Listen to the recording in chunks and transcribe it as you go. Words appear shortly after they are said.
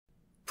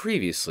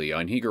Previously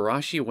on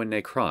Higurashi When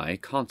They Cry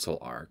console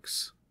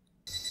arcs.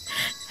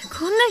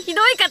 こんなひ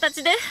どい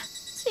形で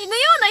死ぬよ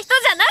うな人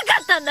じゃな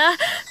かったんだ。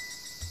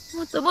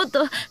もっともっ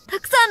とた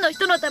くさんの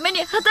人のため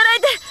に働い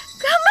て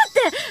頑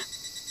張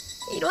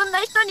っていろん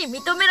な人に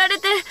認められ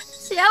て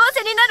幸せに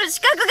なる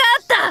資格が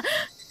あった。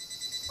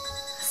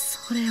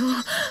それを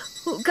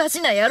おか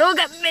しな野郎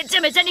がめちゃ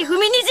めちゃに踏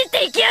みにじっ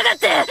ていきやがっ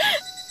て。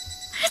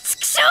ち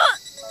くしょう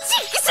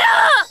ちくしょ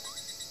う。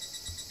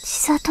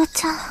千里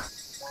ちゃん、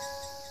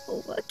お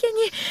まけ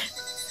に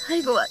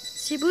最後は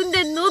自分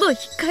で喉引っ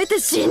かえて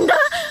死んだ。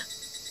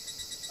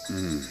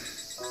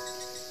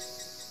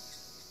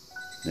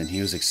Then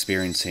he was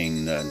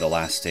experiencing the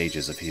last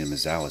stages of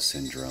Hinazawa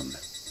syndrome.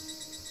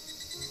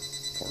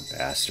 Poor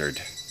bastard.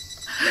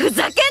 ふ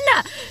ざけん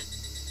な。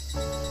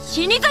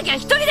死にたきゃ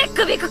一人で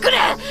首くくれ。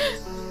あ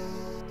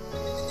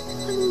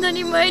んな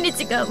に毎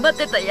日頑張っ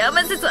てた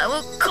山瀬さん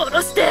を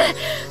殺して、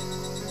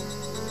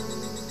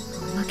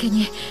おまけ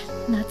に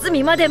夏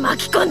美まで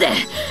巻き込んで、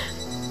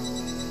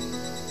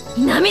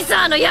南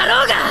沢の野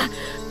郎が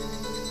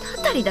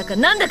たたりだか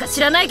なんだか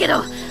知らないけ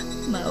ど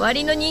周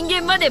りの人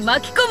間まで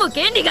巻き込む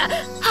権利があい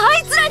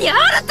つらにあ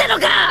るっての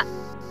か。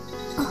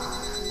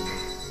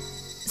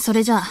そ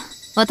れじゃあ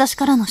私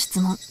からの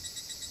質問。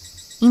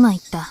今言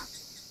った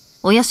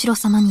お社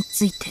様に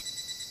ついて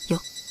よ。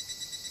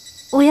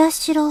お社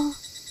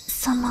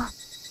様。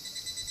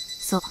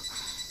そう、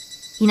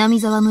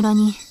南沢村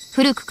に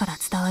古くから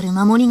伝わる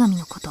守り神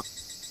のこと。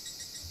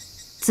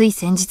つい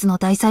先日の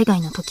大災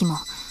害の時も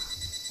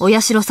お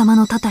社様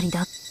のたたり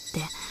だって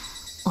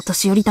お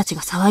年寄りたち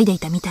が騒いでい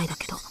たみたいだ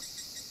けど、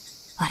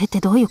あれって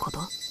どういうこと？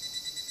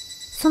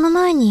その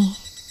前に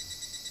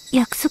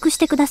約束し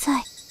てくださ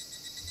い。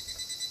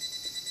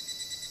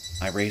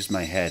I raised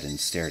my head and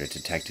stared at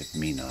Detective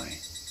Minai.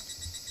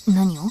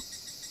 何を？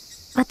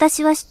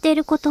私は知ってい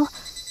ること、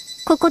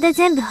ここで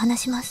全部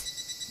話しま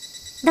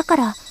す。だか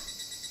ら、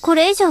こ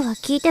れ以上は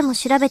聞いても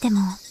調べて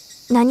も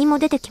何も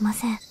出てきま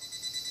せん。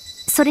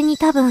それに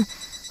多分、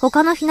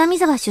他の南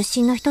沢出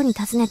身の人に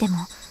尋ねて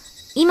も、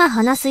今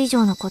話す以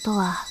上のこと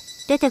は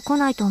出てこ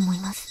ないと思い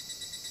ます。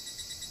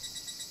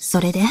そ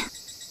れで？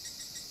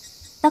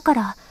だか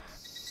ら、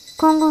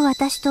今後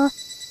私と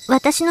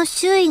私の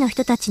周囲の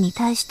人たちに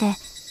対して、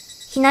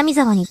南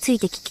沢につい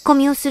て聞き込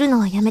みをするの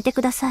はやめて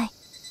ください。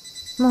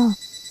もう、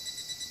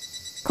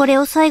これ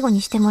を最後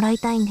にしてもらい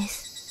たいんで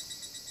す。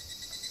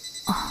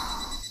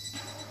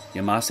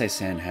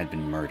Yamase-san had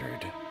been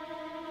murdered.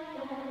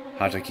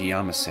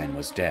 Hatakeyama-sen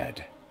was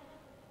dead.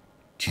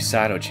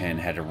 Chisato-chan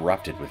had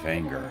erupted with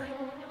anger.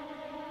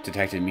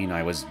 Detective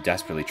Minai was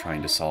desperately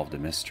trying to solve the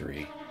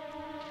mystery.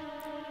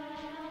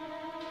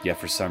 Yet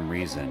for some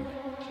reason,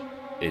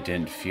 it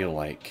didn't feel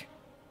like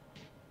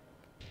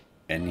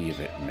any of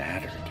it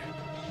mattered.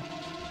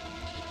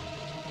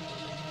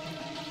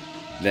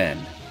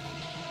 Then,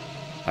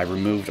 I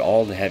removed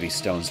all the heavy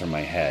stones from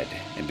my head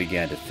and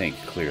began to think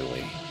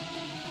clearly.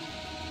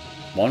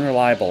 One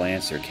reliable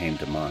answer came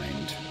to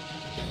mind.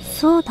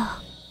 そう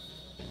だ。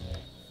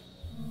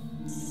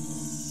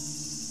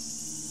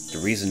The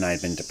reason I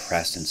had been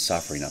depressed and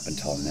suffering up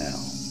until now,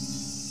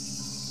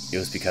 it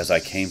was because I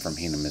came from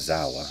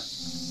Hinamizawa.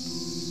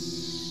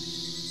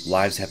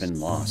 Lives had been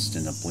lost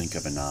in the blink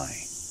of an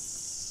eye.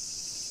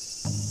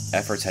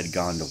 Efforts had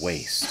gone to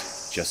waste,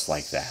 just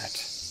like that.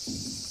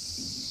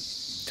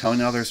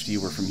 Telling others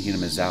you were from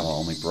Hinamizawa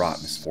only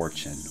brought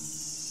misfortune,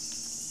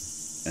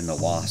 and the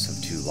loss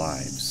of 2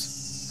 lives.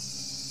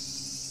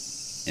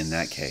 In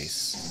that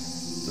case,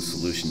 the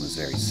solution was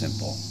very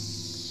simple.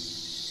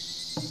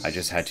 I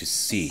just had to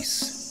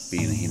cease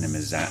being a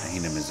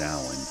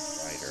Hinamizawan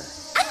writer.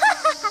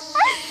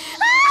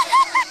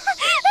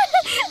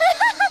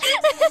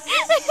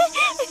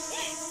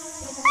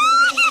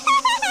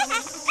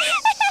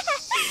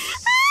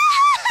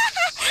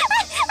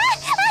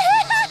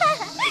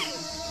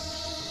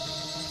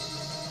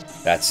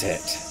 That's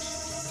it.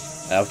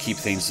 I'll keep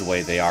things the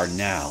way they are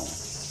now.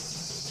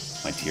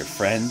 My dear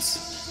friends,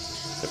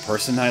 the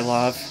person I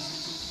love,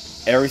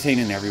 everything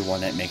and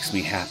everyone that makes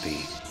me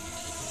happy.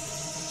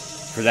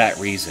 For that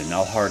reason,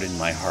 I'll harden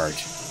my heart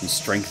and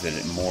strengthen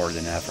it more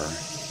than ever.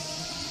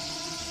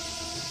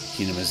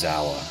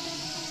 Hinamizawa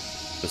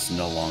was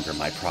no longer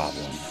my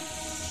problem.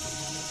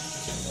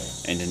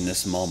 And in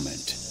this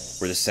moment,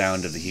 where the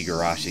sound of the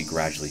Higurashi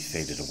gradually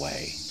faded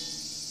away,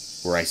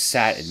 where I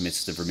sat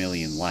amidst the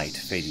vermilion light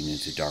fading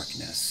into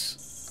darkness,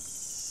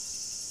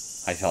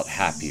 I felt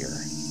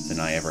happier than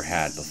I ever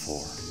had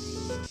before.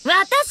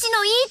 私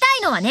の言いた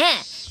いのはね、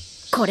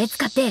これ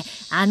使って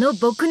あの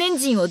牧年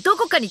人をど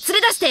こかに連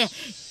れ出して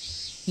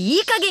い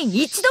い加減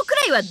一度く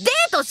らいはデー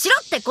トしろ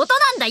ってこと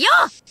なんだよ。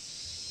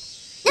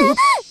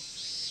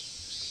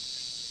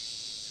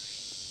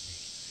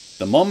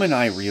The moment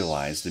I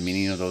realized the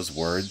meaning of those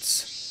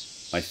words,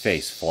 my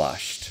face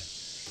flushed.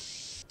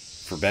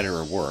 For better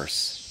or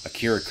worse,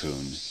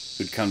 Akira-kun,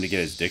 who'd come to get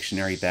his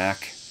dictionary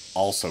back,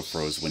 also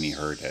froze when he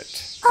heard it.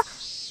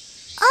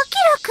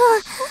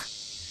 Akira-kun!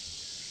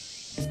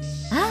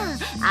 あ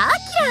あ、ア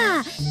キ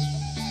ラ。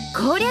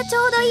こりゃち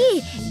ょうどい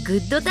いグ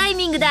ッドタイ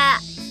ミングだ。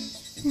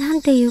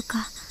なんていう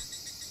か、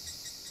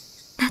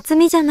夏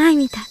美じゃない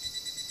みたい。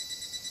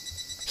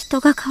人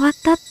が変わっ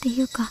たって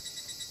いうか、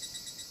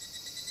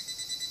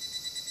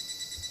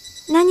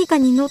何か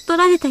に乗っ取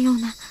られたよう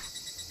な、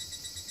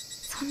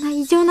そんな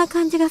異常な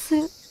感じがす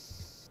る。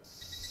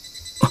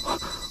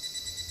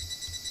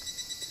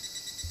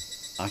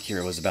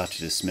Akira was about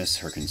to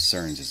dismiss her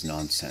concerns as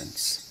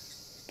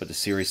nonsense, but the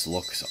serious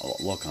look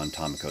on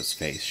Tomoko's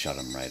face shut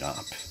him right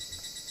up.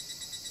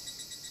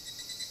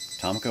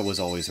 Tomoko was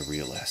always a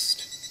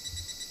realist.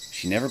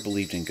 She never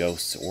believed in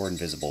ghosts or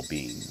invisible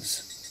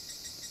beings.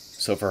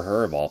 So for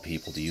her, of all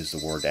people, to use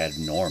the word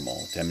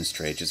abnormal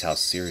demonstrated just how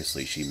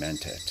seriously she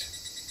meant it.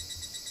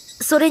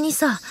 それに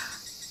さ、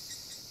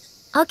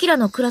アキラ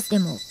のクラスで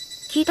も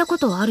聞いたこ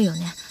とはあるよ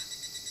ね。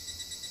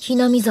ひ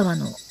なみ沢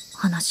の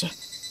話。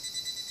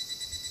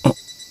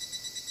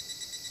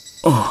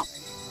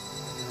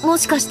も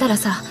しかしたら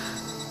さ、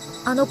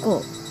あの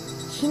子、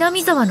ひな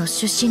み沢の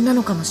出身な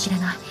のかもしれ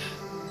ない。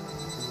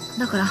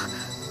だか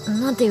ら、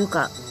なんていう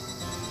か、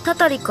た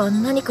たりか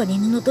何かに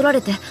乗っ取られ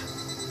て、っ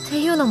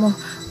ていうのも、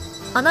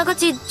あなが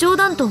ち冗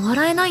談と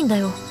笑えないんだ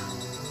よ。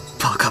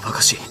バカバ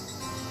カしい。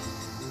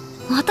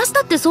私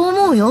だってそう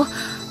思うよ。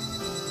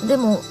で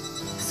も、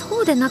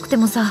そうでなくて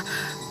もさ、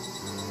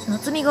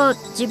夏美が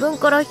自分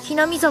からひ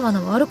なみ沢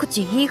の悪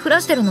口言いふ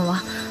らしてるの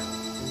は、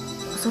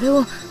それ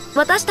を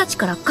私たち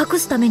から隠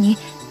すために、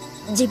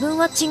自分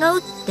は違う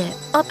って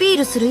アピー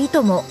ルする意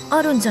図も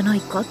あるんじゃな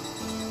いかって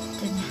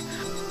ね。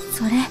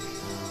それ、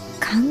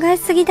考え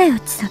すぎだよ、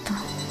千里。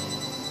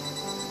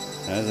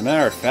As a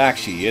matter of fact,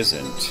 she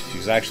isn't.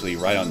 She's actually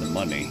right on the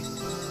money.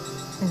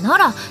 な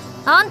ら、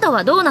あんた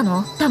はどうな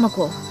の、タマ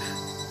コ。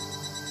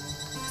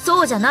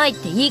そうじゃないっ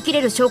て言い切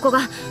れる証拠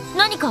が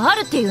何かあ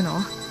るっていう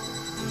の？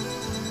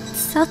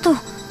千里、あ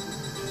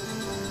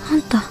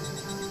んた。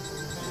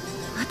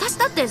私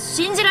だって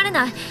信じられ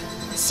ない。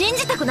信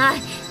じたくな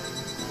い。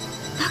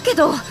だけ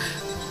ど、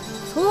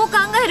そう考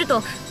える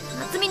と、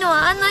夏美の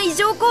あんな異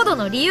常行動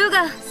の理由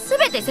が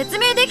全て説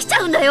明できち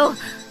ゃうんだよ。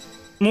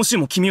もし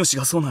も君吉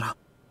がそうなら、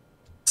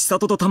千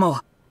里と玉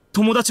は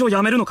友達を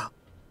辞めるのか？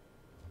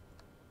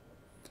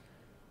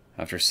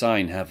 After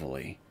sighing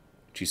heavily,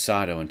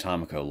 Chisato and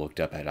Tomoko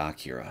looked up at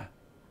Akira.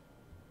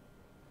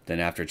 Then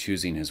after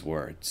choosing his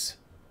words,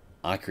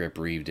 Akira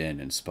breathed in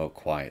and spoke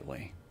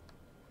quietly.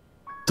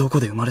 どこ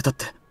で生まれたっ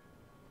て、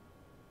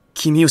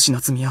君吉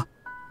夏美や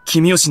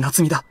君吉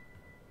夏美だ。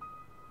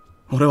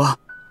俺は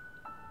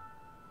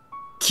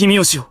君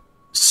吉を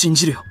信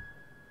じるよ。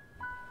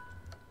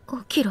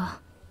アキラ。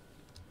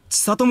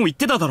千里も言っ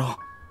てただろ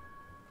う。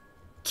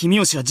君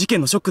吉は事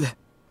件のショックで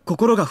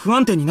心が不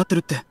安定になってる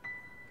って。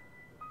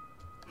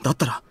だっ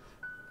たら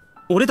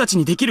俺たち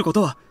にできるこ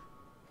とは、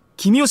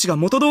君吉が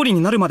元通り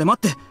になるまで待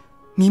って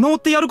見守っ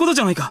てやること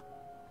じゃないか。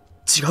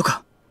違う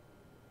か？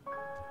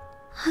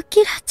ア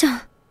キラちゃ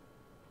ん。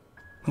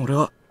俺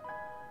は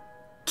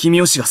君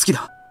吉が好き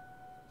だ。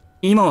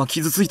今は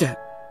傷ついて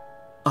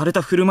荒れ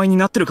た振る舞いに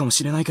なってるかも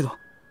しれないけど、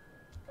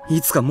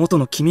いつか元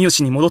の君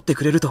吉に戻って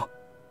くれると、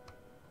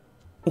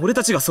俺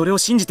たちがそれを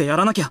信じてや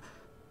らなきゃ、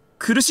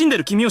苦しんで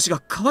る君吉が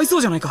かわいそ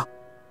うじゃないか。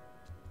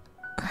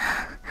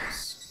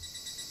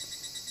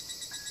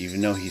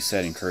Even though he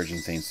said encouraging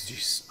things to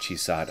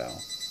Chisato,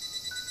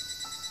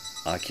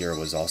 Akira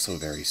was also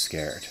very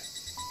scared.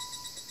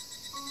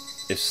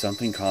 If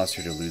something caused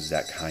her to lose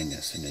that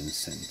kindness and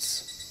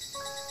innocence,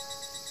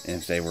 and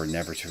if they were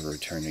never to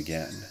return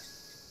again,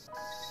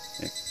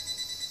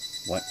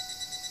 what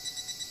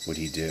would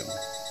he do?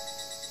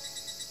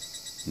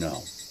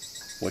 No.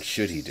 What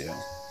should he do?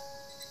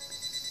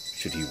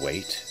 Should he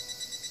wait?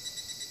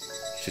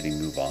 Should he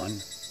move on?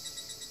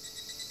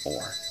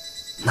 Or...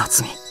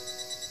 Natsumi.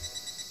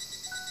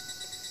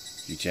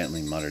 He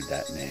gently muttered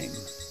that name.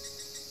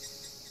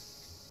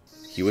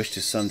 He wished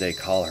to someday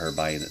call her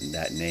by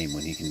that name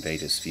when he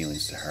conveyed his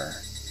feelings to her.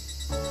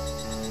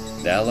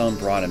 That alone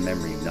brought a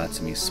memory of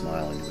Natsumi's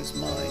smile into his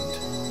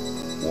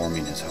mind,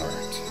 warming his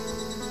heart.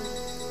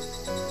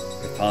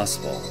 If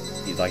possible,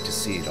 he'd like to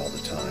see it all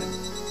the time.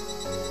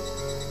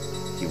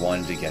 He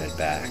wanted to get it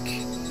back,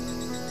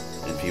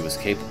 and if he was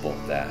capable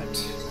of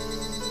that...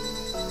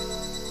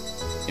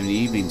 In the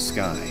evening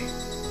sky,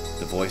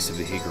 the voice of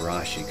the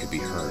Higurashi could be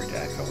heard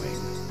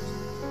echoing.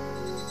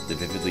 The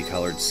vividly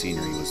colored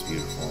scenery was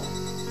beautiful,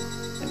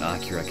 and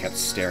Akira kept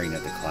staring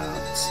at the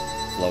clouds,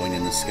 flowing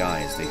in the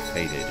sky as they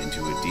faded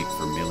into a deep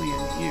vermilion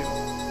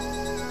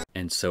hue.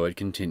 And so it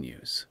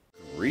continues.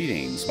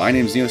 Greetings, my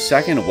name is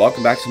Neosekken, and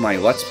welcome back to my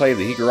Let's Play of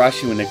the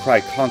Higurashi When They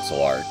Cry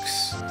console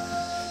arcs.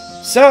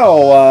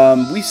 So,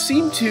 we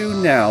seem to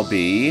now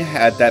be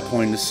at that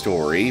point in the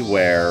story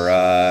where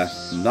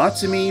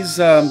Natsumi's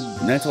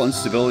mental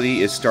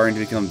instability is starting to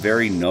become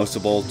very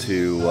noticeable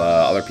to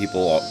other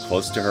people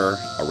close to her,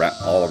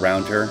 all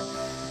around her,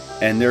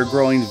 and they're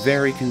growing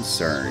very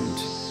concerned.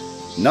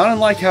 Not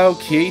unlike how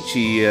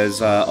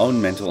Keiichi's own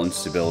mental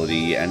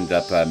instability ended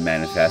up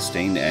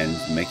manifesting and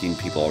making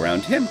people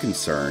around him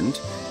concerned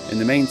in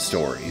the main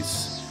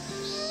stories.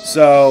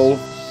 So...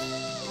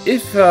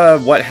 if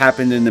what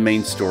happened in the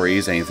main story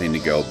is anything to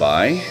go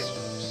by,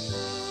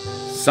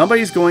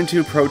 somebody's going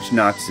to approach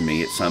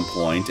Natsumi at some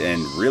point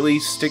and really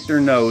stick their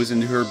nose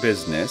into her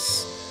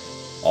business,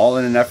 all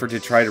in an effort to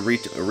try to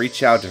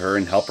reach out to her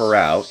and help her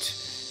out.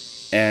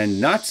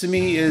 And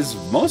Natsumi is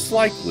most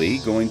likely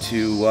going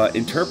to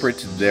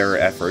interpret their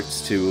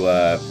efforts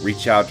to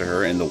reach out to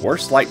her in the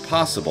worst light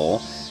possible.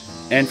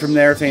 And from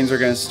there, things are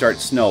going to start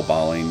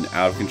snowballing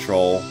out of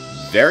control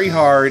very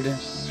hard,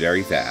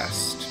 very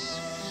fast.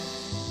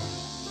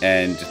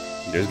 And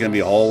there's going to be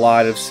a whole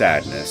lot of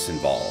sadness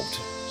involved.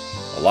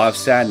 A lot of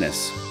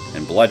sadness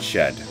and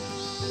bloodshed.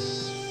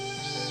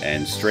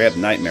 And straight up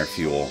nightmare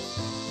fuel.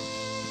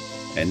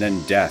 And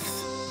then death.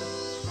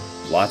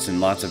 Lots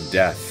and lots of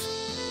death.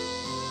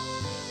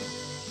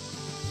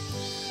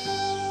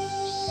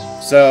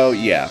 So,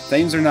 yeah,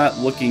 things are not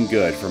looking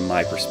good from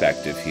my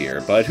perspective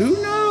here, but who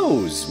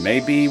knows?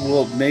 Maybe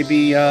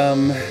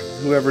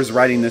whoever's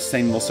writing this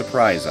thing will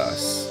surprise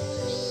us.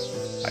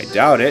 I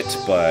doubt it,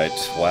 but,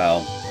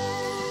 well,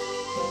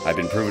 I've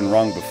been proven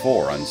wrong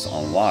before on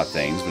a lot of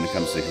things when it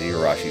comes to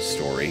Higurashi's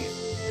story.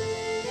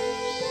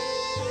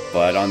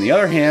 But on the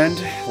other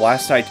hand,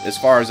 last night, as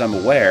far as I'm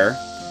aware,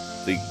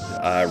 the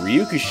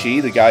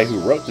Ryukushi, the guy who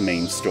wrote the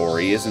main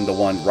story, isn't the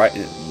one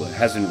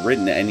hasn't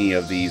written any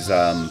of these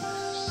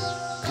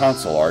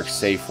console arcs,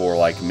 save for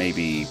like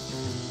maybe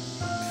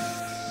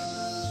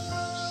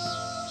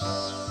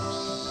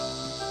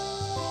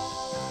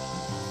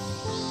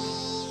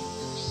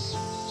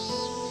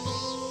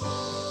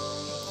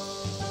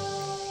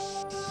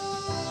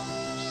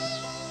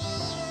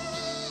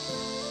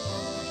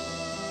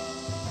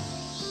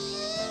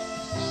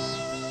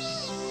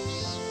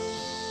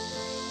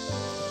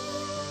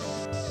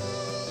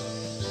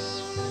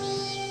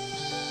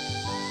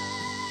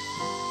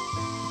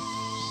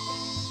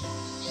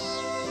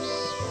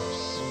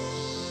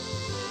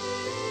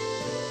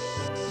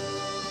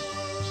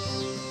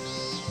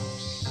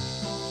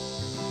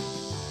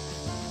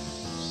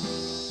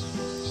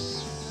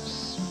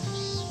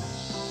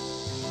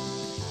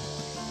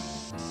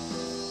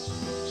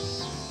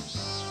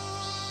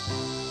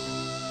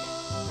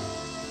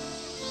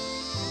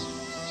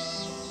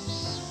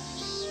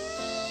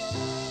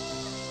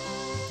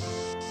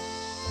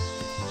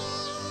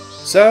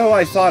So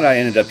I thought I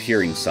ended up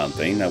hearing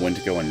something. I went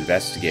to go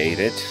investigate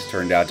it.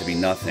 Turned out to be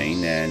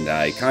nothing, and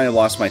I kind of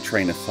lost my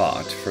train of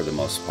thought for the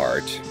most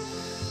part.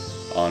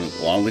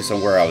 At least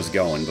on where I was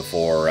going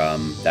before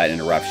that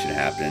interruption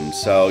happened.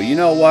 So you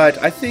know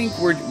what? I think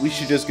we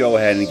should just go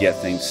ahead and get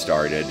things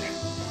started.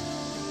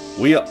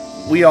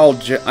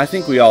 I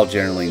think we all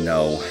generally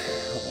know,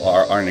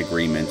 are in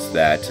agreement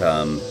that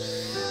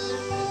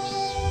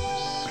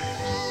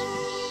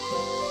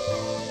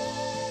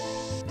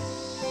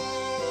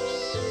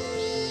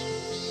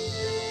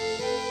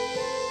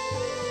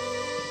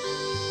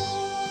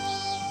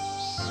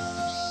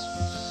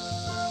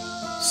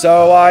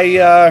So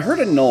I heard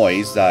a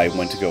noise that I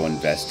went to go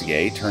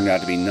investigate, turned out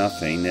to be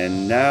nothing,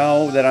 and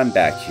now that I'm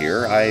back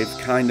here, I've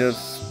kind of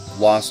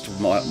lost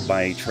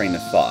my train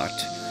of thought.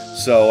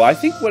 So I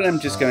think what I'm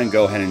just going to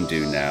go ahead and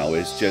do now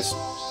is just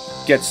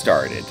get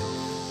started.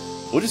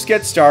 We'll just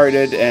get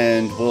started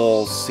and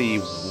we'll see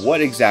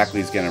what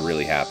exactly is going to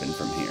really happen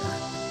from here.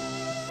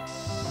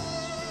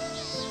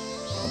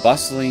 A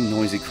bustling,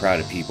 noisy crowd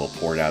of people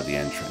poured out of the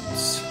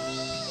entrance.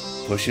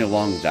 Pushing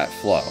along with that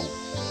flow,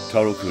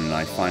 Totokun and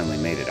I finally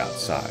made it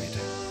outside.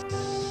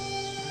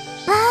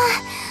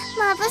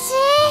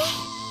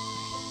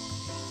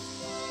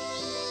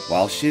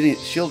 While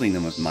shielding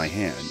them with my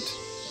hand,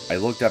 I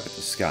looked up at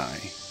the sky.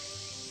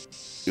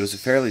 It was a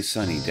fairly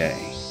sunny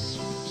day.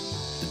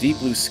 The deep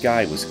blue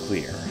sky was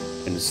clear,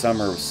 and the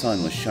summer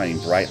sun was shining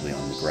brightly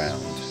on the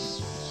ground.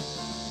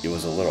 It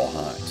was a little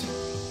hot.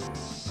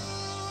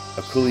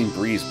 A cooling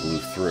breeze blew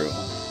through,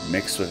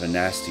 mixed with a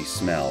nasty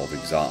smell of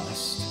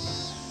exhaust.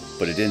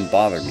 But it didn't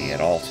bother me at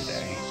all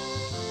today.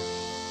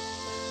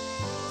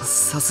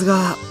 さす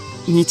が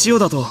日曜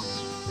だと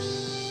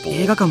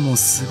映画館も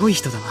すごい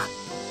人だな。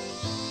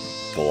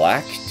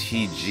Black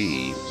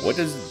TG. What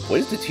does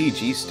the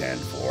TG stand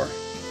for?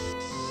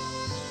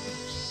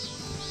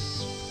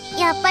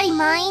 やっぱり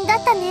満員だ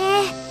った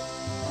ね。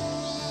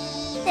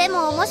で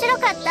も面白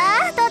かっ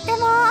た、とっても。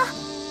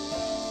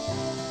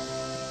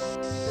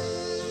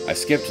I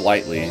skipped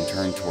lightly and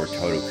turned toward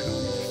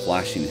Totokun,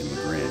 flashing him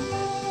a grin.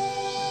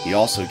 He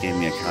also gave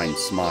me a kind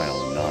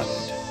smile and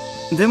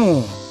nodded. で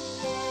も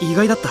意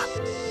外だった。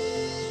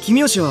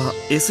君吉は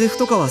SF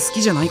とかは好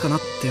きじゃないかな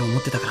って思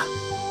ってたから。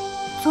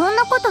そん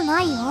なこと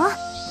ないよ。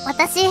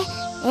私映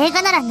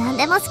画なら何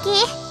でも好き。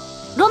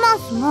ロマン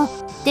スも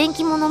電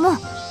気物も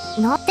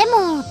何で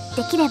も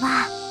できれ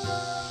ば。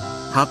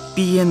ハッ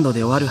ピーエンドで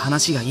終わる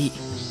話がいい。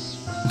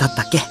だっ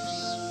たっけ？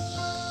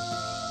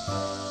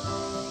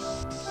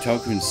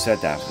 Totokun said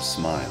that with a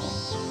smile.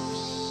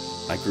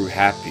 I grew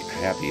happy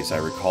as I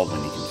recalled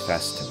when he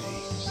confessed to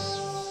me.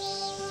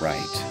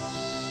 Right.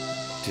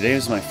 Today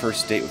was my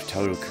first date with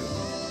Totokun.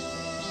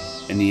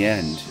 In the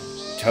end,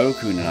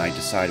 Totokun and I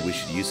decided we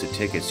should use the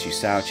tickets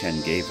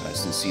Chisao-chan gave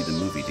us and see the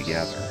movie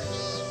together.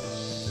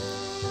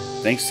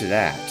 Thanks to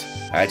that,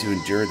 I had to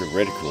endure the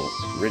ridicule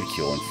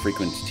and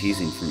frequent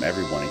teasing from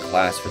everyone in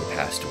class for the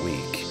past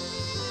week,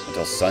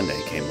 until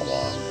Sunday came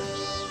along.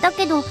 だ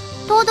けど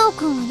東堂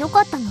くんは良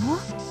かったの？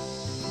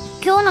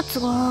今日の都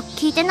合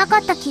聞いてなか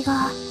った気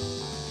が。あ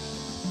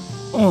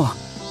あ、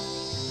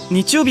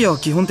日曜日は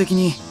基本的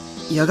に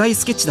野外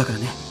スケッチだから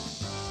ね。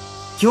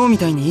今日み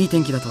たいにいい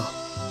天気だと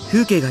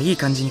風景がいい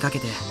感じにかけ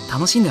て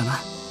楽しいんだよな。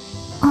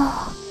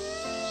あ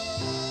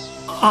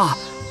あ、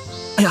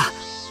いや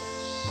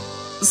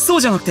そ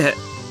うじゃなくて、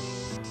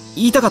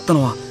言いたかった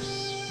のは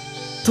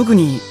特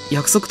に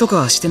約束と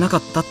かしてなか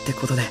ったって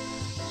ことで。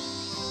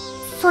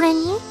それ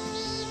に？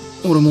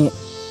俺も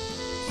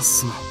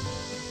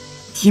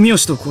君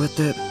吉とこうやっ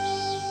て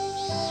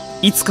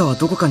いつかは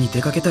どこかに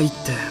出かけたいっ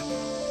て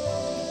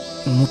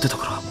思ってた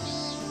から。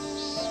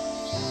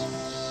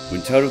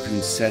 When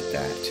Totokun said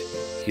that,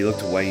 he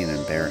looked away in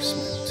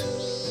embarrassment.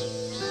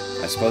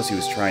 I suppose he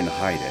was trying to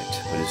hide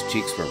it, but his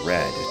cheeks were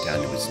red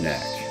down to his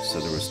neck, so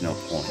there was no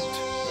point.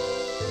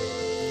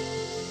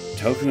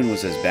 Tokun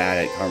was as bad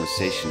at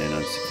conversation and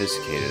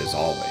unsophisticated as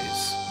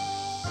always,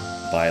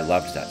 but I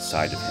loved that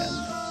side of him.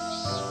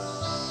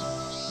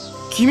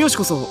 君吉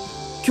こそ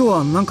今日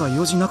はなんか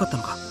用事なかった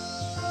のか？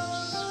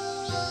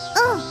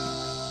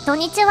うん、土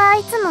日は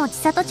いつも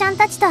千里ちゃん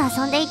たちと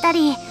遊んでいた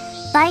り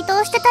バイト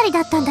をしてたり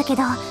だったんだけ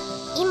ど、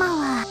今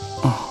は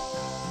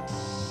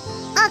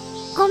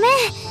ごめん、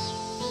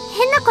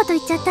変なこと言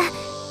っちゃった。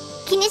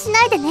気にし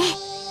ないでね。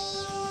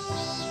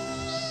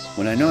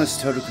 When I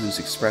noticed Totokun's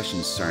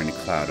expression starting to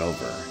cloud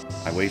over,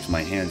 I waved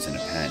my hands in a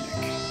panic.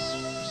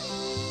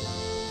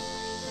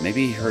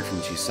 Maybe he heard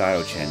from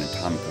Chisato-chan and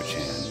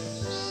Tomiko-chan,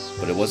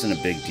 but it wasn't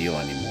a big deal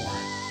anymore.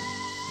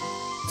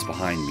 It's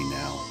behind me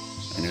now,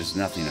 and there's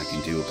nothing I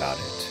can do about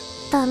it.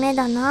 ダメ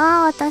だ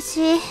な、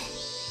私。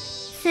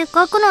せっ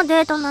かくの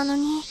デートなの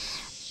に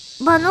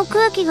場の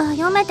空気が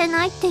読めて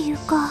ないっていう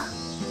か。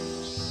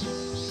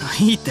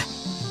いいって。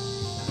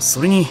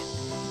それに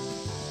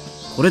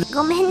これで。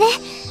ごめんね。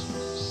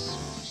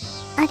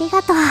あり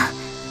がとう。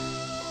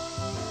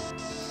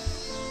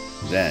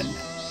 Then,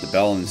 the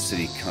bell in the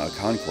city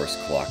concourse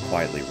clock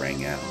quietly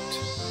rang out.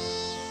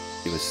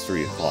 It was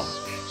 3 o'clock.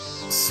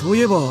 そう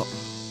いえば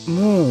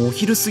もうお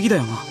昼過ぎだ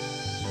よな。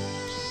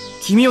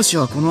君吉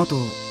はこの後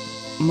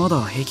ま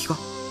だ平気か？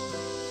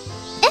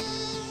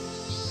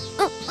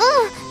東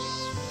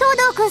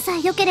堂くんさ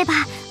え良ければも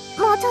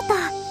うちょっと。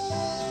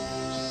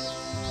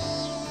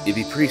 It'd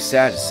be pretty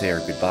sad to say our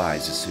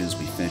goodbyes as soon as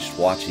we finished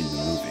watching the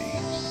movie.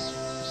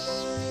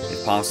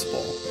 If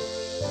possible,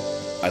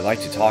 I'd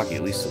like to talk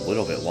at least a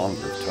little bit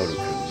longer with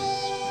Totokun.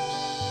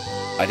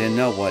 I didn't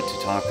know what to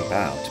talk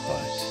about,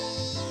 but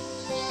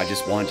I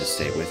just wanted to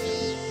stay with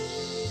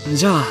him.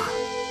 じゃあ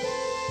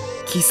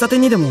喫茶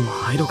店にでも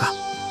入ろうか。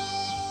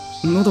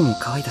喉も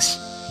渇いたし。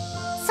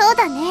そう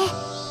だね。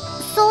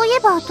そういえ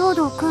ば東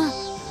堂くん、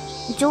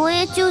上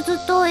映中ず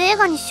っと映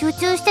画に集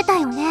中してた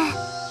よね。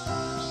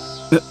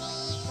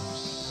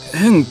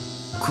変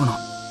かな。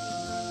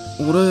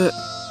俺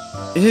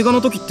映画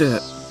の時って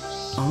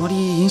あまり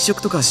飲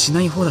食とかし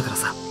ない方だから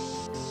さ。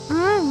う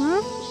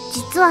ん、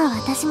実は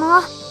私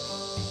も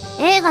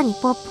映画に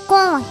ポップコ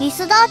ーンは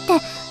必須だって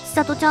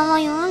千里ちゃんは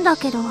言うんだ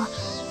けど、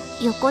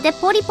横で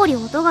ポリポリ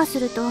音がす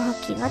ると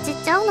気が散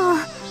っちゃうの。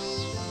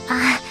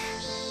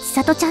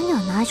千里ちゃんには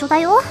内緒だ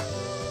よ。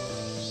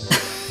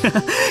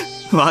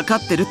分か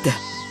ってるって。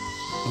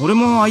俺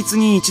もあいつ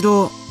に一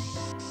度、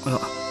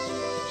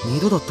二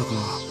度だったか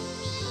な。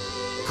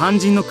肝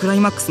心のクラ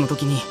イマックスの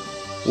時に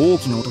大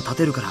きな音立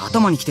てるから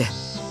頭にきて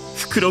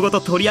袋ご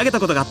と取り上げた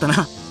ことがあった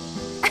な。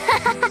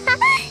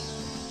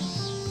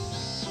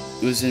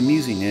It was an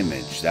amusing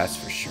image, that's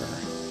for sure.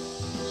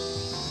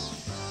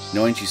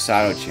 Knowing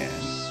Chisato-chan,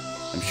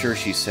 I'm sure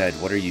she said,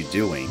 "What are you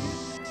doing?"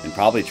 and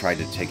probably tried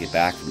to take it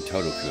back from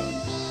Totokun.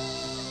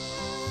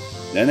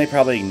 Then they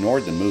probably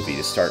ignored the movie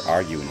to start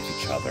arguing with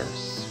each other.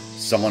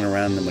 Someone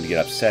around them would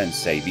get upset and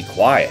say, "Be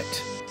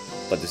quiet,"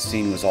 but the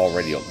scene was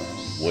already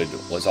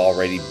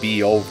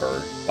be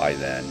over by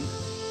then.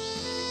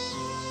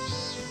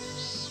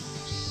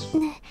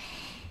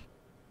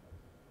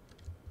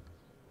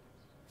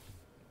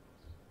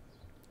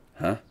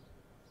 Huh?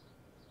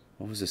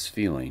 What was this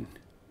feeling?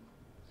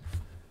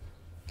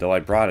 Though I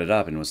brought it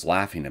up and was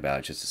laughing about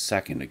it just a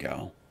second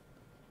ago,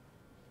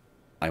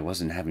 I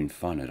wasn't having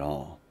fun at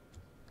all.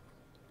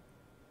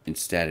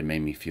 Instead, it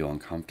made me feel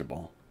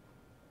uncomfortable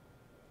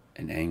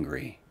and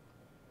angry.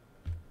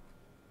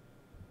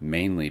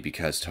 Mainly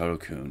because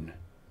Totokun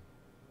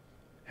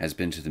has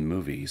been to the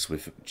movies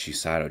with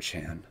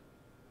Chisato-chan.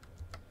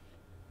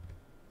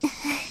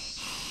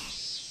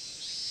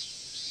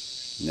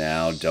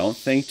 Now, don't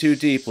think too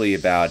deeply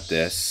about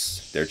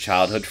this. They're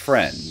childhood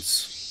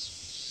friends.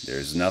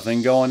 There's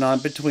nothing going on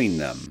between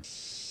them.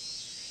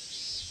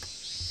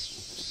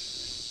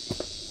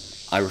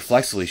 I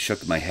reflexively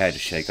shook my head to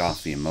shake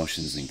off the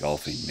emotions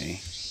engulfing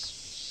me.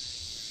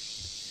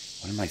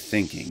 What am I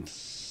thinking?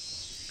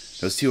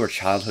 Those two are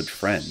childhood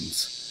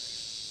friends.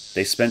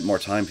 They spent more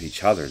time with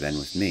each other than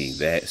with me.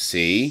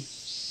 See?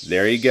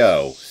 There you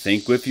go.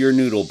 Think with your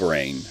noodle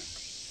brain.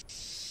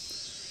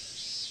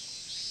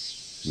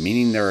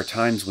 meaning there are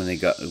times when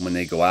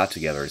they go out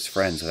together as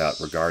friends without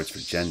regards for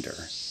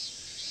gender.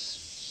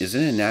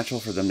 Isn't it natural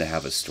for them to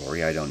have a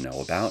story I don't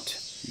know about?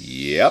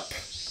 Yep.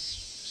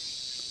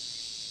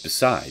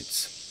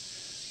 Besides,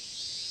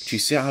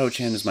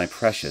 Chisato-chan is my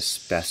precious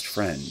best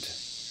friend.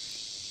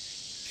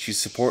 She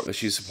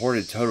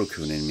supported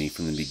Totokun and me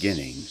from the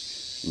beginning,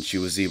 and she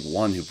was the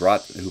one who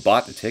bought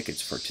the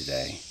tickets for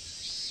today.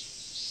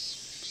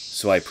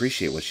 So I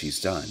appreciate what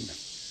she's done.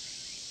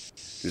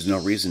 There's no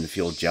reason to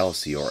feel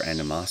jealousy or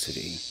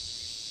animosity.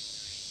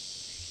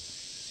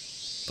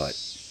 But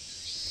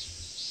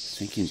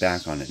thinking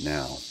back on it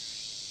now,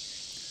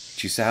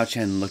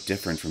 Chisao-chan looked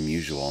different from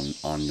usual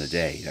on the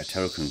day that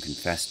Totokun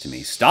confessed to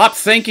me. Stop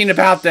thinking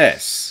about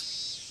this!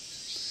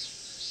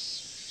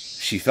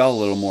 She felt a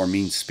little more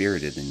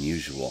mean-spirited than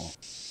usual,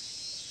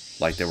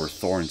 like there were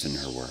thorns in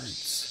her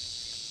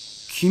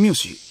words.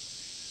 Kimiyoshi?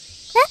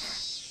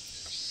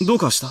 どう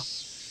かした？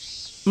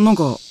なん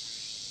か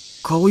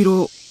顔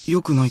色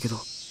良くないけど。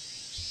そ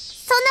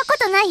んなこ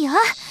とないよ。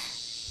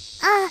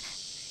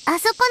あ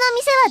そこの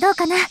店はどう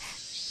かな。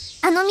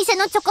あの店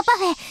のチョコパ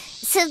フェ、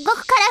すっご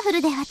くカラフ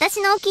ルで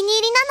私のお気に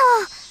入りな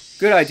の。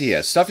 Good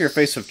idea. Stuff your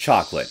face with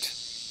chocolate.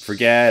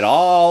 Forget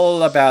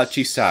all about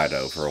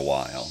Chisato for a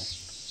while.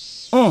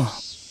 うん。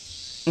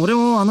俺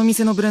もあの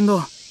店のブレン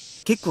ド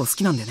結構好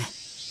きなんでね。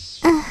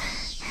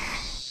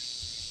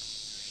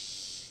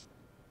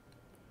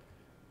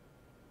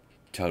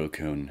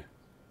Totokun,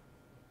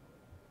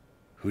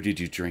 who did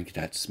you drink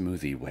that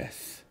smoothie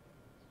with?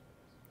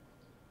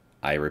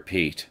 I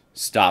repeat,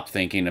 stop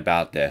thinking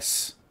about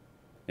this.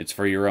 It's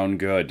for your own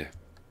good.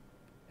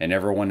 And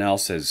everyone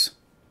else's.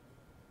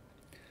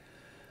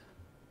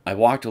 I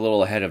walked a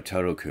little ahead of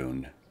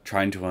Totokun,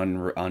 trying to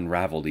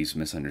unravel these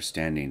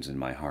misunderstandings in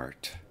my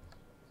heart.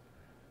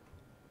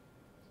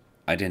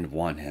 I didn't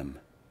want him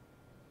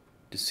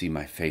to see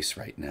my face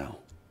right now.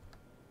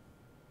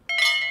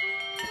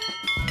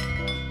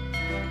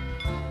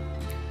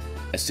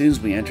 As soon as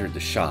we entered the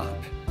shop,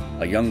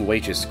 a young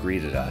waitress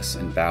greeted us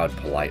and bowed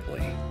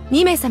politely.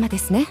 2名様で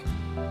すね。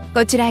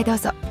こちらへどう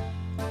ぞ。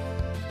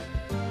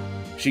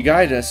 She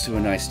guided us to a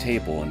nice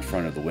table in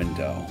front of the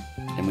window,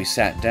 and we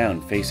sat down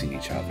facing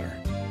each other.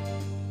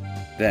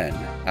 Then,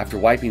 after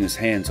wiping his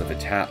hands with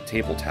a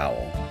table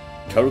towel,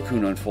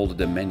 Totokun unfolded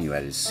the menu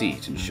at his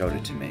seat and showed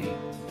it to me.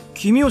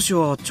 Kimiyoshi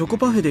はチョコ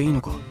パフェでいい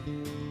のか？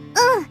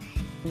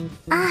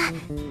あ、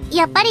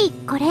やっぱり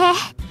これ。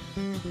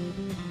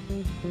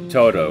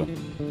 Toto.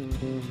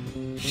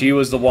 She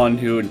was the one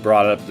who had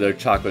brought up the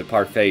chocolate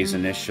parfaits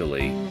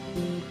initially.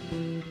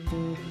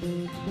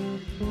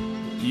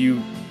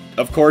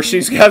 Of course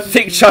she's gotta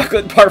think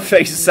chocolate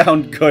parfaits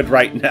sound good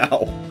right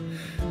now.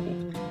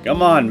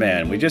 Come on,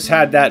 man. We just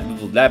had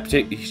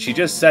she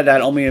just said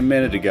that only a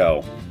minute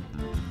ago.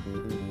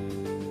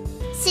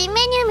 新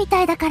メニューみ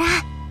たいだから。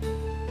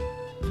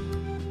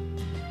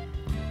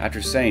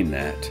 After saying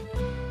that,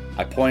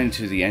 I pointed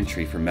to the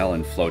entry for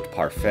melon float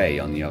parfait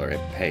on the other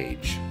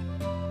page.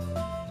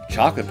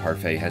 Chocolate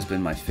parfait has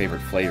been my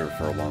favorite flavor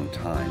for a long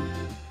time,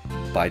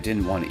 but I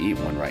didn't want to eat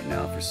one right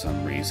now for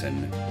some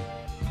reason.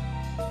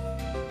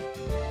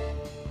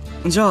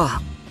 じゃ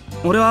あ、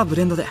俺はブ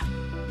レンドで。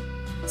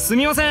す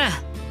みません。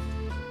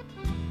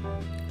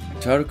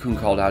Totokun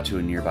called out to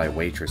a nearby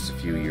waitress a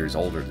few years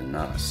older than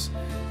us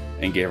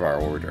and gave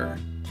our order.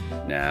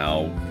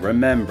 Now,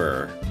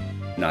 remember,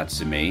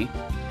 Natsumi,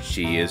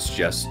 she is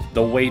just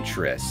the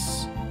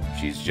waitress.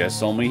 She's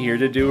just only here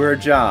to do her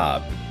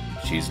job.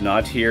 She's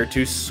not here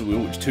to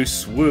swoon,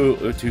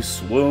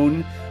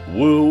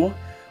 woo,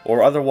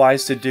 or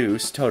otherwise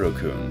seduce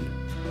Totokun.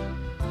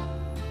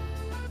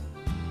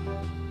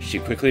 She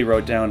quickly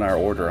wrote down our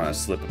order on a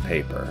slip of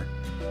paper,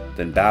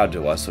 then bowed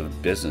to us with a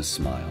business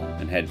smile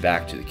and headed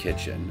back to the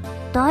kitchen.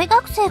 大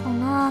学生か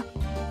な。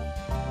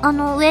あ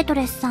のウェイト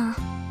レスさん。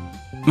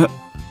あ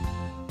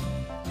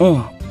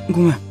あ、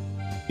ごめん。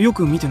よ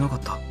く見てなかっ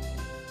た。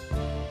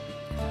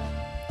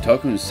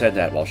Tokun said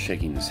that while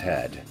shaking his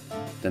head,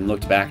 then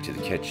looked back to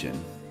the kitchen.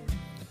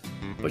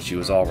 But she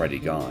was already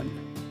gone.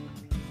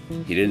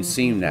 He didn't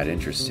seem that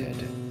interested,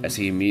 as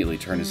he immediately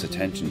turned his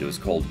attention to his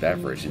cold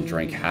beverage and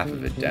drank half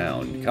of it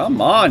down.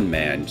 Come on,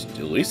 man!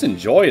 At least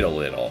enjoy it a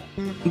little.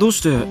 どう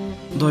して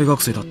大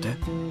学生だって？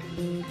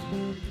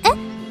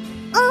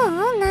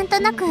なんと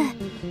なく。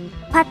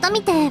パッと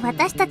見て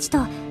私たちと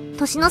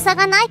年の差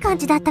がない感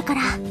じだったか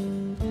ら。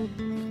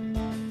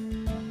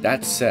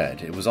 That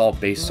said, it was all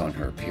based on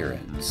her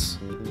appearance.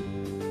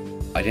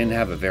 I didn't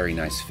have a very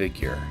nice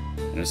figure,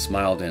 and a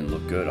smile didn't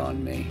look good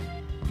on me.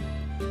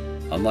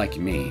 Unlike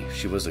me,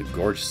 she was a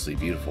gorgeously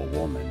beautiful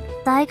woman.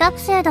 大学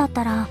生だっ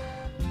たら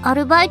ア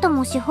ルバイト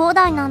もし放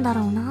題なんだ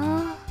ろう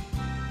な。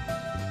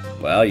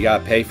 Well, you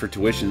gotta pay for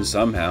tuition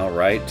somehow,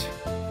 right?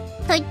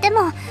 と言って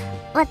も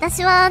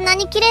私はあんな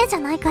に綺麗じゃ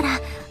ないから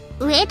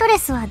ウェイトレ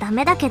スはダ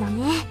メだけど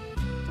ね。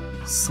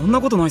そんな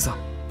ことないさ。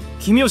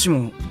君吉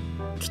も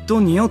きっ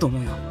と似合うと思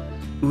うよ。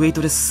ウェイ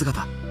トレス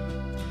姿。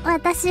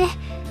私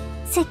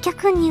接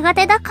客苦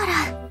手だから。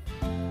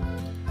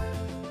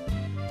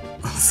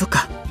そっ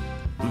か。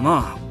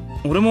まあ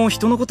俺も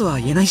人のことは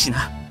言えないし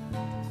な。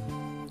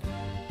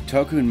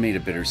Tokun made a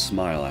bitter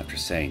smile after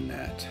saying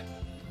that.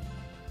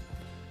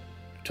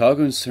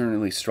 Tokun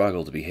certainly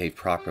struggled to behave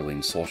properly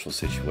in social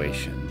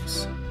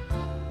situations,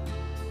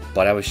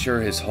 but I was sure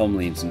his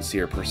homely and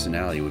sincere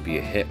personality would be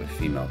a hit with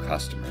female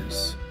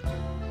customers.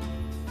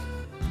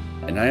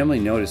 And I only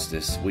noticed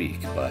this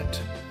week,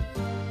 but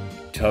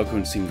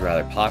Tokun seemed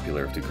rather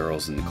popular with the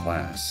girls in the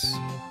class.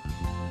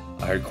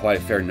 I heard quite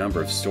a fair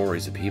number of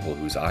stories of people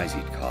whose eyes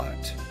he'd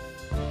caught.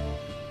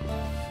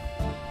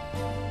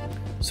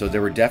 So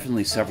there were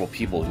definitely several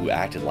people who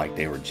acted like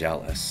they were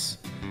jealous,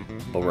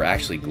 but were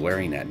actually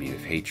glaring at me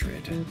with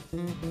hatred.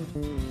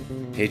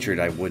 Hatred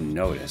I wouldn't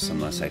notice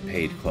unless I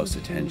paid close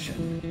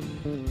attention.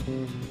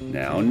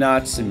 Now,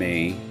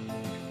 Natsumi,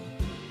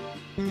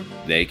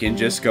 they can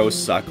just go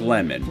suck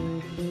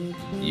lemon.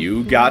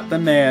 You got the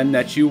man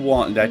that you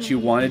want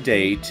to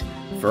date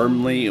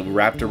firmly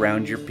wrapped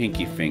around your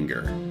pinky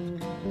finger.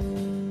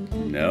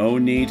 No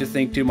need to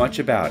think too much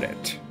about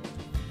it.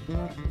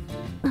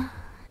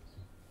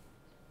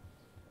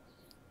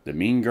 The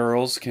mean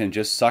girls can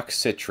just suck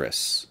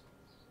citrus.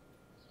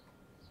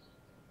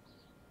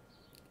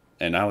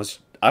 And I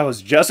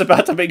was just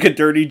about to make a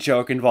dirty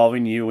joke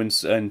involving you and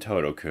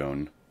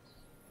Totokun.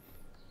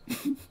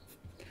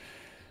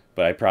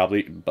 But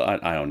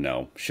I don't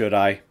know. Should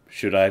I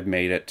have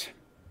made it?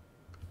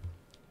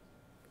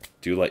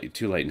 Too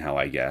late now,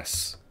 I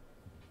guess.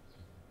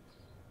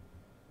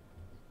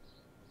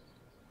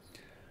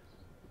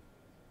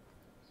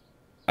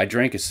 I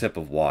drank a sip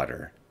of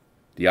water,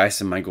 the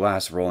ice in my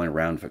glass rolling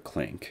around with a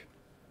clink.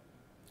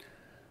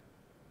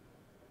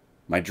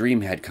 My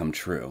dream had come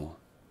true,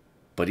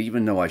 but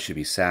even though I should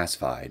be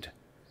satisfied,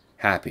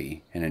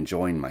 happy, and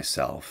enjoying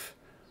myself,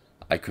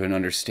 I couldn't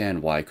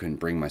understand why I couldn't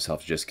bring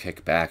myself to just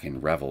kick back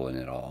and revel in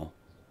it all.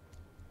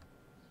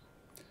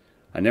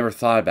 I never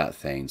thought about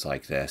things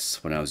like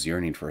this when I was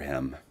yearning for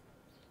him.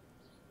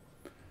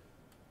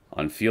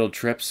 On field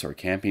trips or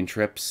camping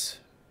trips,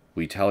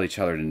 we tell each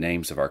other the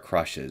names of our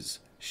crushes,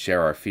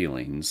 share our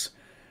feelings,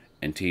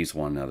 and tease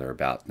one another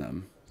about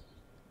them.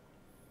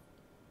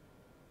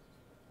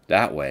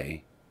 That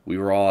way, we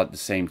were all at the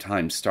same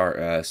time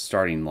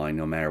starting line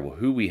no matter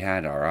who we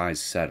had our eyes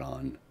set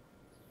on.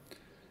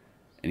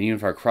 And even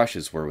if our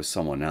crushes were with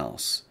someone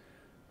else,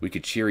 we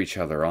could cheer each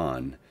other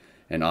on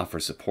and offer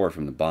support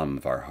from the bottom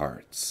of our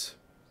hearts.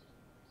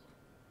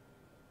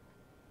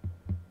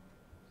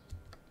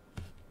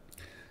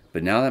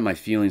 But now that my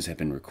feelings have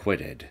been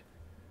requited,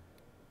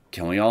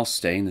 can we all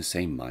stay in the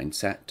same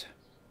mindset?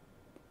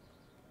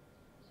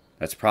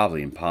 That's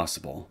probably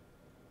impossible,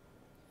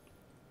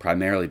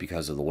 primarily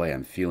because of the way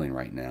I'm feeling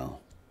right now.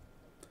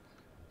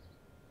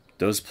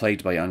 Those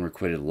plagued by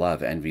unrequited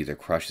love envy their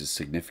crush's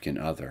significant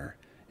other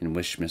and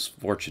wish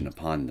misfortune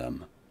upon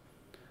them.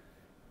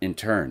 In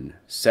turn,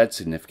 said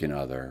significant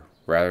other,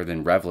 rather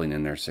than reveling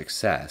in their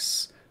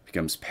success,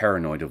 becomes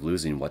paranoid of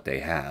losing what they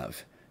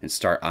have, and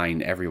start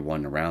eyeing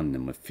everyone around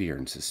them with fear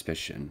and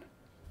suspicion.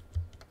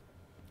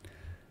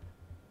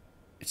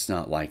 It's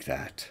not like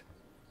that.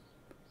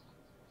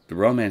 The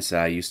romance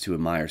that I used to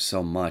admire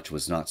so much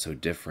was not so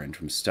different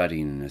from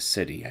studying in a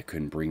city I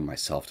couldn't bring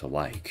myself to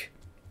like.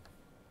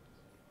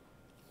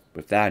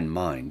 With that in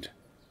mind,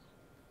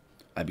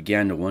 I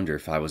began to wonder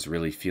if I was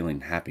really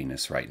feeling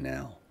happiness right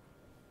now.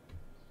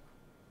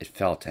 It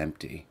felt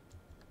empty.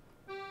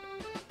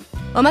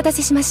 お待た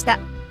せしました。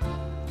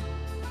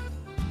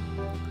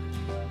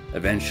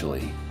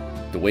 Eventually,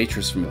 the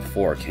waitress from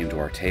before came to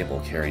our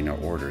table carrying our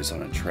orders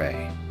on a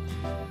tray.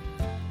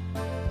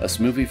 A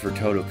smoothie for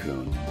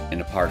Totokun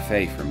and a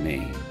parfait for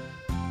me.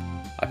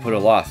 I put a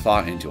lot of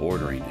thought into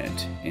ordering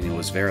it, and it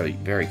was very,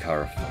 very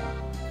colorful.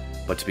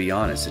 But to be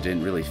honest, it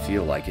didn't really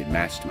feel like it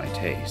matched my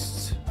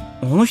tastes.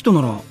 あの人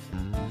なら。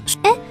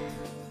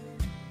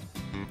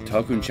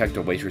Tokun checked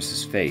the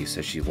waitress's face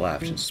as she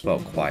left and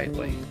spoke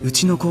quietly. う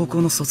ちの高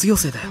校の卒業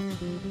生だよ。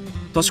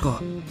確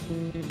か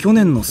去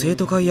年の生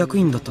徒会役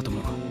員だったと思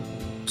う。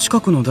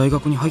近くの大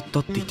学に入っ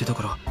たって言ってた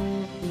から、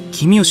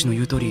君吉の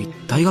言う通り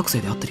大学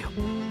生で会ってるよ。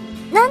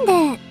なん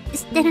で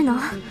知ってるの？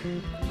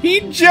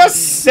 He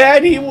just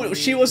said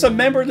she was a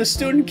member of the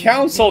student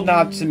council,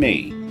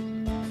 Natsumi.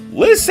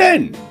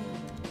 Listen!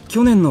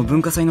 去年の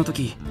文化祭の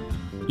時、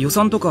予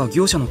算とか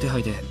業者の手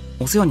配で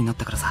お世話になっ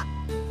たからさ。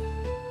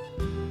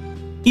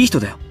いい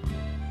人だよ、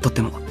とっ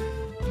ても。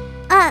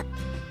あ、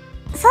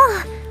そ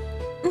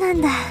うな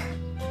んだ。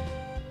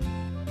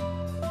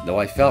Though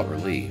I felt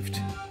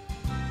relieved,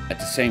 at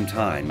the same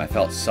time I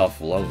felt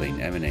self-loathing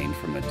emanating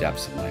from the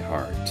depths of my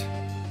heart.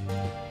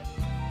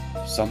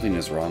 Something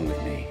is wrong with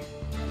me.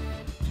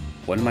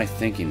 What am I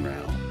thinking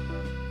now?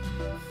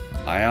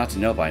 I ought to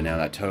know by now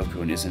that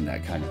Totokun isn't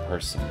that kind of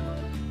person.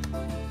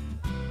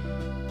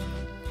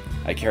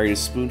 I carried a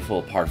spoonful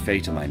of parfait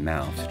to my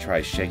mouth to try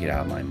to shake it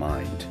out of my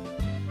mind.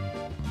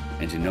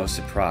 And to no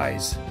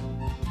surprise,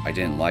 I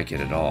didn't like it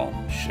at all.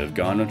 Should have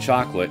gone with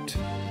chocolate.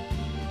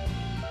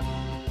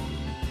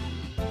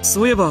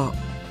 そういえば、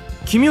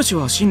君吉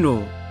は進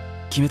路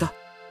決めた？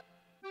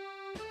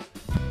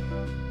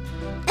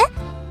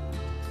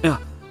え？いや、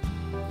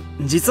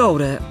実は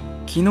俺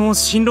昨日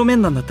進路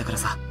面談だったから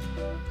さ。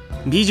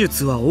美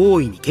術は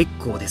大いに結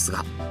構です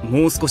が、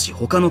もう少し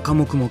他の科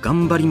目も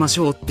頑張りまし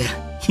ょうって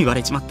言わ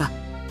れちまった。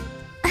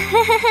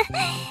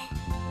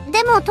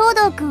でも東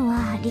堂くん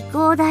は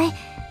陸王大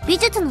美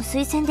術の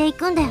推薦で行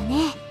くんだよ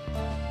ね。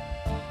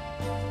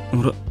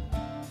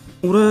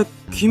俺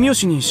君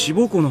吉に志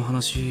望校の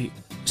話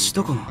し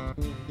たかな。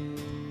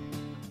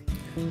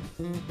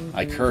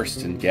I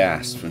cursed and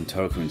gasped when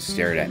Tokun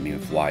stared at me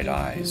with wide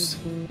eyes.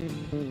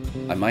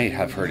 I might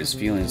have hurt his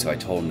feelings, so I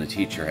told him the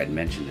teacher had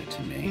mentioned it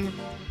to me.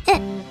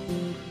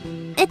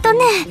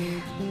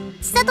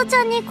 千里ち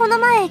ゃんにこの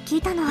前聞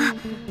いたのは、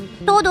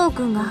東堂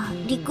くんが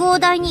陸王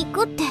大に行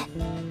くって。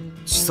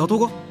千里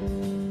が？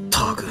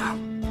たく、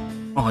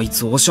あい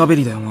つおしゃべ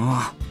りだよ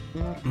な。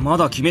ま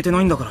だ決めて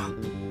ないんだから、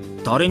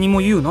誰にも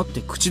言うなっ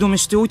て口止め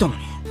しておいたの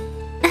に。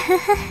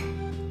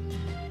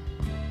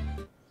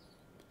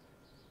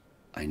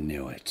I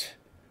knew it.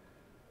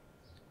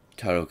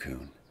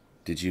 Taro-kun,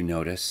 did you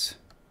notice?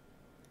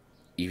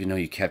 Even though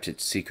you kept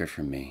it secret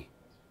from me.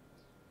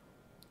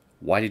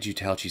 Why did you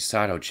tell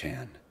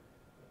Chisato-chan?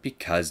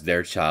 Because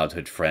they're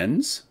childhood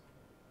friends?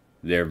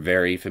 They're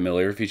very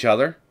familiar with each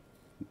other?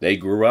 They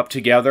grew up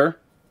together?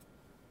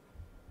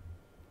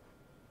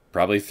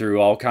 Probably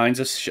threw all kinds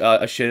of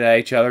shit at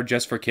each other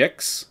just for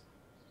kicks?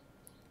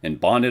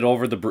 And bonded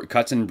over the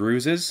cuts and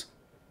bruises?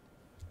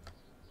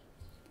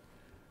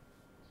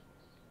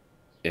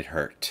 It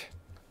hurt.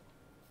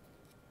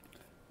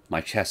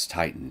 My chest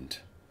tightened.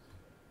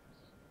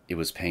 It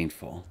was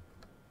painful.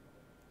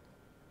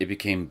 It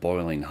became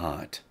boiling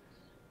hot,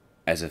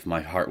 as if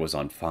my heart was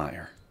on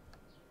fire.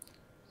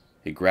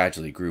 It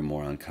gradually grew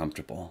more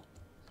uncomfortable.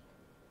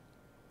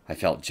 I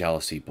felt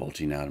jealousy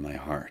bulging out of my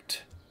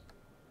heart.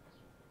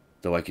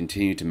 Though I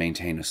continued to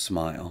maintain a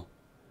smile,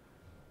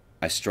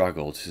 I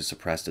struggled to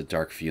suppress the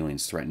dark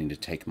feelings threatening to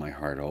take my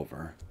heart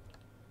over.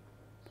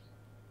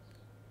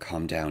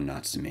 Calm down,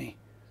 Natsumi.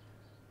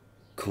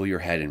 Cool your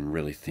head and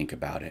really think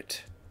about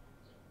it.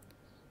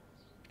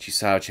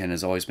 Chisato-chan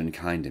has always been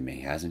kind to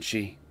me, hasn't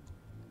she?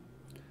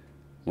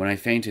 When I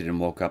fainted and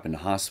woke up in the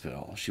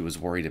hospital, she was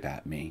worried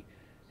about me,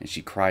 and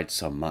she cried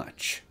so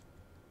much.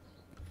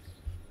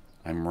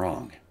 I'm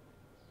wrong.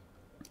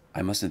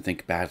 I mustn't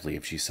think badly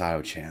of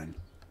Chisato-chan.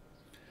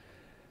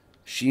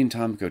 She and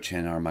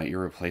Tomoko-chan are my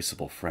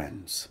irreplaceable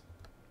friends.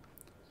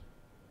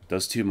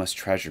 Those two must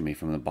treasure me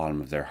from the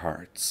bottom of their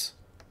hearts.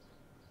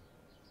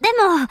 で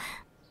も、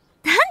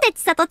なんで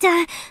千里ち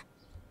ゃん、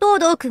東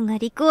堂くんが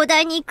陸王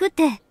大に行くっ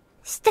て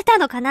知ってた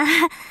のかな。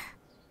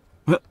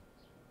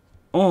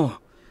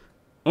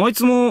あい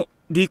つも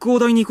陸王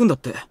大に行くんだっ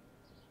て。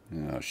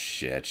Oh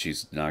shit,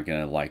 she's not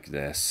gonna like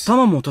this. タ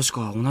マも確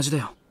か同じだ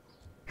よ。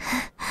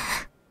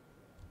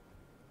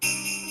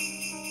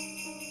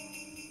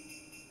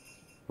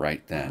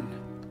Right then,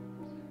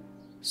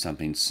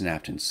 something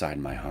snapped inside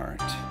my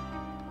heart.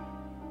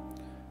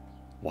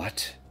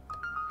 What?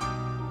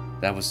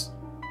 That was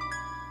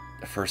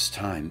the first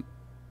time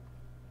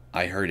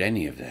I heard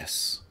any of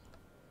this.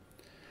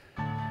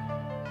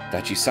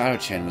 That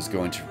Chisato-chan was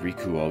going to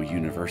Rikuo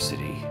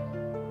University,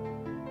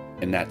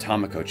 and that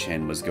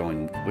Tomoko-chan was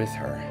going with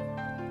her.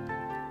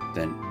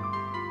 Then,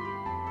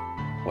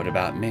 what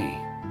about me?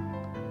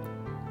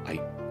 I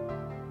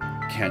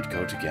can't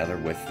go together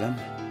with them?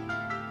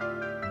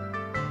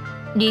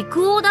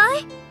 陸王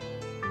大？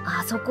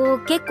あそこ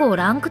結構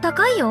ランク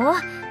高いよ。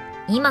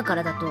今か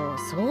らだと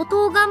相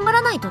当頑張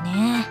らないと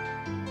ね。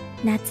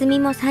夏美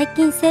も最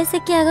近成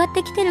績上がっ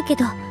てきてるけ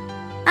ど、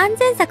安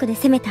全策で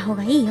攻めた方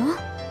がいいよ。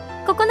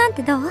ここなん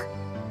てどう？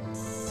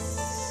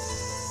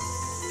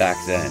 Back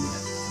then,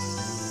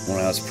 when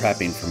I was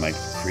prepping for my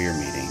career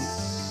meeting,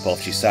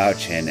 both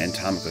Chisato-chan and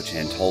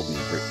Tomoko-chan told me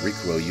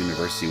Rikuo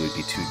University would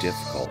be too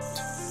difficult,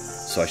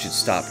 so I should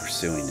stop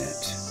pursuing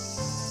it.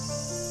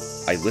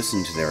 I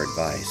listened to their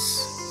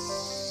advice.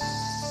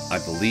 I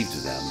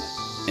believed them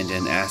and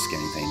didn't ask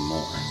anything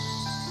more.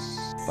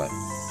 But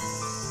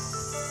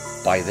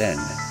by then,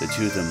 the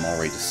two of them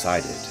already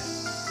decided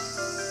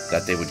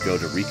that they would go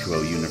to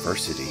Rikuo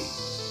University,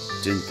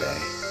 didn't they?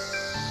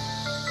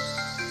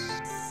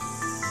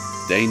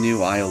 They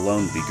knew I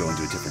alone would be going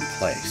to a different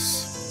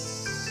place,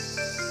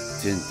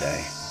 didn't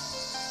they?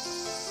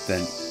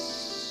 Then,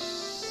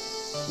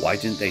 why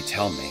didn't they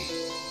tell me?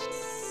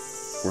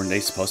 Weren't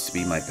they supposed to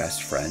be my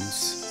best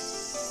friends?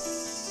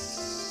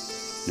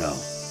 No,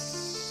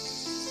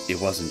 it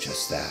wasn't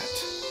just that.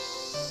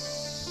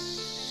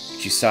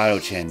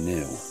 Chisato-chan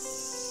knew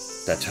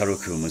that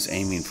Taro-kun was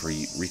aiming for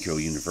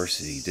Rikuo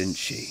University, didn't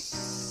she?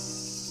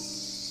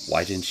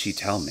 Why didn't she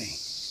tell me?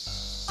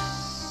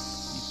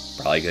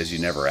 Probably because you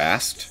never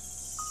asked?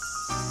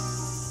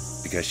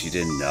 Because she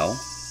didn't know?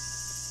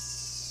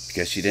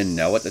 Because she didn't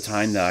know at the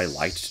time that I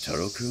liked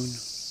Taro-kun?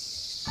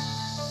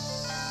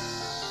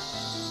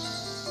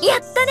 やっ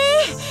たね。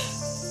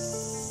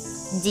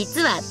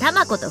実はタ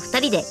マコと二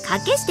人で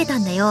賭けしてた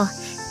んだよ。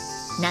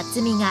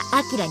夏美が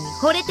アキラに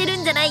惚れてる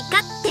んじゃないかっ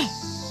て。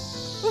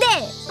で、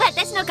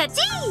私の勝ち。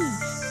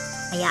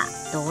いや、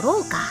ド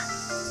ローか。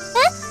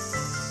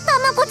た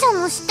まこちゃ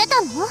んも知ってた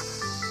の？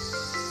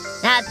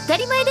当た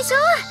り前でしょ。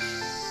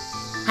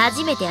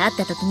初めて会っ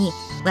た時に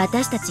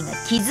私たちが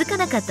気づか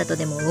なかったと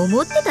でも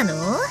思ってたの？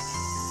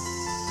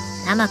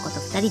タマコと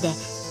二人で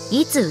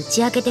いつ打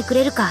ち明けてく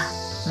れるか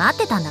待っ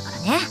てたんだから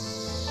ね。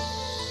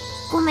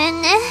ごめ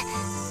んね、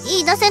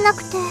言い出せな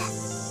くて。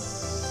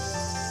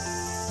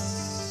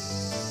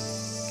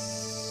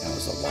That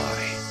was a lie.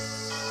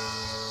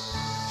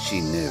 She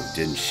knew,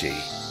 didn't she?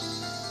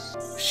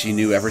 She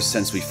knew ever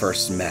since we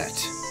first met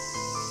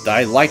that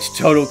I liked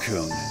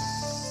Todo-kun.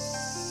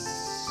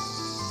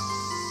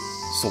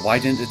 So why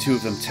didn't the two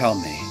of them tell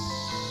me?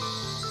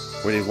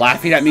 Were they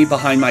laughing at me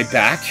behind my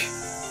back?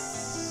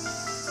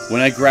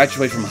 When I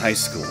graduate from high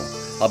school,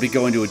 I'll be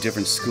going to a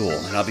different school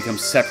and I'll become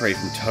separated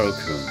from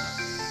Todo-kun.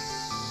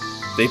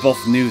 They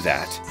both knew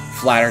that,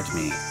 flattered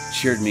me,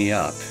 cheered me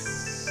up,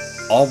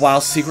 all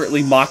while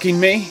secretly mocking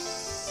me?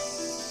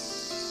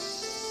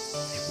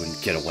 They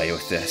wouldn't get away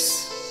with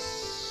this.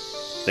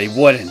 They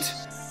wouldn't.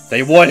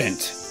 They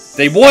wouldn't.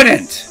 They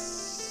wouldn't!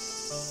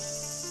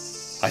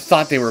 I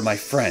thought they were my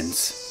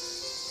friends.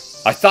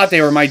 I thought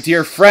they were my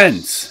dear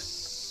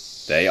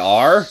friends. They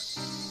are?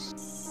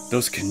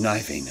 Those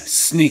conniving,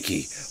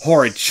 sneaky,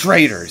 horrid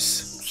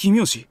traitors.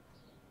 君吉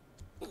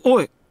お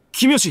い、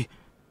君吉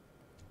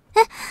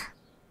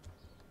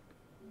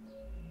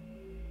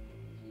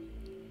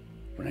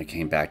When I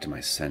came back to my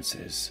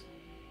senses,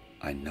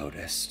 I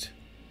noticed.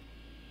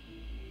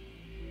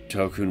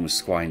 Tokun was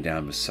squatting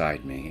down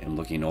beside me and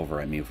looking over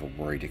at me with a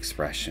worried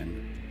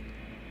expression.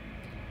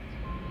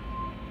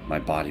 My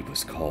body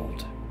was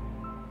cold.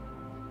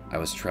 I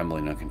was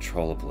trembling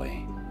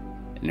uncontrollably,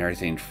 and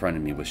everything in front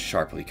of me was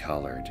sharply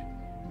colored,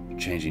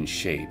 changing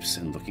shapes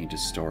and looking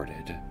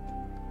distorted.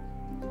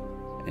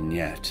 And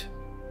yet,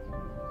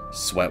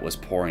 sweat was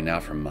pouring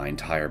out from my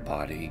entire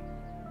body.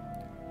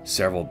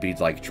 Several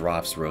bead-like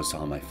drops rose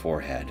on my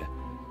forehead,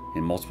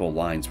 and multiple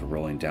lines were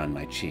rolling down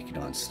my cheek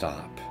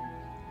non-stop.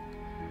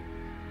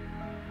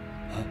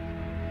 Huh?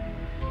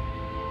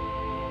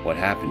 What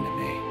happened to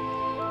me?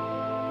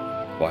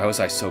 Why was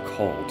I so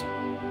cold?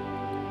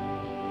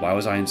 Why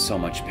was I in so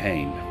much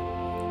pain?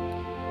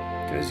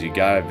 Because you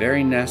got a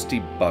very nasty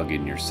bug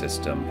in your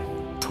system.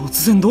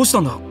 突然どうし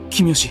たんだ、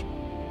君吉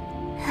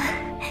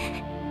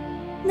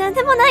なん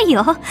でもない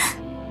よ。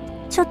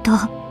ちょっと考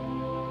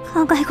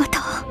え事。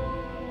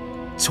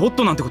ちょっ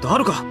となんてことあ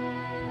るか。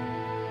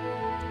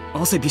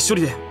汗びっしょ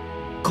りで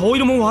顔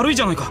色も悪い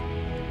じゃないか。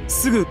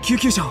すぐ救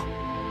急車を。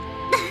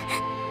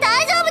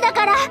大丈夫だ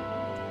から、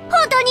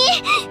本当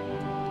に。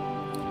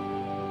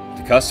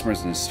The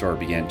customers in the store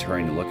began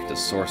turning to look at the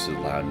source of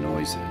the loud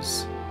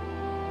noises.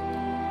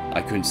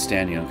 I couldn't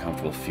stand the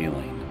uncomfortable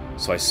feeling,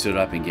 so I stood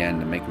up and began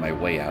to make my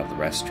way out of the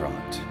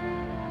restaurant.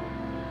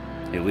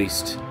 At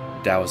least,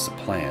 that was the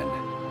plan,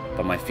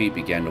 but my feet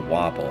began to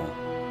wobble,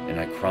 and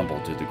I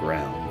crumbled to the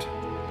ground.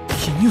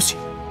 君吉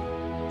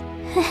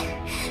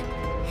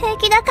平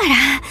気だから。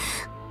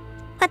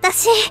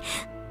私、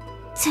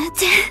全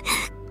然。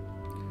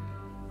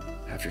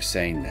After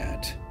saying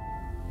that,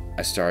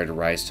 I started to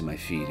rise to my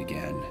feet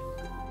again,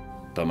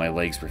 but my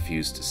legs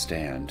refused to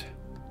stand.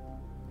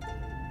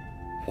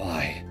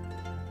 Why?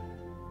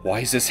 Why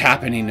is this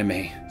happening to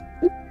me?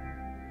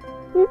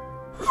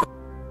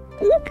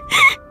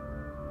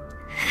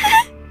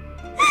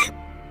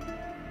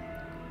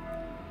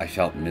 I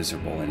felt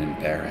miserable and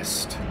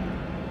embarrassed.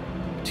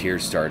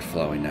 Tears started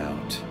flowing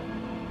out,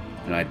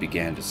 and I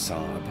began to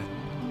sob.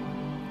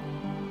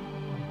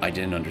 I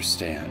didn't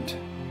understand.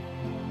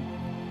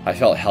 I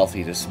felt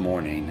healthy this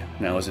morning,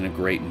 and I was in a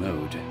great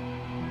mood.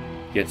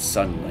 Yet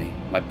suddenly,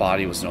 my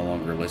body was no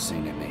longer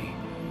listening to me,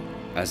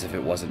 as if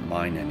it wasn't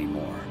mine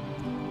anymore.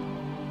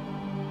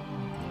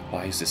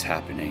 Why is this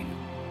happening?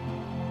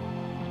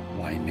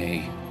 Why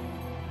me?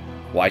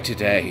 Why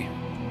today?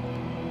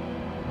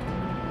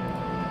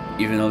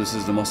 Even though this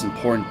is the most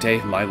important day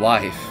of my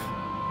life.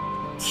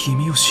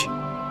 君吉ご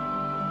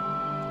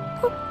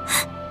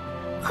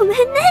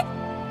めんね。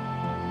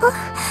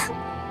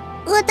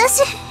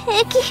私、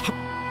平気。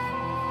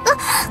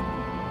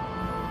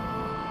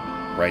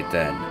Right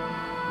then,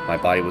 my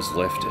body was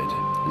lifted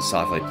and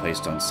softly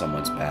placed on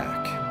someone's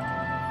back.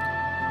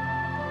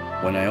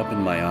 When I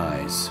opened my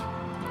eyes,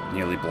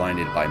 nearly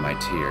blinded by my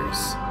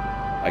tears,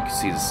 I could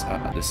see the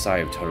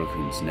side of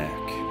Todo-kun's neck.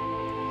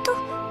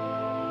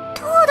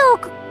 東堂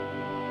くん。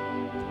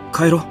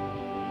帰ろう、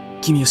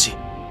君吉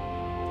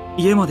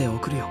家まで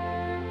送るよ。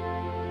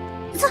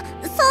そんな。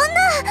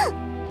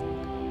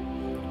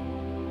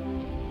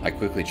I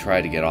quickly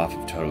tried to get off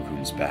of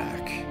Todo-kun's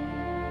back.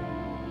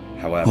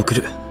 However, 送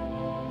る。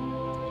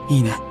い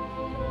いね、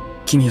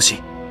君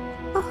吉。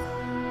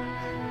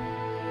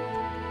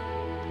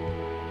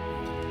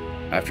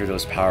After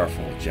those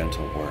powerful,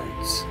 gentle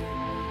words,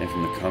 and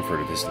from the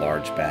comfort of his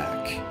large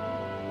back,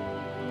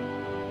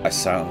 I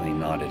silently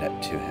nodded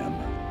to him.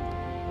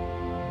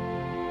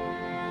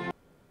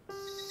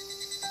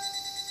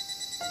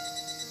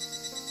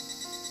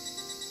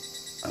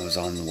 I was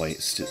on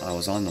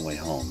the way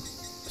home,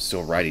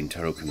 still riding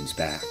Todo-kun's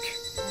back.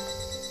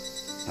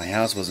 My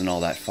house wasn't all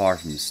that far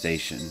from the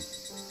station,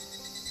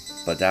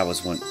 but that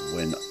was when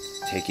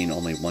taking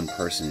only one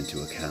person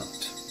into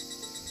account.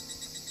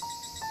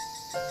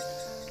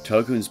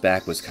 Tokun's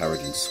back was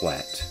covered in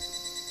sweat.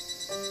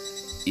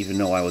 Even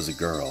though I was a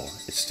girl,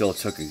 it still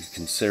took a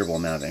considerable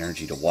amount of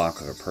energy to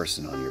walk with a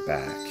person on your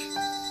back.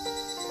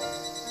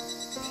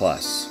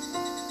 Plus,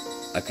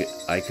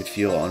 I could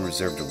feel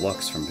unreserved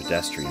looks from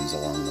pedestrians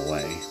along the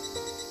way.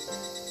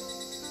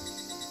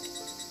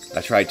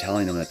 I tried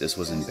telling him that this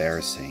was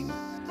embarrassing,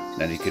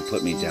 that he could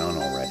put me down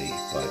already,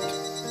 but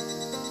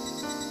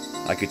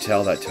I could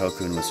tell that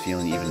Tokun was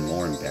feeling even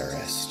more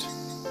embarrassed,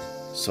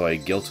 so I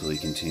guiltily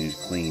continued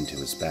clinging to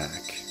his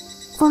back.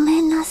 ご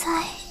めんな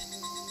さい。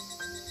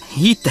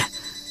いいって。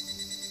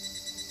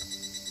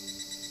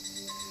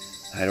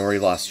I had already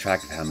lost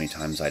track of how many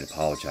times I'd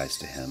apologized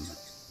to him.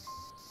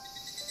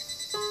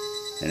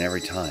 And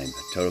every time,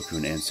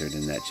 Totokun answered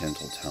in that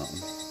gentle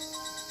tone.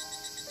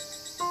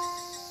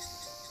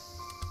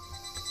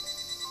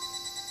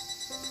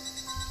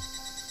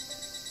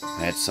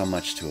 I had so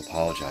much to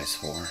apologize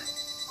for.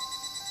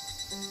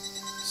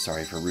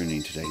 Sorry for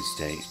ruining today's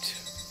date.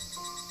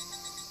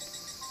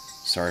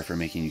 Sorry for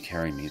making you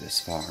carry me this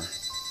far.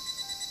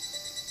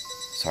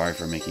 Sorry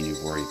for making you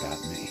worry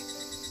about me.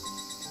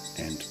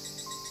 And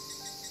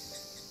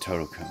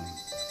Totokun,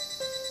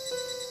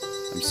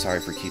 I'm sorry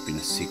for keeping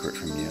a secret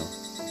from you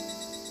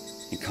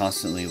and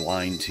constantly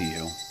lying to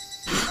you.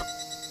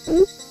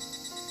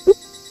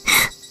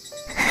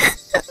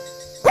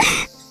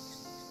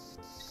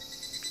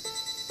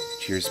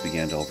 Tears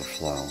began to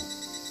overflow.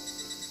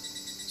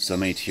 So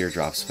many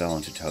teardrops fell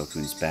into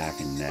Tokun's back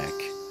and neck,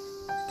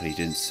 but he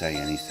didn't say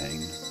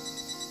anything.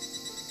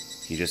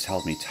 He just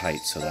held me tight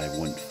so that I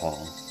wouldn't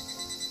fall.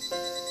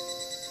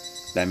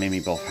 That made me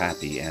both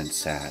happy and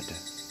sad.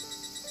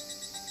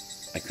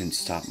 I couldn't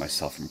stop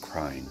myself from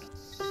crying.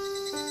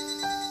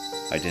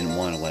 I didn't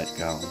want to let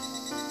go.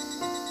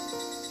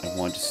 I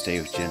wanted to stay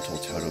with gentle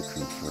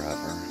Totokun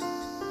forever.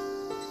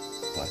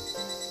 But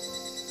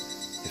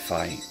if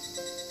I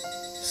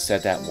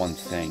said that one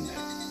thing to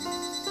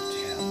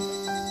him,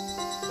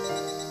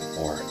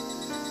 or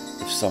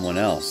if someone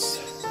else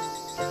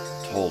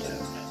told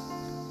him,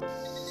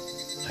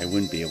 I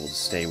wouldn't be able to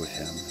stay with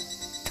him.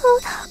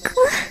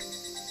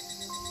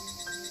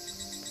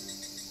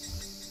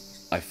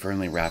 I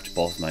firmly wrapped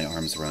both my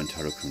arms around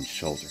Totokun's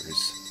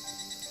shoulders,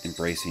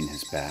 embracing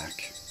his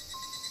back.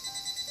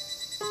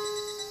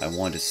 I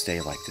wanted to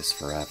stay like this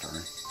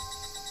forever.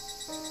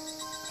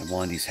 I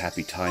wanted these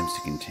happy times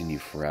to continue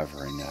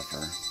forever and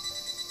ever.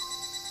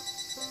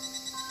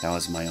 That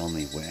was my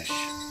only wish.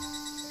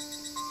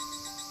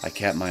 I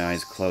kept my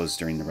eyes closed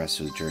during the rest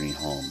of the journey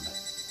home,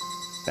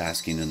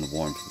 basking in the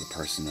warmth of the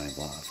person I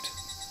loved.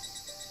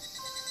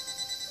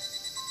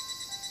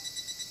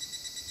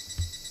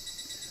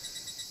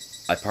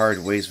 I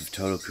parted ways with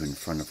Totokun in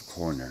front of a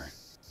corner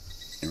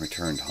and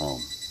returned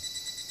home.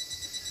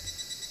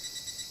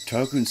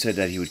 Totokun said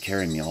that he would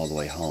carry me all the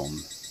way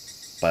home,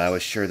 but I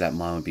was sure that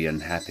Mom would be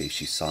unhappy if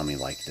she saw me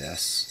like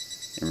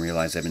this and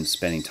realized I'd been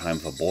spending time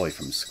with a boy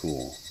from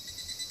school.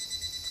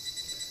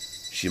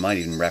 She might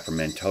even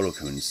reprimand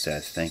Totokun instead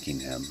of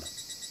thanking him.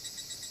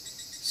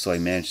 So I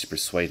managed to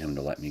persuade him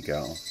to let me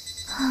go.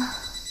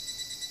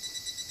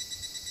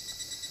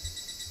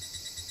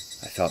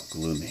 I felt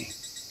gloomy.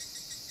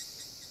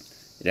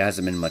 It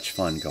hasn't been much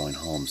fun going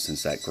home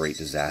since that great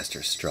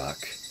disaster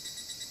struck.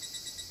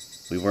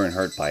 We weren't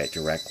hurt by it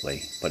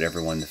directly, but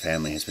everyone in the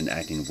family has been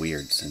acting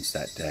weird since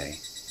that day.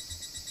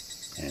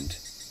 And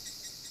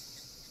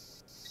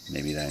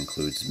maybe that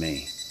includes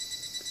me.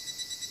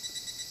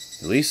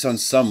 At least on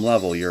some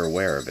level you're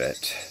aware of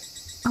it.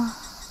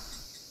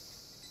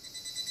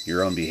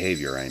 Your own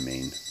behavior, I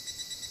mean.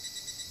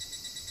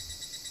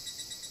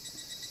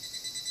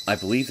 I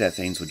believe that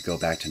things would go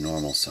back to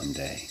normal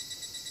someday.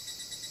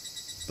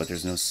 But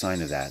there's no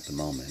sign of that at the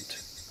moment.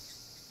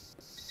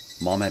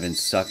 Mom had been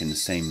stuck in the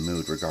same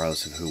mood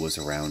regardless of who was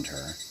around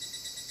her,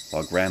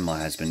 while Grandma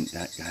had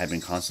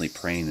been constantly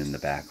praying in the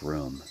back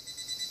room.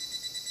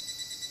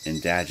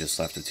 And Dad just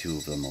left the two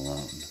of them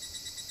alone.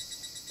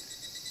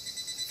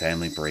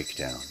 Family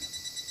breakdown.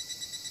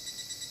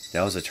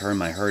 That was a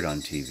term I heard on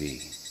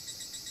TV.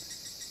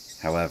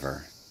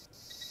 However,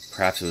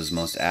 perhaps it was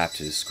most apt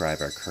to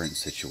describe our current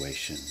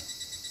situation.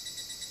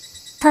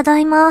 ただ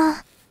い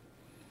ま。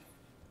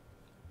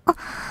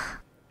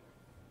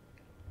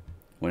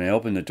 When I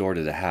opened the door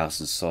to the house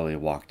and slowly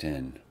walked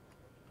in,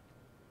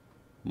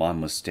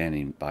 Mom was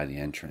standing by the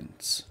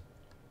entrance.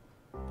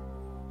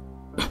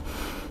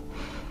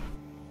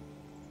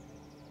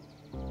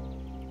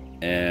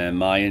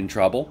 Am I in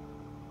trouble?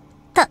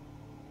 た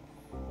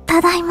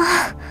だい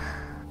ま。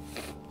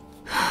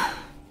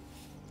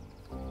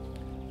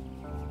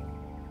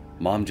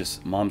 Mom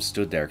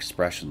stood there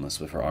expressionless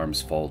with her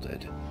arms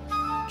folded,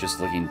 just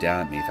looking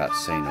down at me without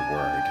saying a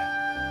word.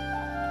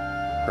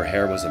 Her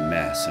hair was a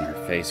mess and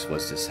her face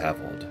was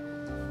disheveled.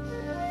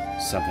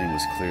 Something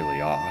was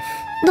clearly off.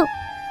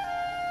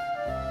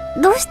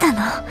 どうした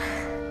の？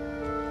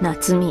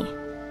夏美、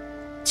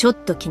ちょっ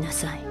と来な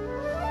さい。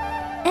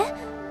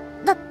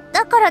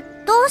だからど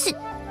うし、い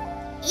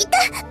た！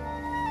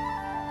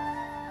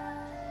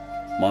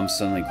 Mom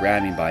suddenly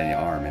grabbed me by the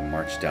arm and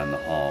marched down the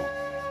hall,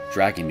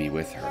 dragging me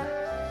with her.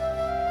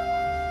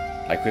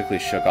 I quickly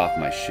shook off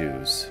my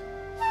shoes.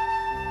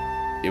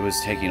 It was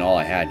taking all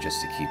I had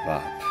just to keep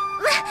up.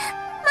 待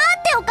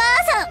ってお母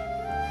さん。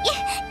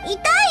痛いよ。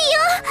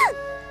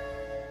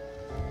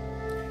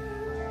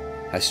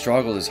I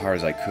struggled as hard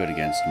as I could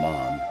against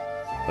Mom,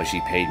 but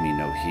she paid me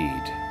no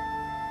heed.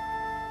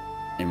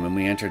 And when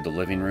we entered the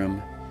living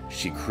room,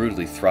 she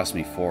crudely thrust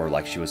me forward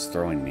like she was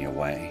throwing me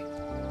away.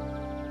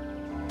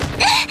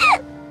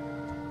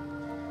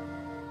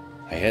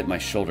 I hit my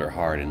shoulder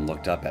hard and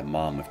looked up at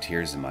Mom with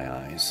tears in my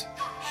eyes,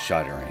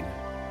 shuddering.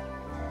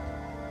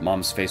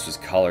 Mom's face was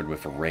colored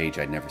with a rage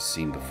I'd never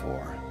seen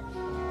before.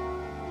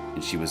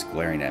 And she was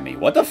glaring at me.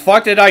 What the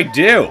fuck did I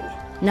do?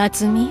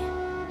 Natsumi,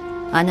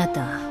 あな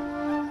た、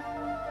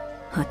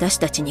私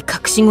たちに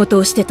隠し事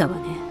をしてたわ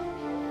ね。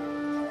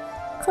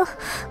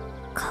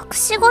隠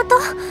し事？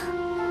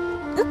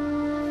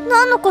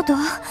何のこと？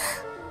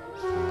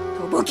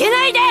とぼけ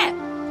ないで！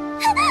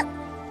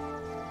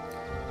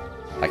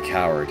 I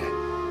cowered.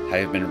 I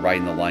had been right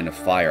in the line of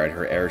fire at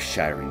her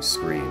air-shattering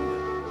scream.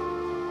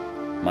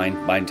 My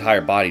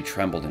entire body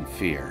trembled in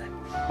fear.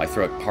 My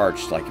throat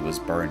parched like it was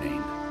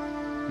burning.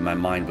 And my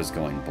mind was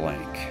going blank.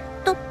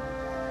 ど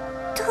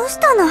うし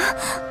たの？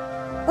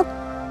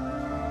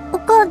お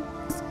母…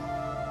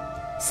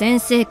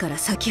先生から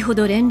先ほ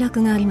ど連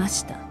絡がありま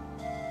した。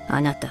あ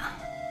なた、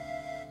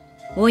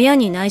親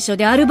に内緒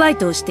でアルバイ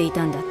トをしてい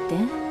たんだって？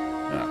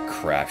 Oh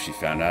crap, she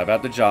found out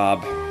about the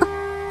job.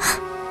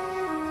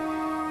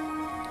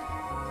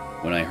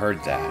 When I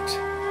heard that,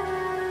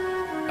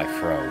 I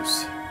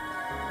froze.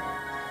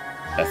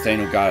 That thing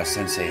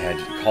Nogata-sensei had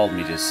called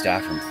me to his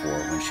staff room for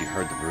when she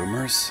heard the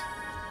rumors?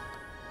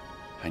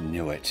 I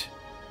knew it.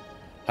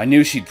 I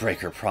knew she'd break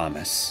her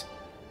promise.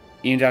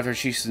 Even after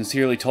she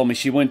sincerely told me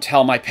she wouldn't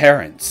tell my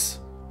parents.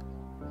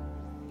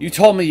 You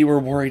told me you were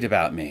worried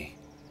about me.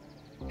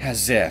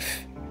 As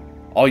if.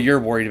 All you're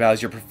worried about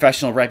is your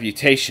professional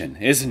reputation,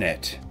 isn't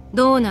it?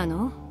 どうな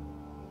の？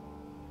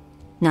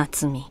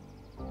夏美。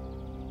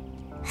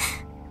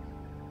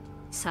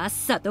さっ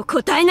さと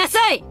答えな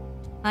さい！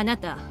あな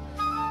た、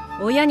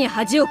親に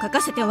恥をか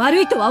かせて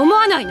悪いとは思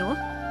わないの？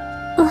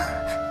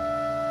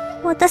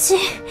私…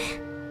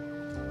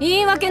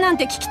言い訳なん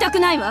て聞きたく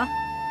ないわ。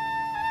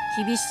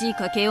厳しい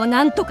家計を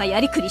なんとかや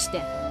りくりし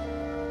て、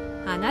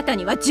あなた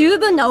には十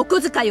分なお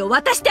小遣いを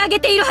渡してあげ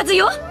ているはず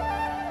よ。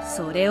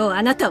それを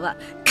あなたは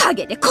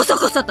陰でこそ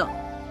こそと。情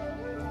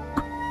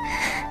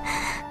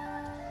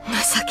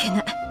けな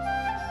い。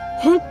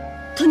本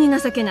当に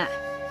情けない。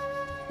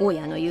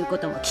親の言うこ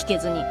とも聞け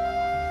ずに、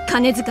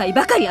金遣い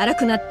ばかり荒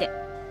くなって、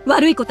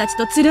悪い子たち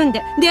とつるん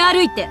で出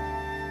歩いて、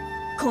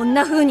こん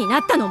な風にな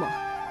ったのも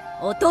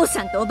お父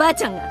さんとおばあ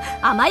ちゃんが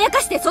甘や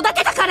かして育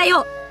てたから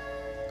よ。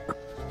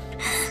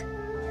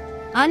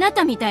あな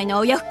たみたいな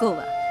親不孝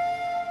は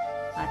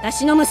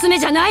私の娘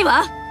じゃない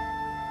わ。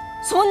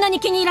そんなに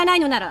気に入らない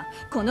のなら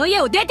この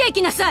家を出て行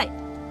きなさい。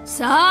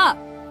さあ、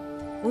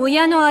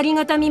親のあり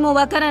がたみも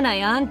わからな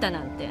いあんた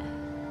なんて、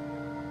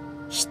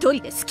一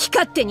人で好き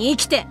勝手に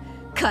生きて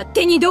勝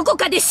手にどこ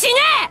かで死ね。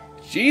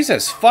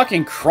 Jesus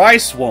fucking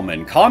Christ,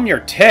 woman, calm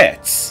your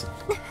tits.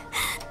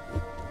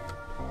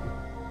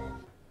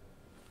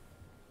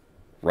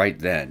 Right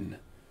then,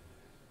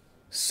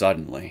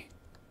 suddenly,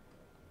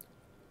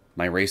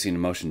 my racing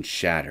emotions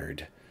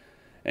shattered,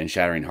 and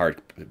shattering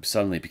heart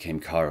suddenly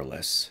became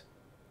colorless,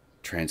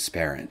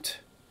 transparent.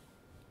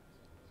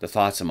 The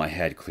thoughts in my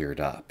head cleared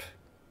up.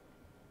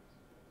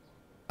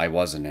 I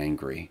wasn't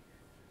angry.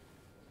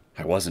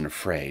 I wasn't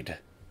afraid.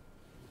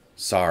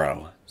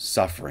 Sorrow,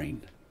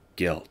 suffering,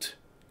 guilt,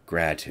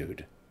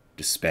 gratitude,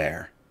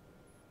 despair.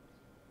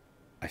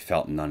 I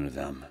felt none of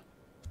them.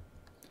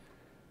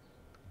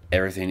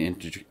 Everything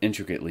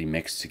intricately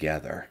mixed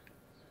together.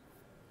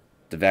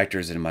 The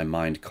vectors in my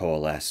mind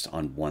coalesced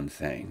on one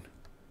thing.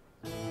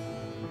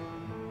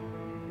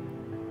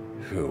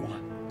 Who?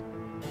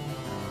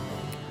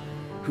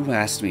 Who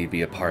asked me to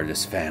be a part of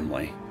this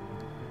family?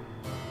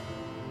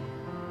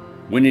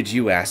 When did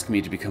you ask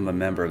me to become a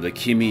member of the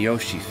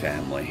Kimiyoshi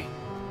family?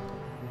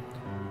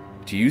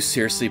 Do you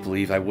seriously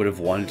believe I would have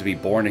wanted to be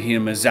born a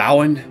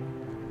Hinamizawan?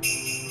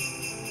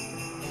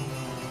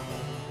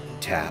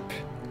 Tap.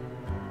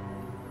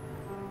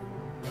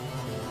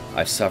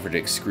 I've suffered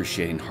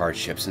excruciating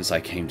hardship since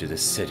I came to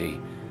this city,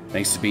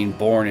 thanks to being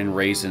born and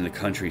raised in the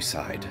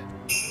countryside.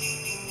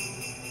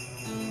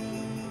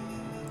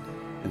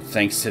 And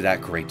thanks to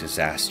that great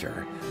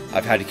disaster,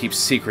 I've had to keep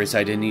secrets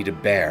I didn't need to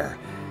bear,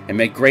 and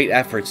make great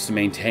efforts to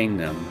maintain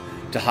them,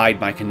 to hide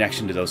my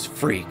connection to those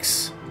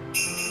freaks.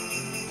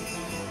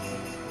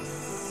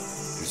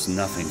 There's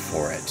nothing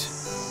for it.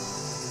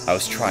 I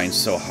was trying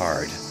so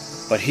hard,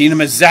 but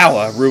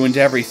Hinamizawa ruined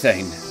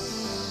everything.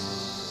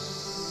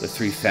 The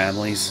three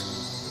families,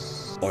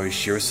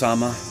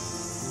 Orishiro-sama,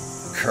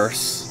 a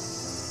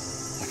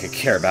curse. I could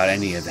care about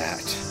any of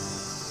that.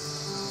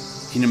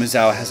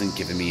 Hinamizawa hasn't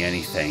given me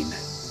anything.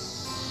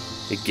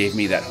 It gave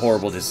me that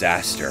horrible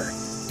disaster.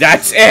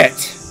 That's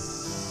it!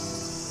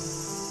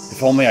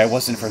 If only I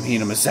wasn't from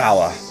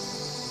Hinamizawa.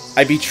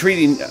 I'd be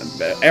treating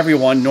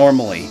everyone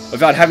normally,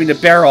 without having to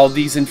bear all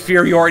these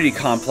inferiority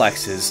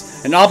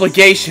complexes and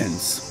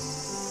obligations.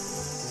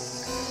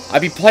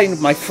 I'd be playing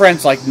with my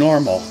friends like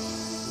normal,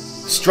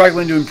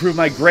 struggling to improve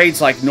my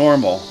grades like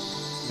normal,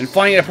 and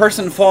finding a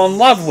person to fall in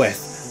love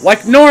with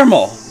like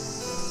normal.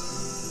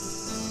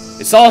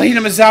 It's all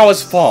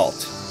Hinamizawa's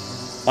fault.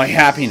 My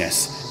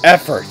happiness,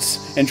 efforts,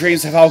 and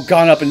dreams have all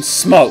gone up in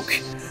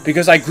smoke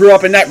because I grew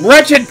up in that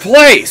wretched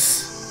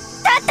place!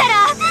 だった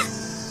らも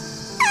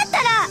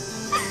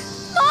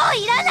う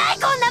いらない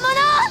こんなもの。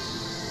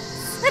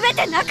すべ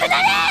てなくなれ。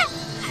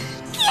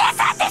消え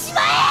去ってし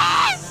まえ。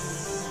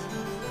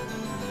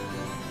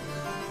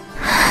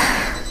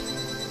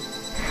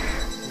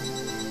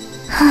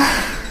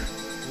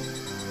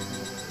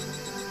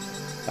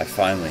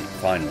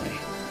Finally,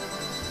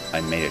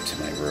 I made it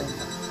to my room.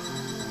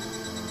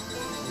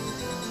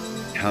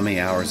 How many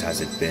hours has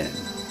it been?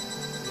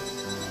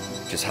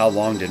 Just how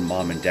long did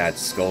Mom and Dad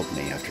scold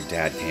me after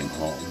Dad came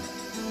home?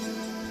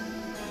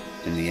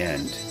 In the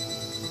end,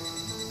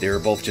 they were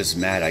both just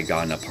mad I'd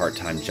gotten a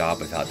part-time job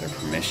without their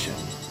permission,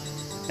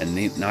 and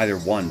neither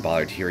one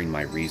bothered hearing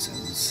my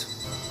reasons.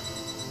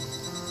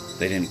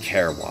 They didn't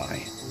care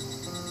why.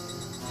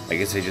 I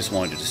guess they just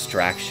wanted a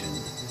distraction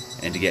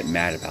and to get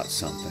mad about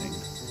something.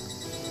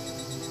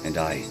 And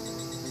I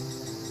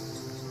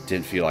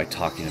didn't feel like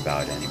talking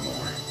about it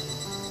anymore.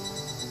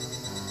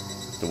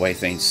 The way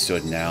things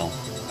stood now,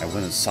 I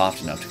wasn't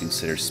soft enough to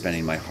consider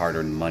spending my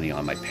hard-earned money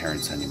on my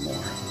parents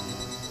anymore.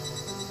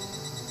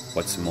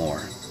 What's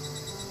more,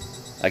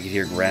 I could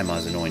hear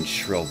Grandma's annoying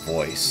shrill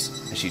voice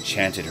as she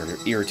chanted her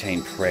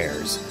irritating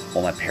prayers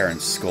while my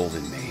parents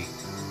scolded me.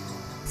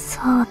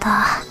 そう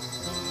だ。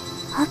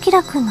アキ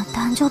ラくんの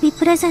誕生日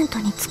プレゼント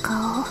に使お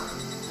う。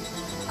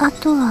あ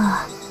と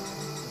は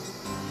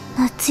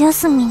夏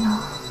休みの。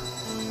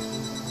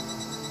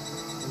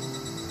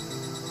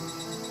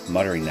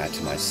Muttering that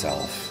to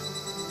myself,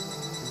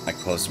 I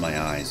closed my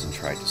eyes and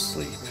tried to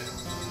sleep.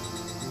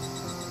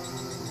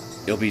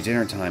 It'll be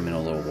dinner time in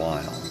a little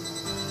while.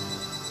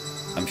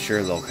 I'm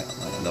sure they'll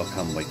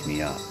come wake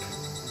me up.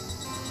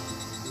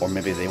 Or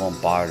maybe they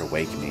won't bother to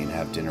wake me and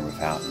have dinner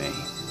without me.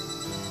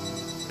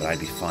 But I'd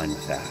be fine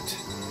with that.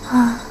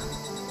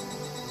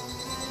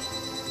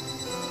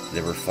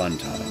 There were fun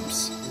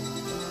times.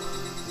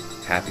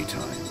 Happy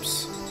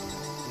times.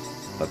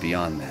 But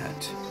beyond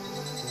that,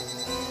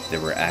 there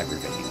were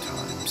aggravating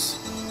times.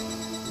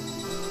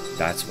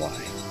 That's why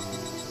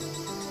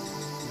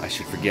I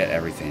should forget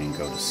everything and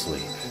go to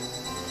sleep.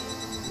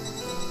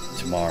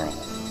 Tomorrow,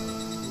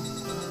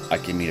 I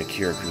can meet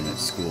Akira-kun at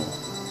school,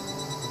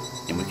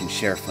 and we can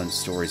share fun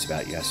stories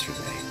about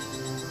yesterday.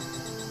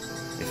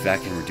 If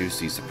that can reduce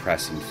these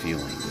depressing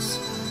feelings,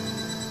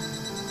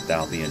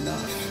 that'll be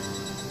enough.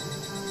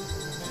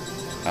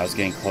 It was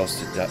getting close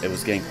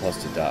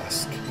to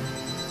dusk.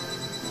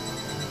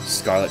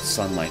 Scarlet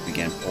sunlight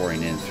began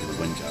pouring in through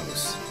the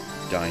windows,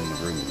 dyeing the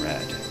room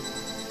red.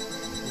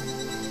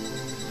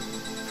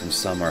 From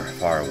somewhere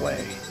far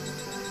away,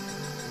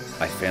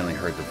 I finally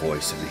heard the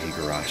voice of the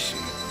Higurashi.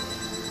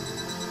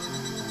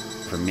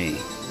 For me,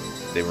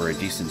 they were a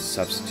decent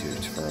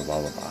substitute for a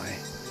lullaby.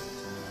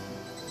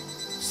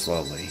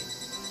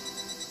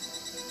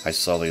 I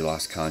slowly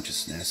lost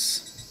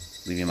consciousness,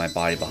 leaving my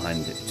body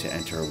behind it to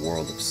enter a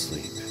world of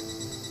sleep.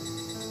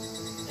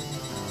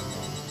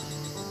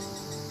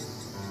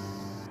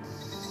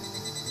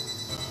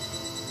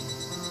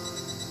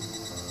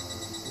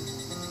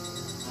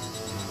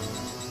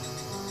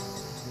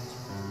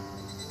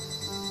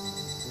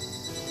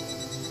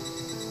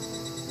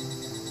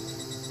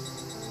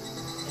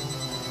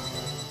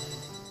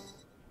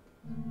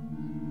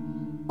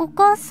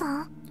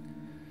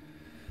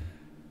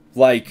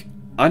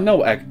 I'm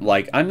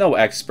no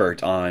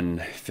expert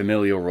on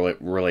familial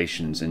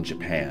relations in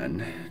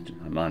Japan.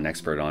 I'm not an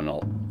expert on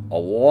a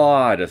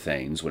lot of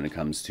things when it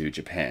comes to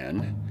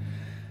Japan.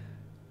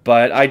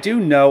 But I do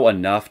know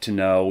enough to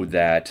know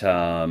that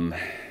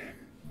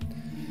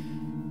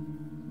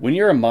when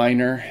you're a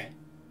minor,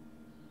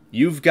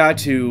 you got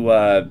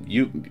to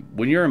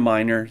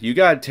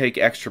take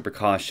extra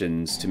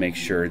precautions to make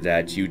sure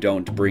that you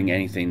don't bring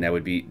anything that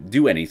would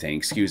do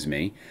anything,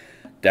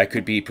 that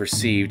could be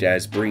perceived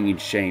as bringing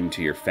shame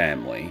to your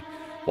family.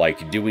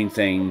 Like doing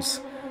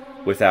things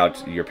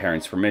without your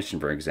parents' permission,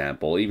 for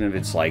example, even if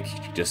it's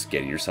like just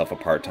getting yourself a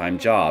part-time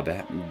job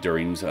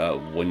during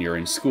when you're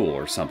in school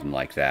or something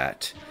like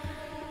that.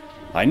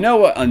 I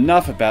know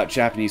enough about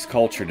Japanese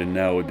culture to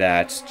know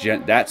that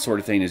that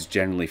sort of thing is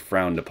generally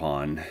frowned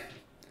upon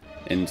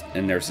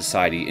in their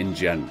society in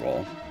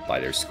general, by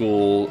their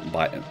school,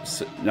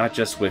 not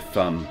just with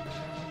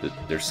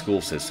their school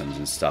systems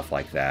and stuff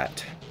like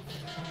that.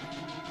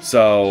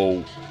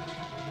 So,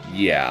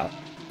 yeah.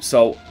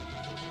 So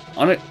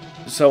on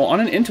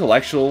an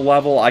intellectual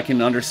level, I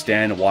can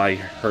understand why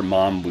her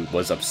mom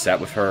was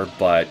upset with her,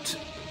 but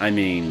I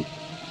mean,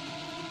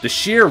 the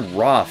sheer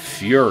raw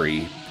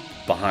fury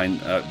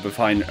behind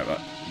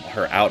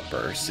her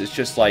outbursts is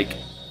just like,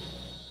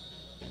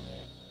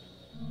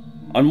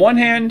 on one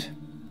hand,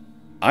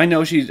 I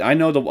know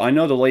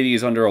the lady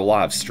is under a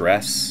lot of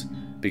stress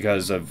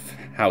because of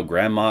how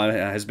Grandma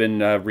has been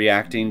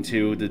reacting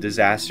to the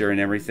disaster and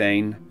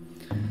everything.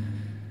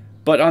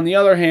 But on the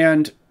other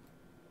hand,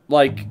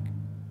 like,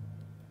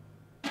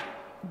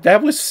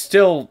 that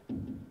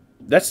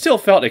still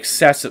felt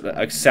excessive.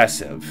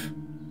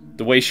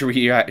 The way she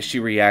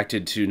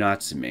reacted to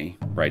Natsumi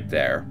right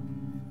there.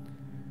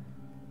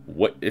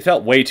 It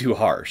felt way too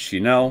harsh, you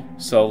know?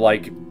 So,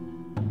 like,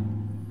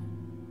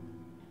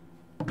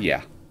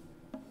 yeah.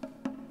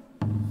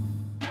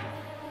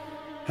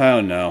 I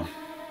don't know.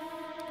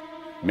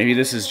 Maybe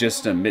this is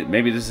just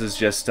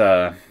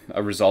a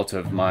result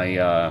of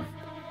my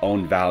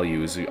own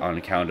values on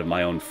account of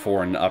my own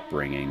foreign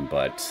upbringing,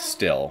 but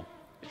still,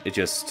 it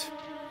just...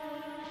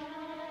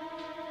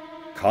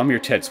 Calm your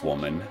tits,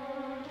 woman.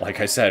 Like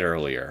I said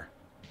earlier.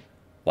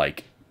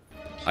 Like,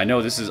 I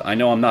know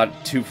I'm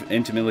not too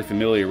intimately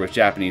familiar with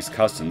Japanese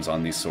customs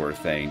on these sort of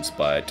things,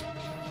 but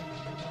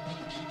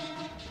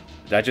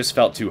that just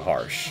felt too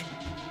harsh.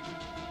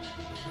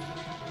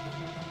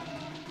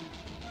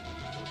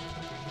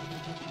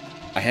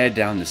 I headed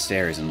down the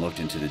stairs and looked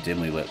into the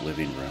dimly lit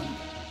living room.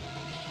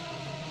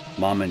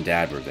 Mom and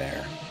Dad were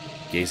there,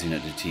 gazing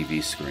at the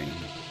TV screen.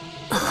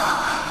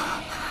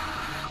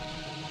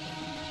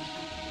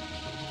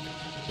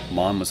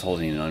 Mom was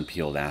holding an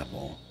unpeeled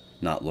apple,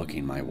 not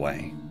looking my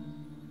way.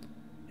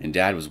 And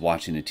Dad was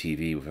watching the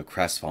TV with a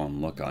crestfallen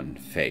look on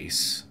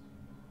face.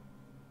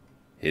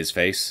 His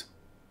face?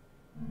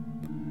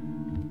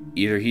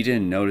 Either he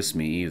didn't notice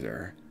me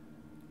either,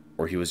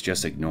 or he was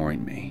just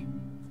ignoring me.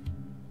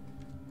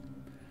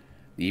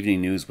 The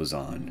evening news was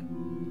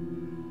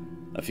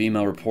on. A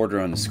female reporter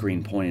on the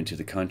screen pointed to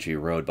the country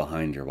road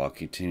behind her while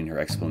continuing her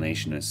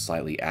explanation in a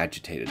slightly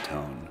agitated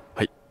tone.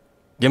 はい、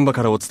現場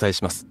からお伝え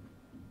します。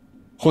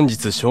本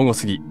日正午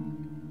過ぎ、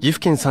岐阜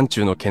県山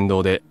中の県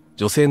道で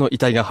女性の遺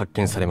体が発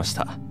見されまし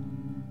た。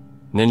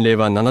年齢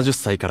は70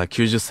歳から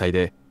90歳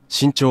で、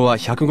身長は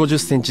150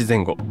センチ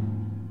前後。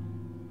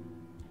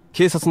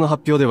警察の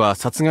発表では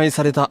殺害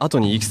された後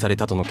に遺棄され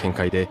たとの見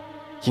解で、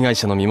被害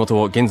者の身元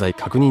を現在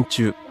確認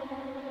中。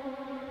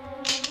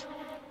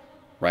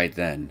Right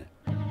then,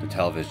 the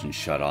television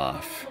shut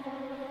off.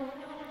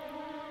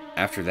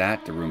 After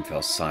that, the room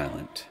fell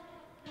silent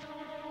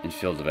and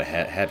filled with a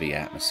heavy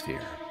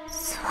atmosphere.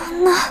 そ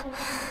んな。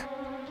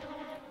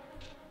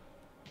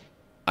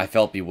I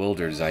felt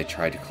bewildered as I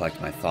tried to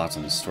collect my thoughts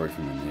on the story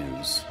from the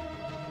news.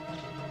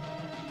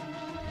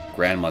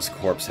 Grandma's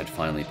corpse had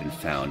finally been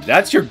found.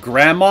 That's your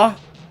grandma?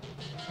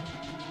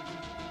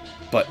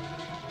 But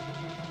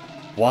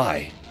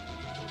why?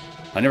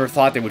 I never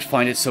thought they would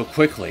find it so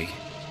quickly.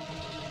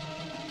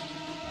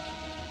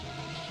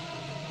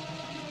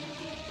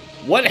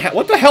 What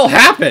the hell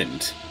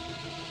happened?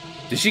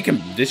 Did she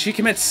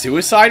commit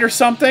suicide or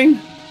something?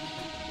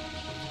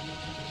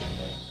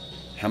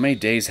 How many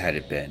days had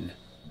it been?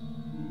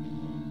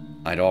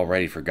 I'd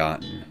already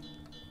forgotten.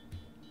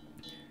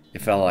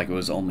 It felt like it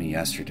was only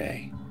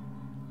yesterday.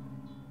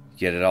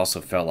 Yet it also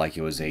felt like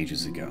it was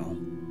ages ago.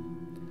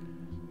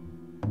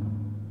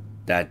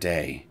 That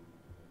day,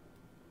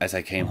 as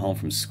I came home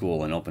from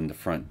school and opened the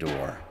front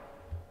door,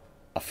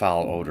 a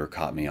foul odor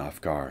caught me off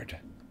guard.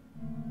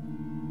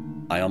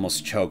 I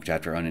almost choked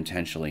after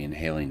unintentionally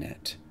inhaling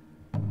it,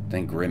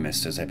 then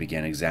grimaced as I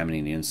began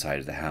examining the inside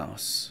of the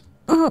house.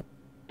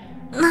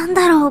 なん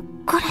だろう、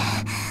これ。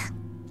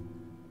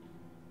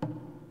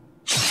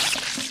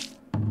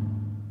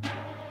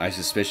I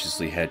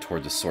suspiciously headed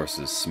toward the source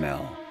of the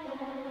smell.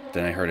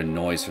 Then I heard a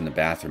noise from the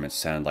bathroom. It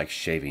sounded like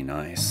shaving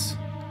ice.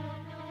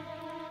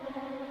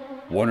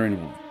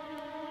 Wondering,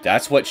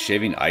 that's what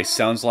shaving ice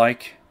sounds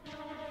like?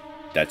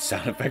 That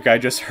sound effect I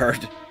just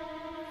heard?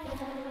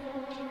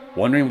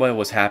 Wondering what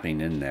was happening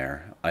in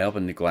there, I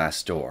opened the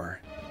glass door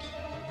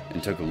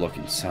and took a look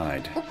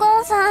inside. お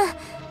母さん、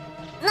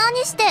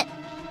何して。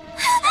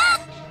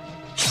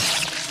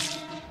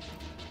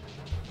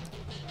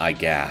I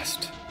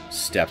gasped,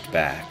 stepped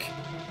back,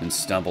 and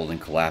stumbled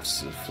and collapsed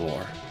to the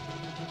floor.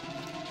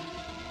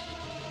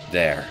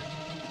 There,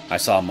 I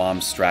saw Mom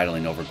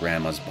straddling over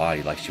Grandma's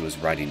body like she was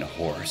riding a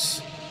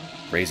horse,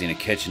 raising a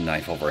kitchen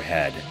knife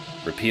overhead,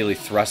 repeatedly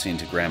thrusting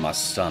into Grandma's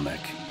stomach,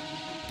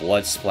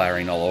 blood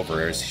splattering all over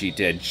her as she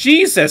did.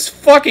 Jesus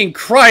fucking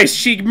Christ,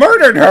 she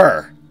murdered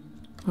her!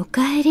 お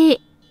かえ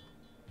り、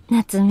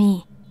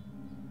Natsumi.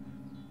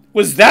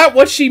 Was that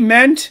what she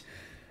meant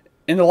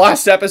in the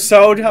last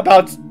episode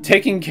about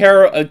taking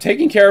care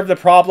of the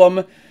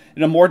problem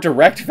in a more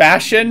direct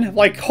fashion?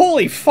 Like,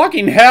 holy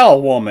fucking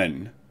hell,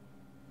 woman!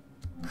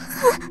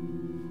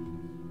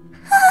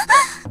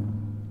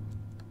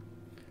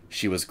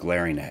 She was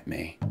glaring at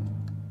me.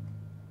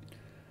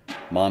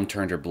 Mom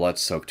turned her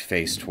blood-soaked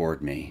face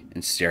toward me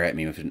and stared at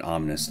me with an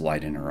ominous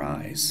light in her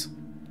eyes.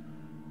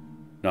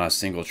 Not a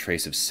single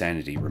trace of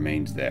sanity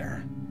remained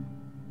there.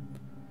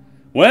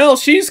 Well,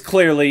 she's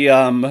clearly,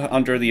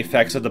 under the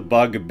effects of the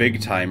bug big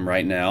time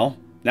right now.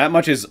 That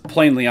much is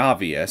plainly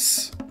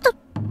obvious. ど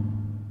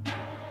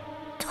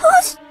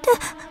うして。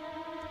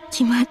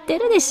決まって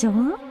るでしょ。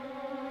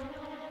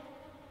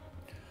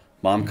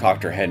Mom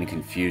cocked her head in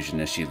confusion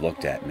as she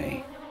looked at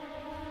me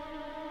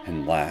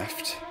and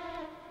laughed.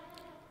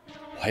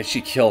 Why did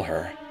she kill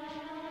her?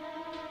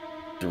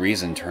 The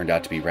reason turned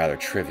out to be rather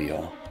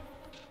trivial.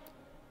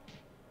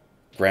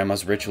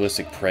 Grandma's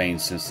ritualistic praying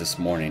since this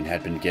morning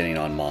had been getting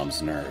on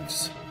Mom's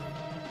nerves.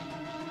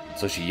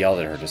 So she yelled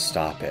at her to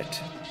stop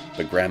it,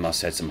 but Grandma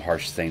said some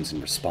harsh things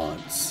in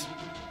response.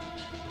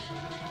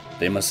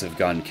 They must have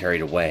gotten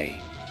carried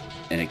away,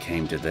 and it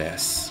came to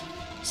this.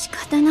 仕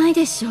方ない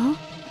でしょ。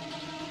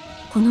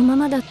このま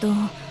まだと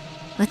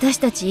私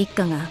たち一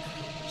家が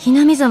ひ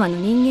なみ沢の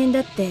人間だ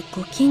って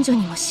ご近所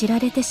にも知ら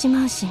れてし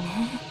まうしね。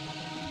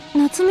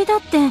夏美だ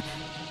って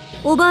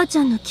おばあち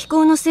ゃんの気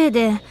候のせい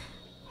で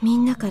み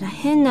んなから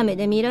変な目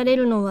で見られ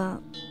るの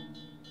は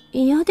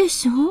嫌で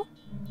しょ。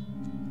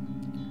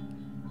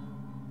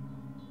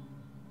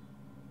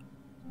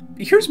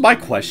Here's my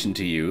question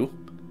to you.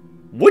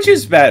 Which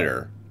is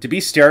better, to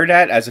be stared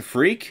at as a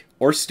freak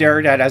or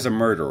stared at as a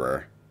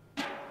murderer?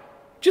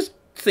 Just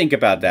think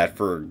about that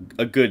for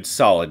a good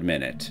solid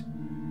minute.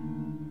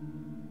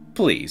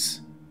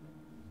 Please.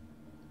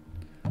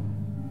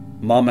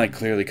 Mom had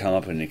clearly come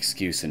up with an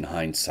excuse in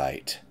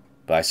hindsight,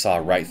 but I saw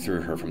right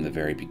through her from the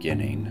very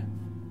beginning.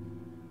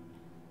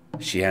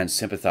 She hadn't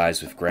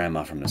sympathized with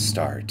Grandma from the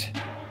start,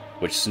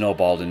 which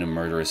snowballed into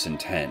murderous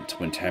intent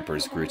when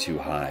tempers grew too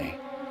high,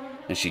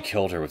 and she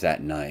killed her with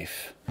that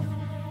knife.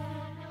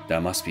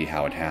 That must be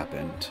how it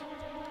happened.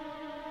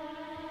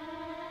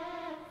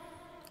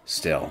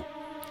 Still,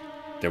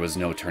 there was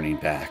no turning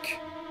back.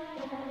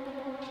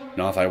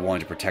 Not if I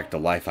wanted to protect the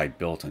life I'd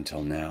built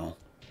until now.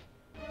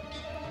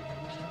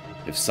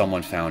 If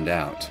someone found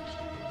out,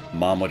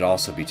 Mom would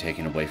also be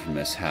taken away from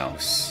this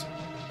house.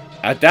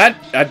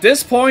 At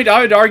this point,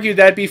 I would argue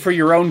that'd be for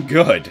your own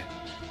good.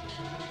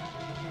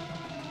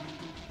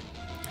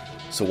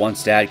 So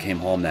once Dad came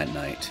home that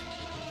night,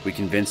 we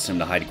convinced him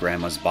to hide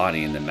Grandma's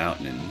body in the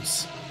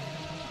mountains.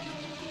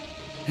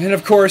 And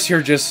of course,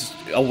 you're just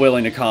a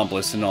willing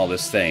accomplice in all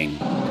this thing.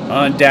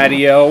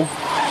 Daddy-o?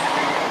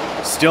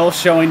 Still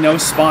showing no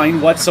spine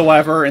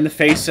whatsoever in the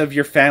face of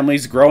your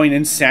family's growing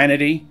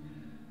insanity?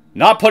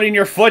 Not putting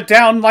your foot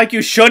down like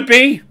you should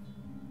be?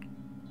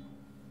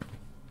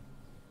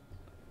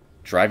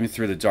 Driving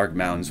through the dark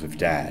mountains with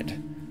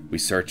Dad, we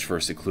searched for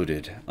a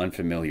secluded,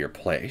 unfamiliar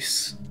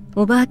place.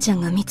 おばあちゃ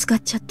んが見つかっ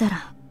ちゃった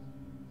ら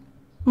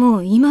も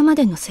う今ま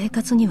での生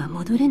活には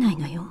戻れない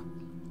のよ。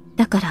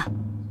だから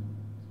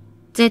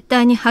絶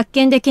対に発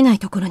見できない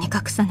ところに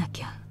隠さな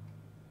きゃ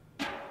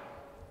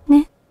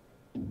ね。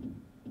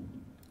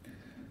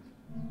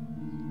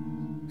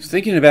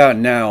 Thinking about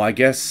it now, I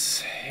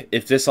guess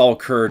if this all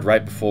occurred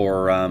right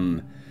before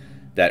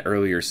that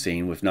earlier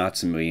scene with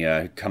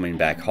Natsumi coming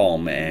back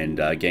home and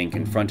getting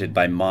confronted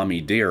by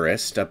Mommy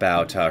Dearest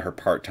about her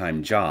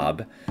part-time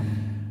job,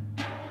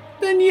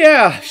 then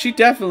yeah,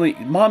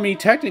 Mommy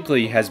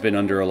technically has been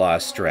under a lot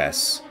of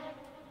stress.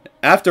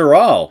 After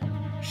all,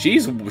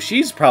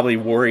 she's probably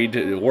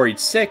worried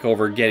sick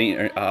over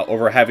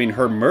over having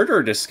her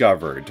murder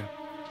discovered.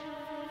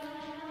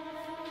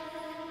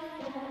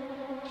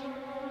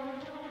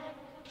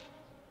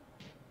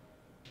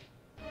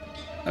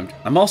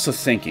 I'm also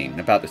thinking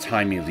about the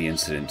timing of the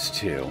incident,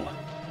 too.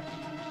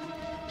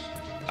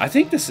 I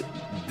think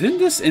didn't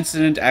this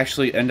incident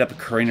actually end up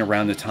occurring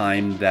around the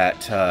time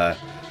that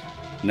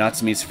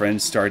Natsumi's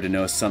friends started to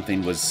notice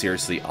something was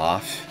seriously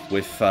off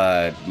with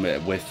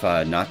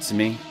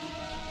Natsumi?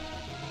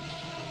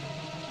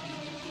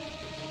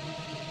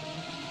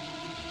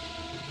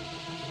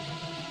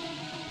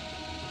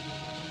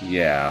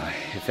 Yeah,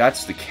 if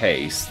that's the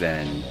case,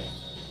 then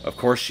of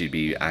course she'd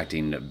be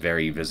acting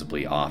very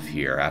visibly off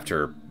here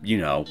after, you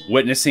know,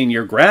 witnessing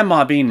your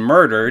grandma being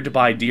murdered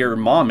by dear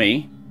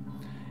Mommy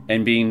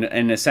and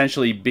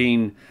essentially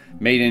being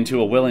made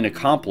into a willing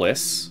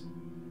accomplice.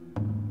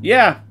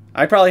 Yeah,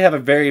 I probably have a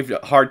very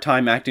hard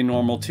time acting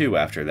normal too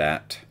after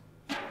that.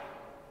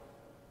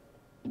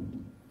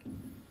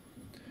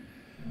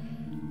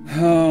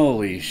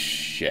 Holy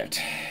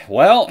shit.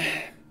 Well,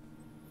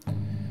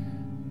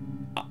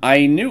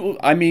 I knew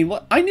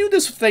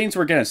these things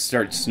were gonna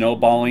start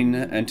snowballing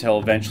until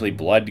eventually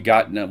blood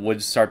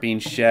would start being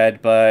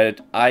shed,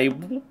 but I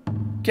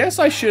guess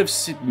I should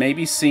have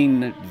maybe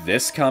seen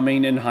this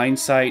coming in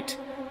hindsight.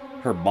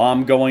 Her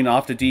mom going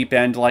off the deep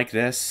end like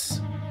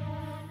this.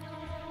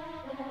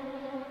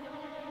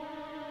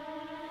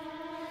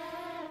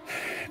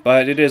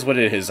 But it is what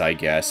it is, I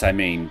guess. I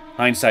mean,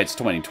 hindsight's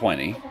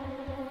 20/20.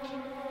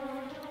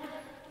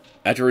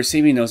 After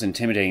receiving those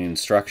intimidating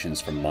instructions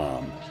from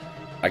Mom,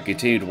 I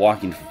continued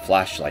walking with a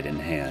flashlight in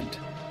hand,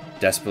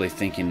 desperately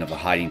thinking of a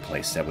hiding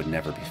place that would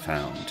never be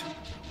found.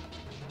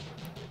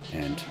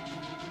 And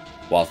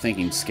while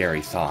thinking scary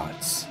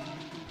thoughts,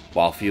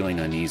 while feeling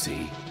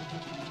uneasy,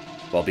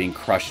 while being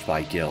crushed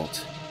by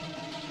guilt,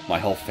 my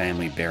whole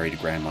family buried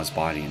Grandma's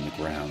body in the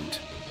ground.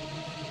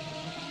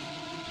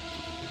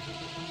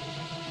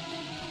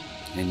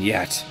 And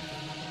yet,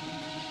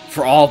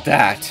 for all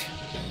that,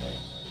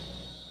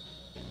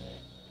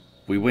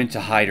 we went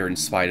to hide her in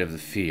spite of the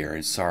fear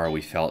and sorrow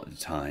we felt at the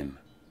time.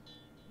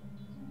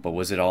 But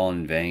was it all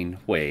in vain?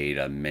 Wait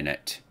a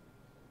minute.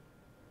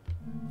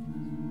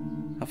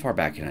 How far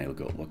back can I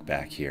go look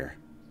back here?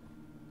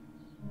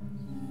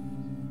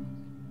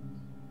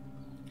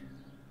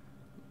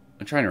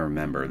 I'm trying to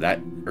remember that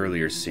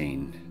earlier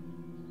scene.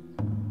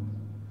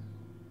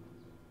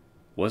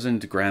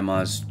 Wasn't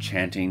Grandma's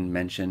chanting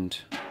mentioned?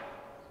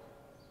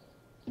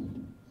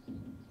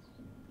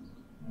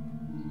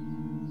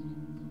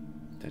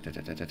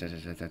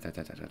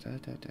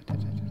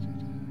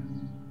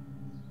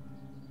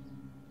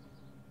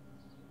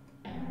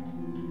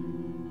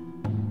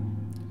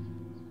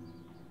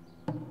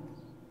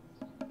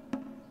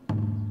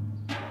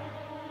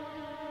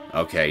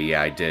 Okay,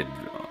 yeah, I did.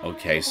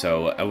 Okay,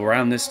 so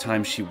around this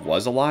time she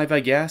was alive, I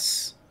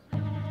guess?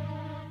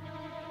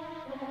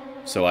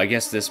 So I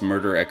guess this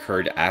murder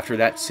occurred after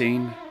that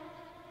scene?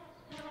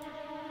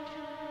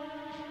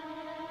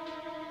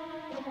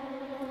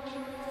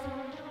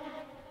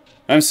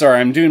 I'm sorry,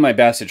 I'm doing my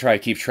best to try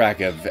to keep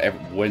track of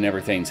when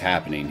everything's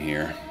happening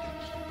here.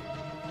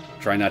 I'm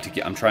trying not to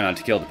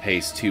kill the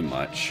pace too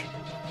much.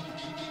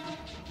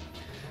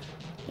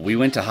 We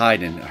went to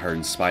hide in her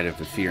in spite of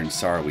the fear and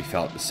sorrow we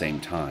felt at the same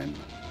time.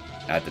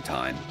 At the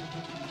time.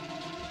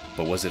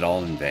 But was it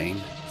all in vain?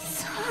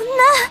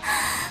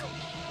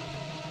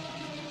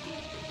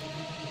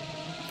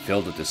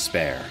 Filled with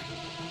despair,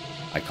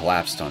 I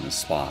collapsed on the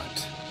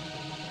spot.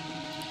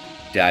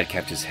 Dad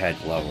kept his head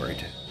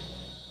lowered.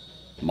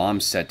 Mom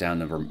set down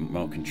the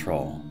remote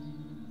control,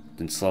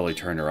 then slowly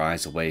turned her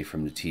eyes away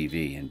from the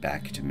TV and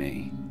back to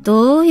me.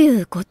 どう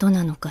いうこと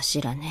なのか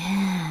しら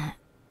ね、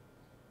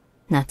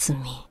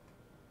Natsumi.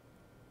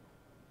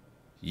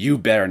 You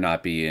better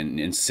not be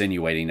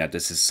insinuating that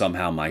this is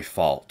somehow my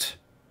fault.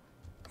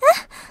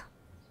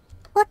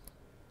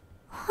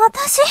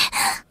 私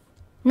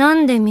な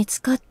んで見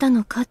つかった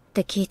のかっ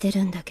て聞いて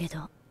るんだけ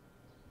ど。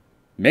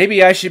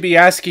Maybe I should be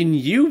asking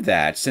you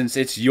that, since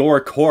it's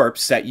your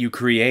corpse that you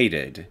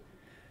created.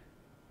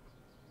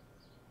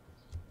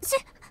 知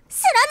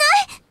らな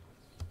い。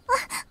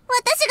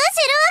私が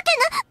知る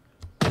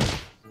わけな。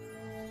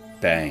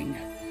 Bang.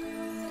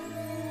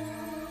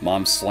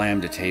 Mom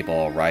slammed the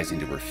table, rising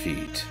to her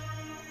feet.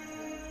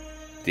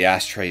 The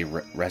ashtray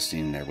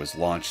resting there was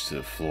launched to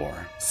the floor.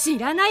 知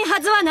らないは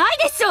ずはない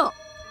でしょ。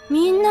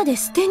みんなで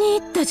捨てに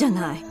行ったじゃ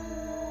ない。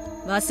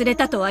忘れ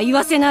たとは言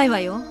わせないわ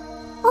よ。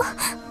お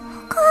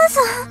母さ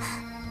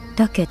ん。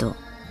だけど、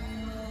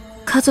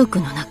家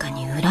族の中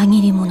に裏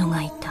切り者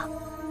がいた。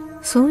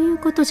そういう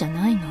ことじゃ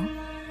ないの？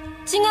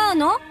違う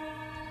の？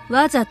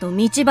わざと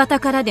道端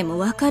からでも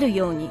わかる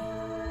ように。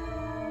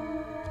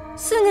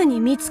すぐに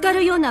見つか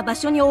るような場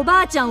所にお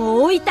ばあちゃん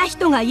を置いた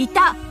人がい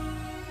た。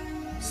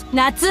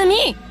夏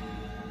美！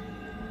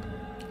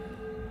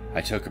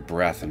 I took a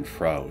breath and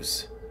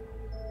froze.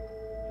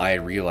 I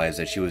had realized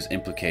that she was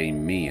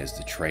implicating me as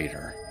the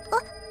traitor.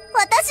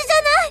 私じ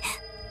ゃない。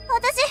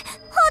私、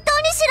本当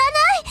に知ら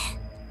ない。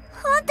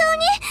本当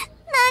に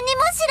何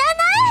も知ら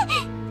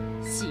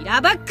ない。し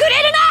らばっくれ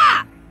る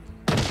な！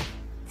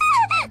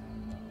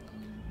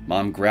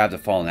 Mom grabbed the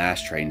fallen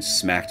ashtray and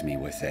smacked me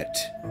with it.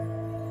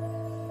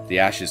 The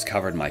ashes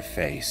covered my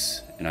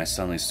face, and I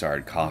suddenly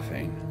started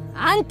coughing.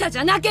 あんたじ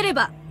ゃなけれ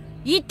ば、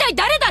一体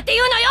誰だってい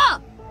うの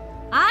よ！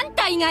あん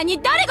た以外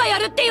に誰がや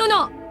るっていう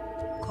の！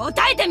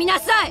答えてみな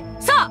さい！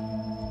さあ！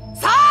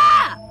さ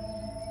あ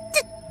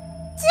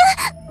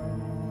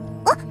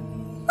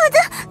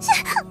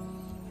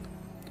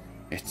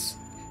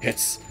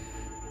！It's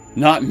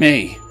not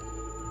me.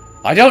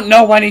 I don't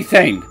know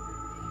anything.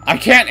 I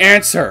can't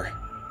answer.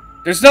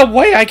 There's no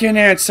way I can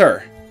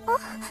answer. お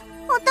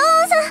父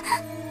さ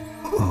ん。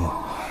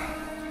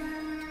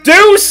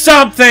 Do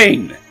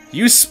something!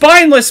 You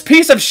spineless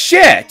piece of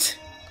shit!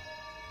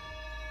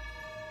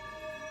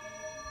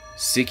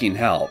 Seeking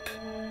help,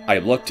 I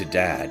looked to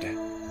Dad.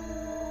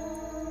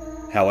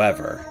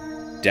 However,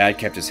 Dad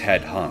kept his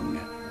head hung,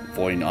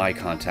 avoiding eye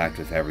contact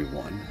with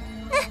everyone.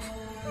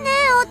 ね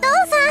えお父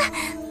さ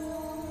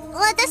ん。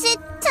私ちゃ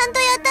んと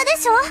やったで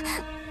しょ？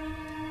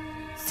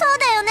そう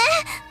だよね。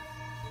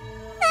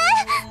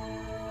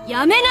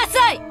やめな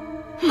さい！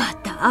ま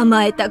た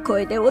甘えた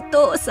声でお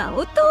父さん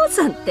お父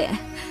さんって。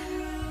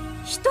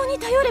人に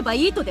頼れば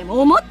いいとで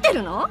も思って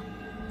るの？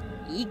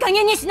いい加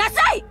減にしな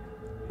さい！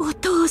お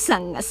父さ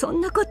んがそ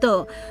んなこ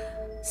とを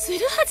する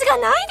はずが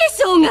ないで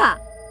しょうが！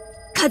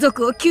家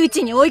族を窮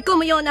地に追い込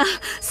むような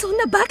そん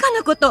なバカ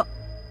なこと。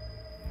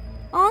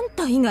あん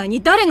た以外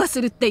に誰がす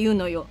るっていう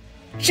のよ。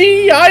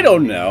 Gee, I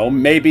don't know.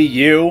 Maybe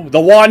you, the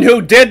one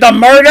who did the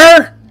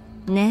murder?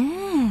 ねえ。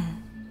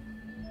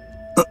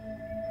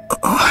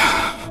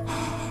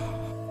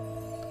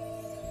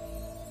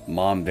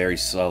Mom very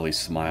slowly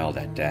smiled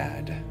at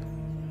Dad.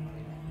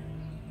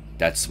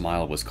 That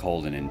smile was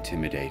cold and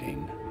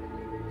intimidating.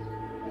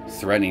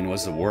 Threatening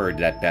was the word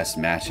that best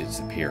matched its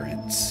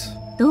appearance.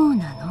 どう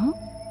なの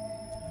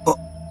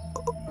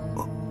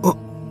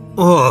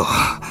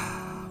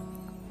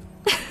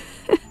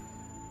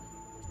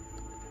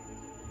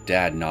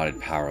？Dad nodded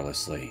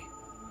powerlessly.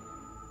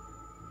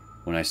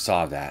 When I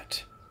saw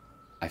that,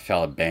 I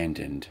felt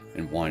abandoned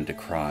and wanted to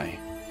cry.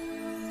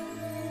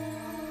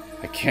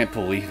 I can't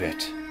believe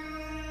it.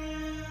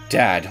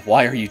 Dad,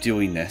 why are you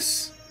doing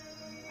this?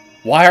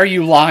 Why are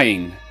you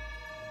lying?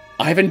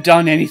 I haven't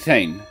done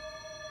anything.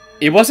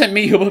 It wasn't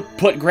me who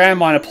put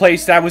Grandma in a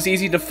place that was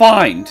easy to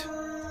find.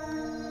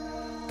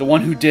 The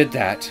one who did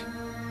that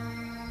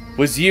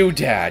was you,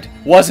 Dad,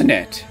 wasn't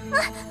it?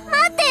 待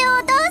ってよ、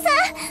お父さん。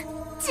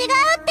違う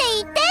って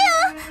言ってよ。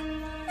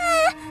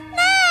ね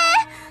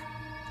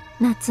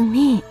え。夏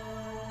美、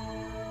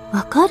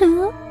わか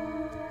る？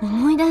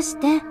思い出し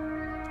て。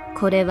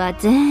これは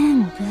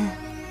全部、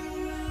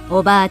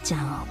おばあちゃ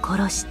んを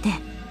殺して、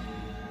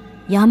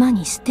山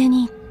に捨て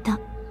に行った。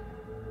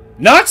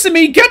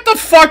Natsumi, get the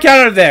fuck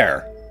out of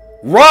there!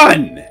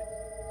 Run!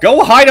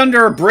 Go hide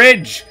under a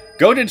bridge!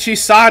 Go to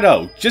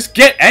Chisato! Just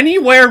get to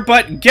anywhere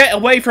but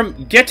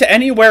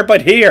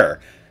here!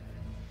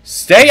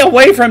 Stay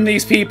away from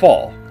these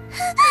people!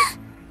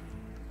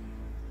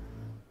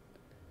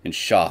 In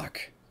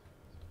shock,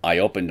 I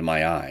opened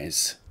my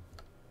eyes.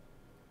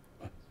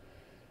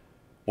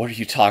 What are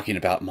you talking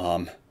about,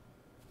 Mom?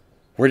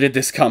 Where did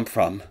this come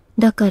from?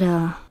 だか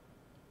ら、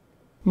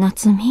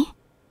夏美？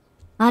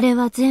あれ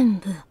は全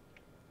部、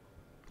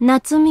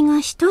夏美が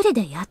一人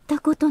でやった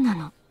ことな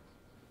の。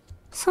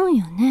そう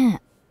よ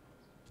ね。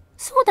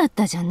そうだっ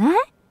たじゃない？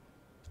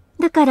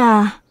だか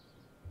ら、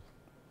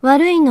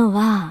悪いの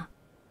は、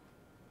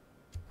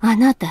あ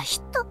なたどうし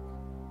て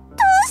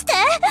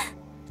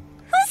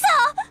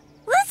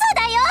嘘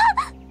だよ。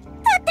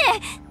だって、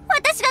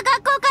私が学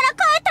校から帰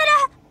ったら、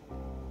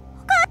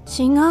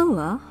違う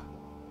わ。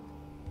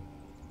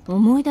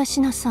思い出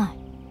しなさい。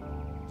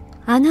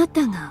あな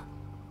たが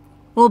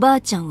おば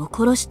あちゃんを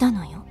殺した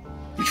のよ。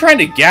You trying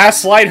to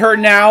gaslight her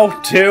now,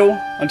 too?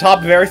 On top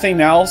of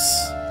everything else?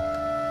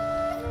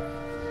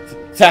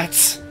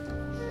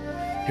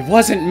 It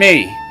wasn't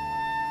me.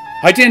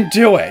 I didn't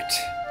do it.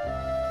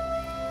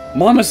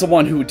 Mama's the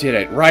one who did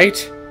it,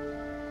 right?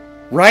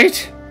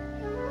 Right?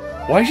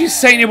 Why are you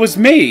saying it was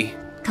me?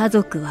 家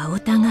族はお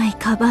互い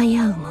かばい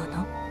合うも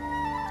の。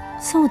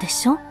そうで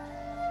しょ？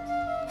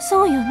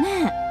そうよ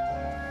ね。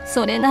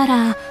それな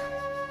ら、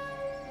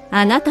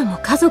あなたも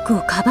家族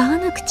をかばわ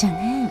なくちゃ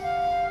ね。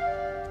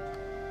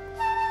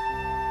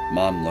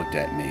Mom looked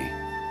at me,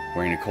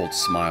 wearing a cold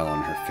smile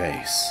on her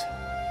face.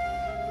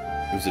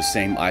 It was the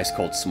same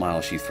ice-cold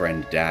smile she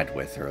threatened Dad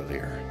with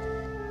earlier.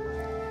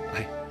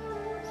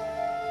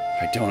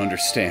 I don't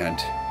understand.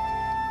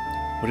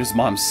 What is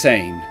Mom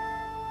saying?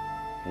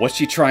 What's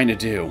she trying to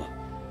do?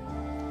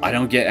 I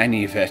don't get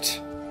any of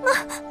it.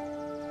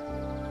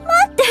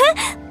 待って。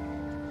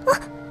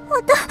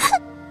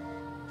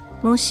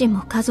もし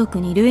も家族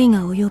に累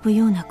が及ぶ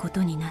ようなこ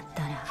とになっ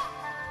たら、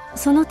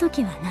その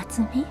時は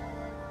夏美、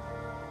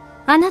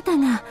あなた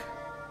が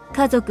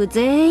家族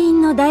全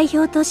員の代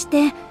表とし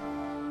て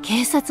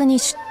警察に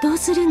出頭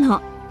する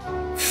の。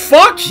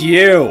Fuck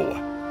you!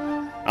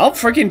 I would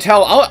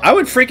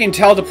freaking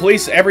tell the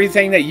police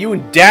everything that you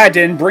and Dad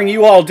did and bring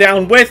you all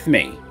down with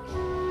me.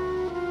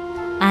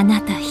 あな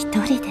た一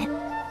人で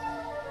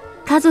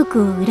家族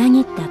を裏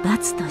切った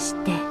罰とし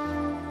て、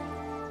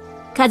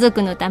家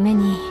族のため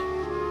に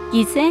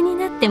犠牲に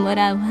なっても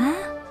らうわ。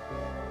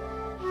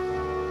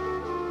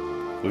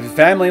With a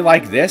family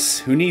like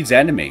this, who needs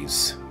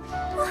enemies?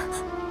 ど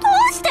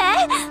うして？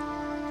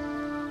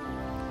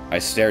 I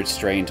stared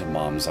straight into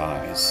Mom's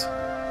eyes,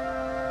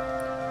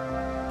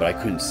 but I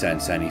couldn't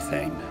sense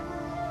anything.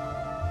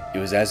 It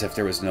was as if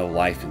there was no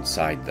life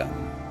inside them.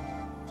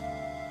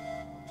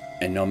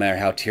 And no matter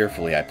how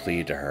tearfully I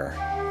pleaded to her,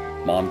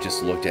 Mom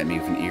just looked at me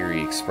with an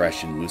eerie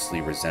expression loosely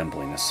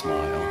resembling a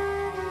smile.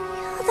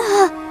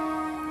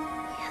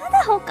 や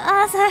だお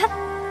母さん。ね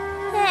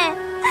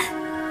え、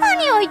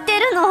何を言って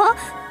るの？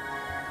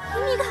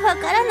意味がわ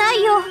からな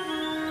いよ。ね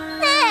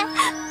え、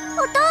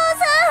お父さ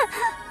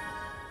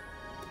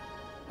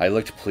ん。I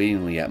looked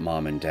pleadingly at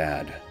Mom and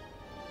Dad.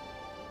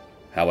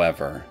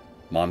 However,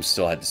 Mom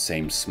still had the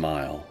same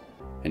smile,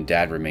 and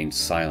Dad remained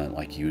silent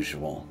like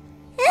usual.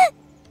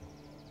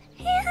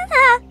 や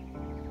だ。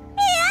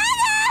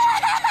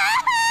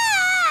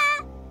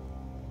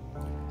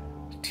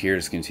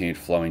Tears continued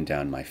flowing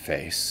down my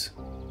face.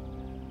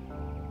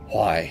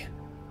 Why?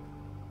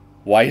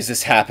 Why is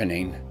this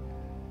happening?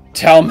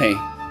 Tell me!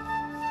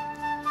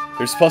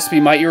 They're supposed to be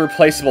my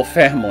irreplaceable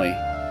family.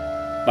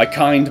 My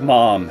kind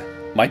mom.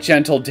 My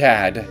gentle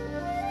dad.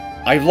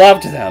 I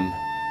loved them.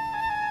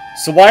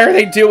 So why are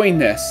they doing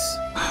this?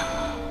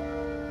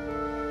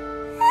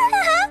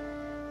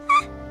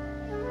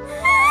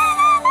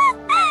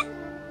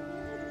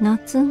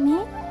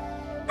 Natsumi?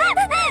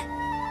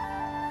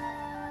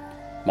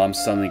 Mom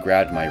suddenly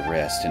grabbed my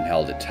wrist and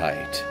held it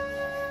tight.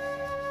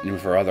 And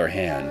with her other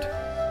hand,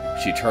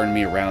 she turned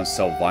me around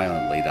so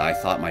violently that I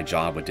thought my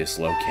jaw would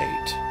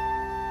dislocate.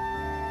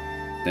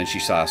 Then she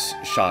shot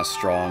a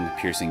strong,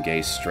 piercing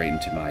gaze straight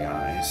into my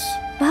eyes.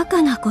 バ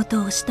カなこ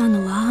とをした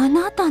のはあ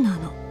なたな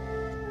の。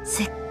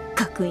せっ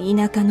かく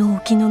田舎の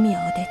沖宮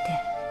を出て、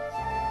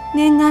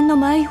念願の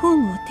マイホー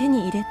ムを手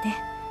に入れて、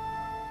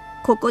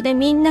ここで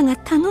みんなが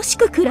楽し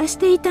く暮らし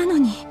ていたの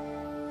に、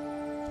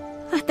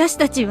私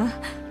たちは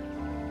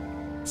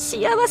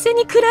幸せ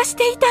に暮らし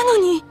ていたの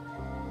に。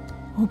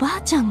おば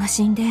あちゃんが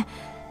死んで、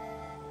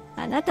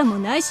あなたも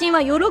内心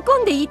は喜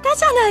んでいた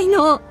じゃない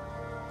の。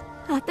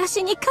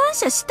私に感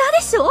謝した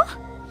でしょ。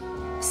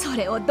そ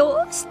れを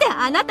どうして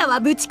あなたは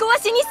ぶち壊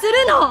しにす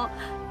るの。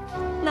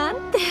なん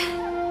て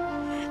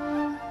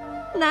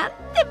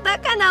バ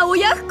カな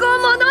親不孝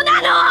者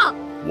なの。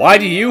 Why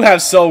do you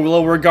have so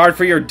little regard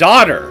for your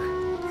daughter?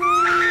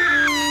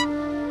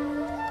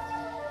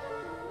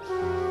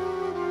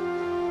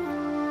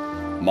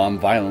 Mom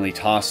violently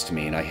tossed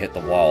me and I hit the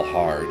wall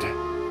hard.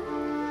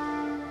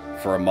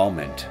 For a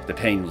moment, the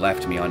pain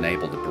left me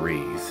unable to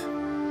breathe.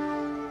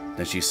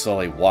 Then she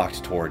slowly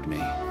walked toward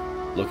me,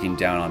 looking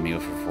down on me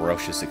with a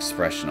ferocious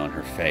expression on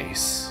her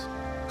face.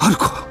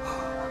 Haruko,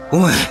 お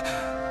前。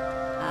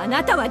あ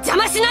なたは邪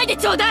魔しないで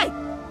ちょうだい。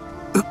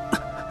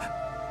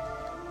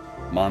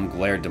Mom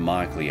glared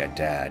demonically at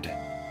Dad.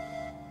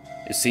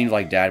 It seemed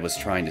like Dad was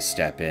trying to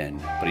step in,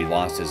 but he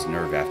lost his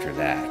nerve after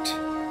that,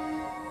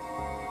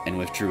 and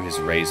withdrew his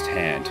raised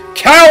hand.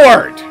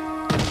 Coward!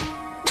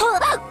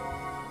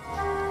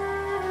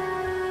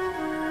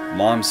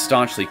 Mom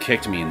staunchly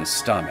kicked me in the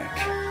stomach.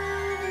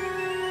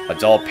 A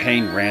dull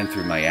pain ran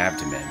through my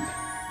abdomen,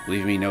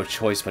 leaving me no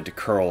choice but to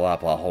curl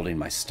up while holding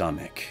my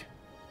stomach.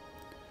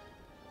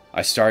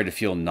 I started to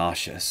feel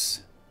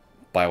nauseous,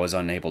 but I was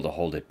unable to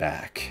hold it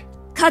back.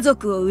 家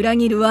族を裏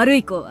切る悪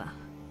い子は、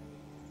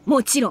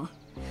もちろん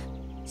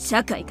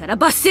社会から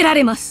罰せら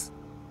れます。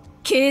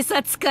警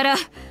察から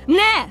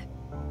ね。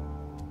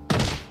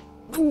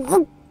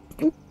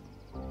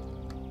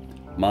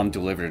Mom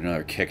delivered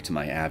another kick to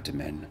my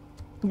abdomen.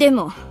 で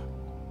も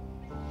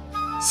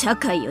社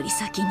会より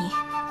先に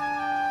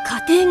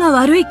家庭が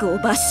悪い子を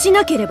罰し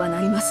なければ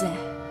なりません。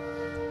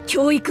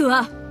教育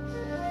は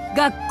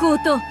学校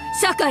と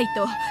社会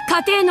と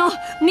家庭の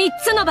3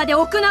つの場で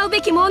行う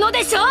べきもの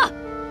でしょ。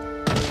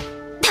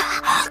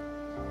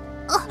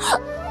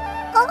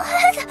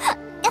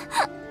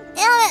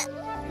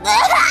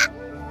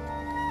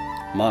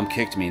Mom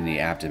kicked me in the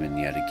abdomen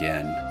yet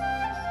again.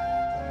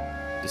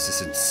 This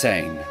is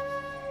insane.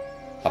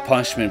 A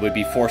punishment would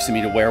be forcing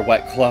me to wear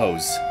wet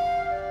clothes.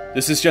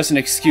 This is just an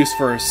excuse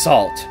for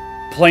assault.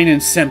 Plain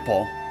and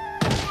simple.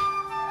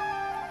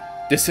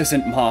 This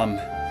isn't Mom.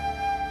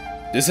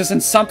 This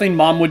isn't something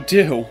Mom would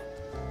do.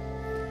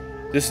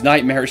 This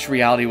nightmarish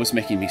reality was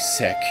making me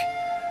sick.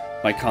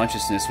 My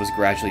consciousness was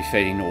gradually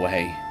fading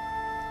away.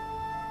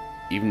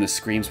 Even the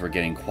screams were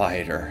getting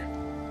quieter.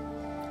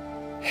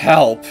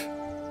 Help!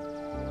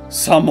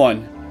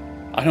 Someone!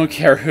 I don't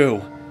care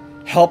who.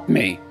 Help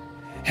me!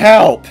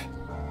 Help!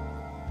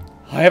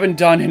 I haven't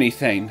done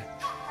anything.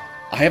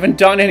 I haven't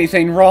done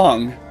anything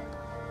wrong.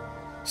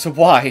 So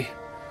why?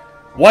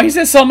 Why is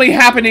this only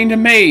happening to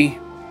me?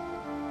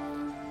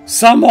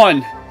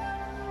 Someone!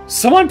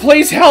 Someone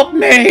please help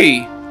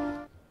me!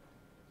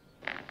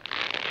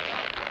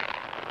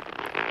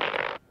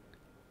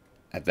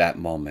 At that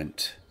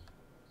moment,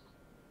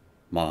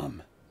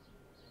 Mom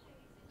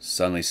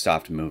suddenly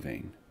stopped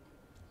moving.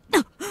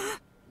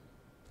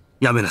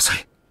 やめなさ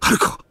い、ハル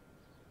コ。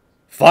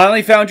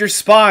Finally found your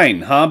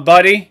spine, huh,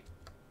 buddy?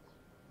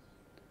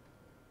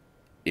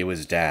 It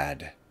was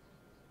Dad,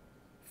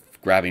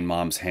 grabbing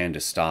Mom's hand to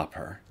stop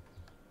her.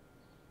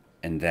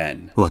 And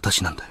then...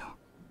 私なんだよ。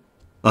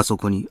あそ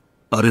こに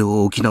あれ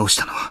を置き直し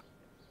たのは。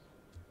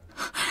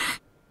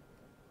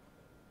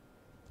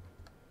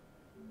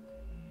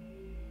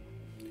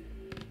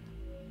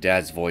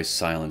Dad's voice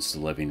silenced the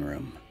living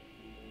room.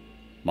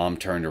 Mom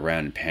turned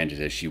around and panted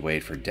as she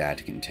waited for Dad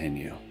to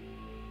continue.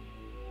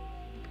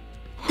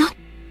 なん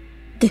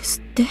です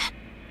って？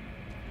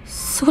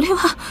それ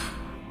は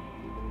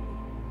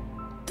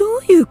ど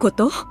ういうこ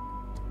と？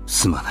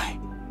すまない。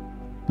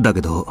だ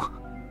けど、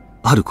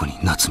ハルコに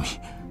夏美、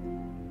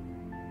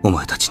お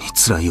前たちに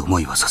辛い思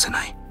いはさせ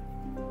ない。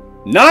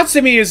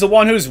Natsumi is the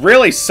one who's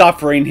really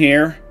suffering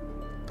here.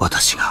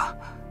 私が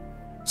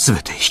全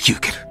て引き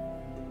受ける。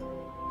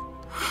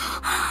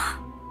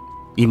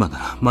今な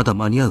らまだ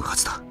間に合うは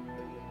ずだ。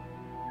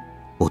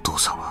お父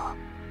さんは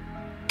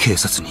警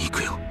察に行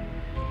くよ。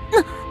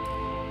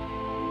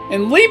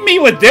And leave me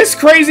with this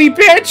crazy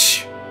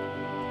bitch?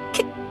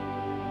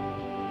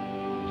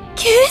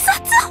 警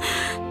察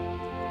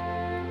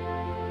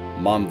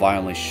？Mom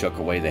violently shook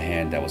away the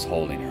hand that was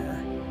holding her,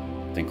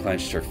 then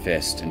clenched her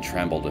fist and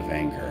trembled with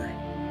anger.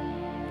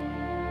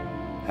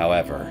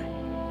 However,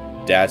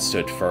 Dad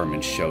stood firm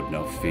and showed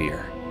no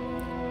fear.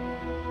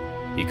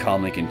 He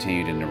calmly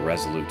continued in a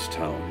resolute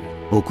tone.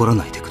 怒ら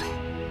ないでくれ。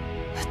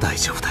大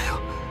丈夫だよ。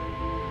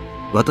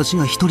私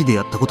が一人で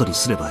やったことに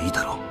すればいい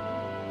だろう。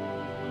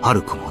ハ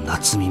ルコも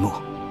夏美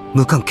も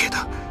無関係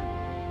だ。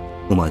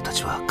お前た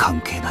ちは関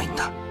係ないん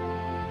だ。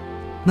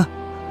な、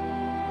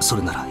そ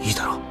れならいい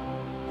だろう。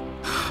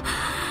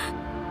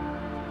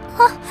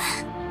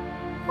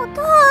お父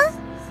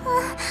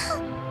さ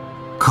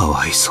ん。か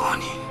わいそう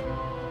に。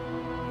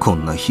こ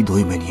んなひど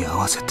い目に遭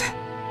わせて。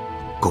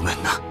ごめ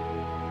んな、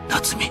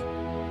夏美。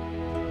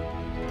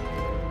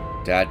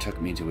Dad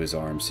took me to his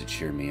arms to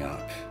cheer me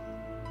up.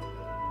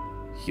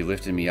 He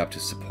lifted me up to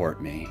support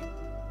me,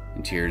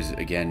 and tears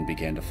again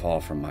began to fall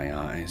from my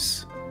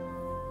eyes.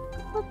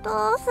 お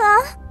父さ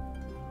ん、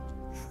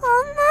そん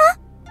な。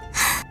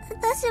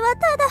私は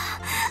ただ、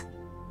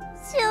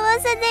幸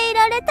せでい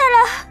られたら、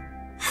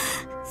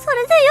そ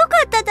れでよか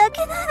っただ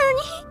けなの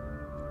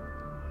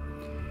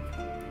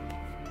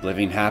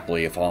に。Living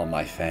happily with all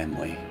my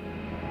family.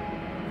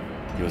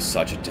 It was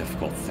such a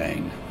difficult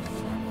thing.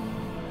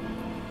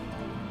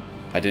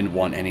 I didn't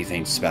want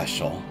anything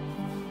special.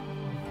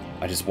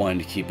 I just wanted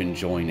to keep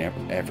enjoying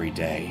every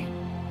day.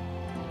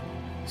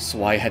 So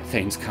why had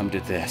things come to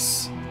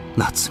this?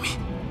 夏美、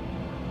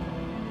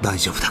大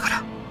丈夫だか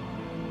ら。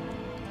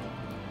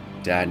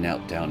Dad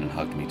knelt down and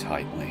hugged me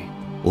tightly.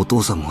 お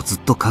父さんもずっ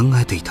と考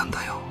えていたん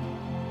だよ。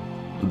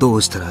ど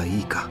うしたら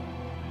いいか。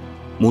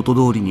元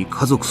通りに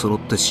家族揃っ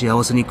て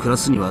幸せに暮ら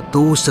すには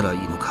どうしたらいい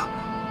のか、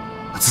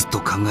ずっと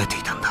考えて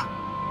いたんだ。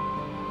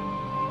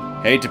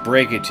Hate to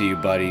break it to you,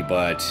 buddy,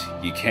 but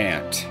you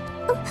can't.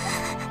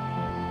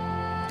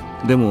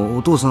 でも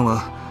お父さん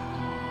は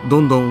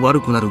どんどん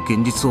悪くなる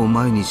現実を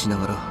前にしな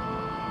がら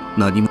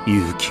何も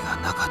勇気が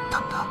なかった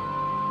んだ。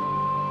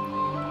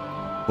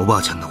おば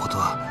あちゃんのこと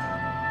は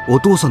お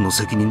父さんの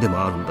責任で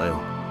もあるんだ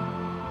よ。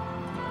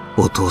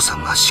お父さ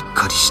んがしっ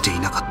かりしてい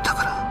なかった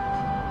から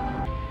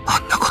あ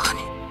んなことに。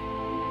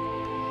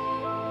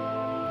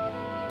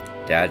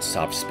Dad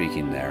stopped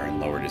speaking there and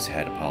lowered his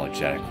head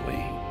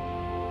apologetically.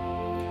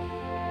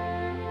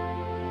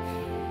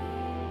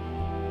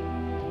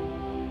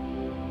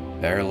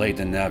 Better late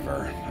than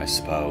never, I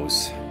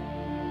suppose.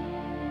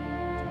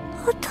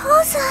 お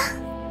父さ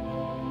ん。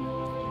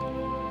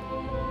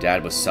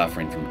Dad was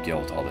suffering from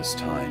guilt all this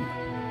time,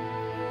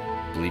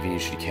 believing he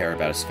should care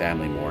about his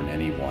family more than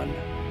anyone,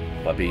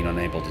 but being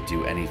unable to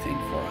do anything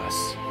for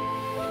us.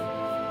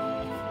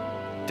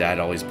 Dad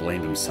always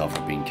blamed himself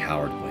for being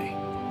cowardly.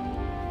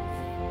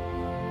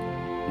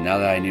 Now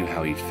that I knew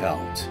how he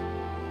felt,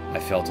 I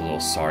felt a little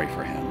sorry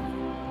for him.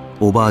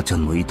 おばあちゃ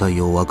んの遺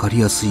体を分かり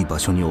やすい場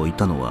所に置い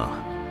たのは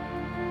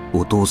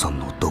お父さん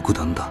の独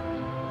断だ。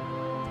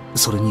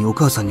それにお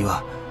母さんに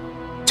は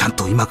ちゃん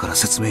と今から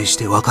説明し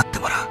て分かって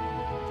もらう。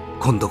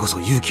今度こそ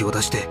勇気を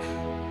出して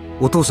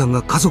お父さん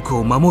が家族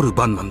を守る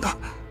番なんだ。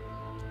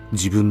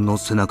自分の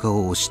背中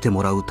を押して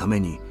もらうため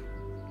に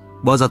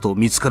わざと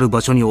見つかる場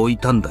所に置い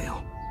たんだ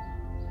よ。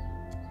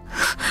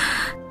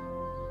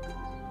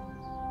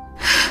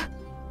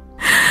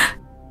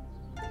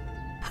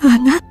あ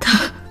なた。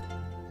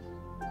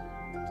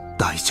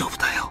大丈夫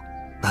だよ、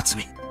夏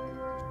美。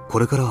こ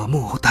れからは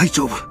もう大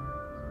丈夫。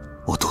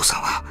お父さ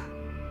んは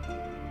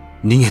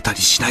逃げたり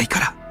しないか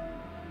ら。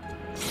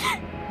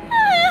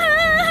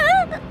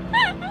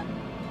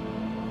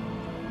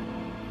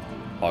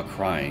While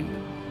crying,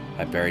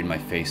 I buried my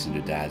face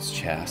into Dad's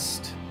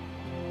chest.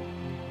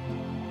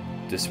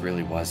 This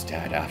really was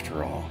Dad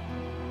after all.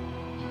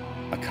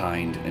 A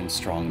kind and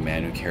strong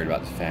man who cared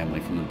about the family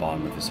from the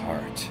bottom of his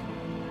heart.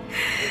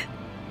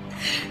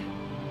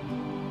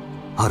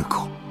 春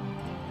子、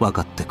分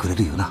かってくれ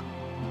るよな。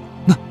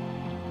な、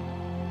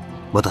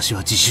私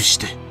は自首し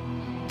て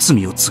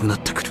罪を償っ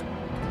てくる。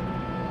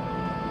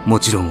も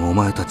ちろんお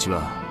前たち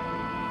は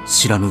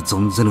知らぬ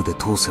存ぜぬで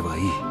通せば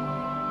いい。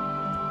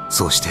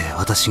そうして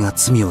私が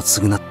罪を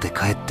償って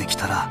帰ってき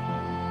たら、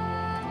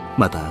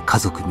また家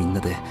族みん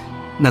なで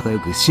仲良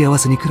く幸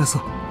せに暮らそ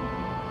う。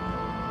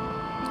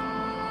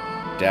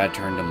Dad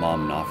turned to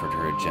Mom and offered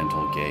her a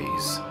gentle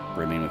gaze,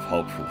 brimming with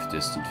hope for the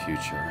distant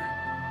future.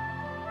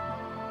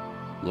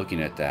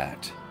 Looking at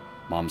that,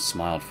 Mom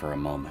smiled for a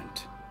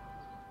moment.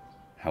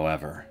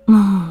 However,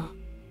 も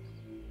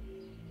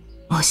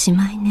うおし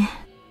まいね。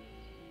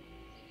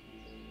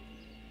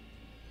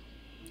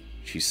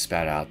she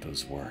spat out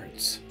those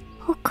words.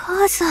 お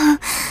母さん。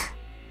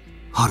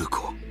春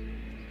子、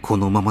こ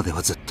のままで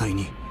は絶対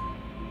に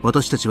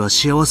私たちは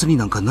幸せに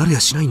なんかなれや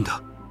しないん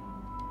だ。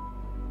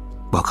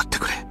分かって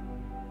くれ。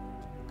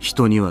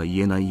人には言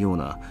えないよう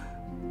な、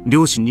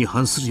両親に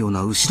反するよう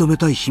な後ろめ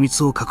たい秘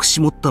密を隠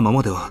し持ったま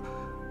までは、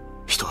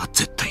人は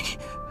絶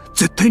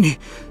対に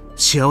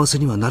幸せ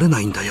にはなれな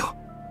いんだよ。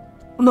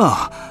な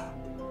あ、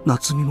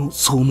夏美も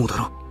そう思うだ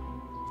ろ。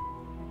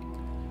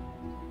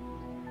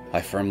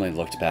I firmly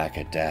looked back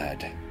at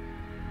Dad,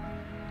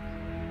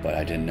 but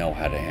I didn't know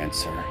how to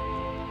answer.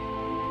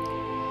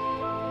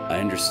 I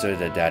understood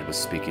that Dad was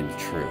speaking the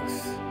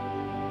truth.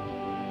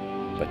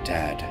 But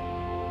Dad,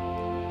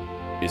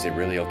 is it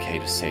really okay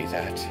to say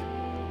that?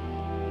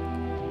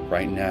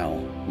 Right now,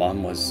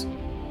 Mom was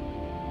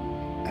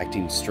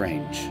acting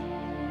strange.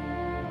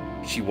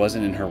 She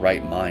wasn't in her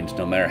right mind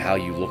no matter how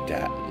you looked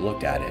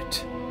at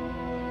it.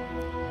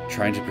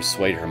 Trying to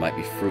persuade her might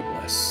be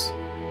fruitless.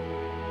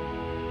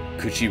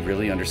 Could she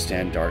really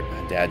understand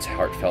Dad's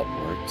heartfelt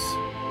words?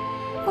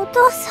 お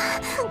父さ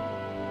ん。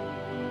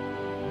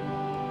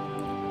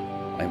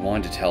I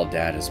wanted to tell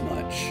Dad as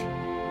much.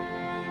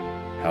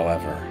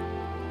 However,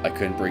 I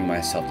couldn't bring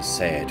myself to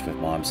say it with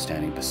Mom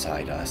standing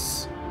beside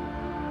us.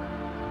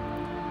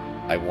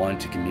 I wanted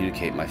to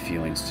communicate my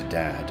feelings to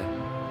Dad,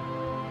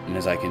 and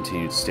as I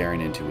continued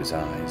staring into his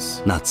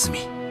eyes, 夏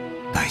美、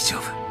大丈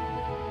夫。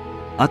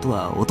あと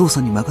はお父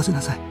さんに任せ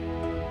なさい。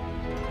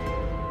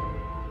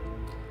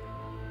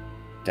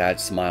Dad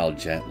smiled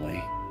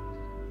gently.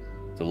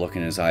 The look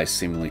in his eyes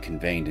seemingly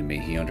conveying to me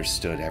he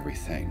understood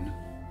everything.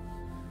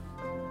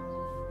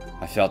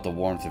 I felt the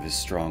warmth of his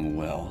strong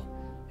will,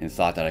 and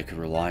thought that I could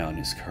rely on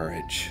his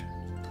courage.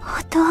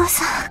 お父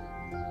さ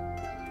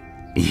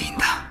ん。いいん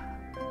だ、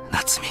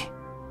夏美。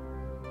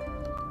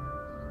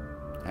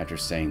After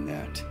saying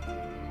that,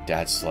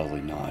 Dad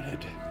slowly nodded.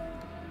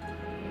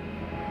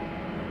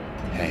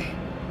 Hey,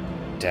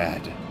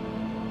 Dad.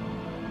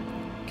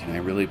 Can I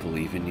really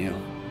believe in you?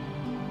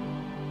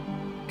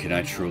 Can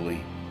I truly,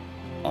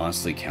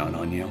 honestly count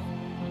on you?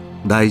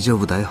 大丈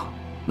夫だよ、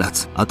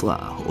夏。あと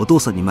はお父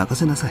さんに任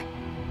せなさい。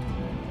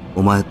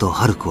お前と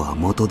春子は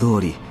元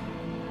通り、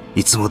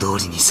いつも通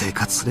りに生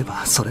活すれ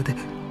ばそれで。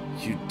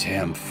You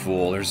damn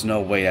fool, there's no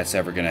way that's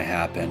ever gonna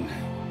happen.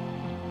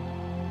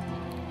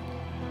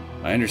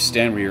 I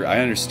understand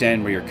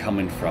where you're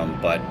coming from,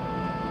 but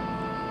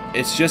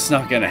it's just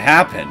not gonna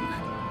happen.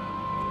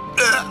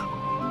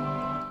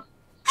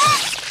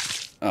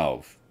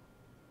 Oh.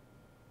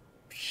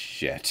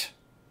 Shit.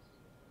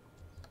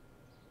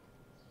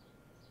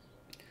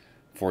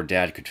 Before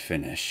Dad could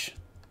finish,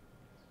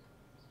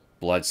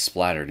 blood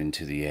splattered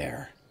into the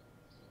air.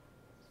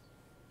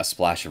 A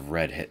splash of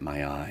red hit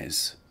my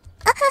eyes.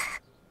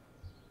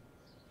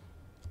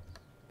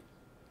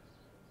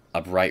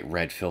 A bright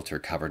red filter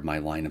covered my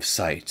line of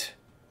sight.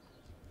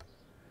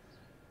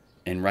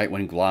 And right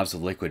when globs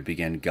of liquid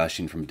began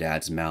gushing from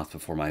Dad's mouth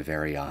before my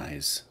very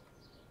eyes,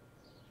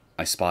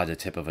 I spotted the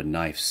tip of a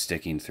knife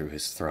sticking through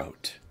his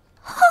throat.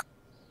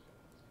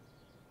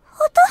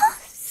 お父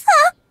さ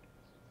ん。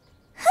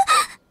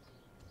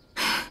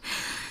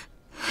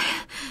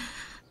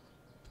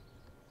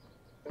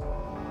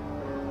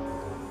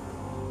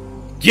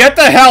 Get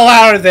the hell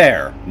out of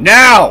there!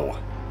 Now!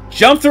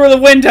 Jump through the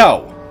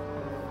window!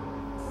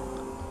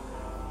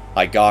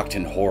 I gawked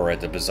in horror at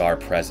the bizarre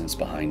presence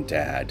behind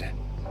Dad.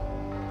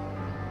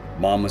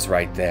 Mom was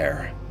right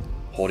there,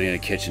 holding a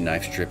kitchen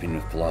knife dripping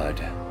with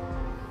blood.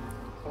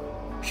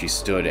 She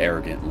stood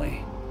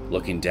arrogantly,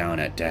 looking down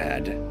at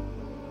Dad,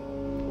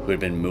 who had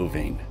been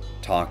moving,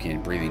 talking,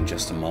 and breathing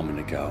just a moment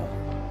ago.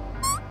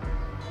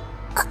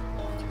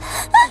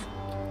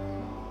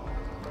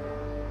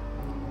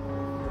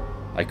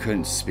 I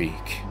couldn't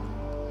speak.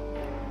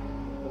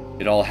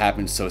 It all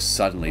happened so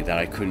suddenly that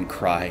I couldn't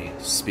cry,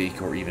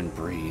 speak, or even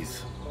breathe.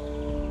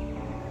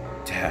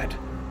 Dad.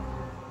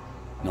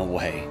 No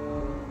way.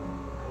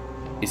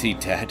 Is he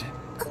dead?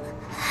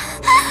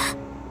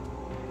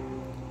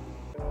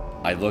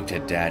 I looked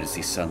at Dad as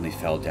he suddenly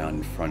fell down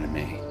in front of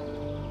me.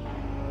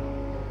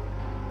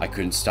 I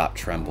couldn't stop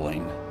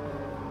trembling.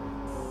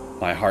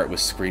 My heart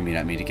was screaming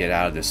at me to get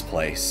out of this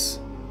place,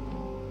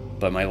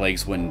 but my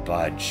legs wouldn't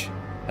budge,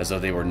 as though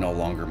they were no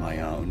longer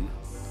my own.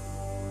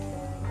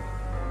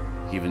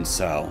 Even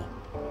so,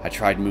 I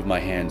tried to move my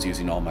hands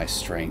using all my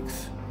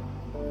strength.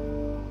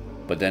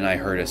 But then I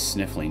heard a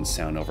sniffling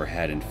sound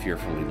overhead and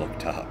fearfully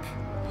looked up.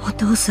 お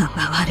父さん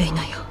が悪いの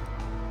よ。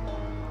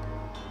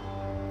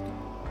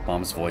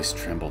 Mom's voice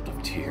trembled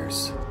with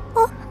tears.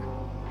 お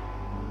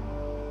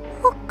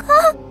母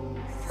さん。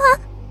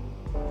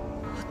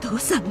お父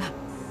さんが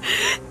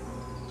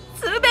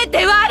全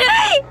て悪い。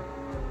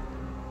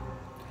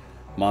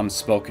 Mom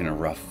spoke in a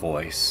rough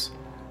voice,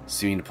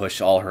 seeming to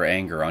push all her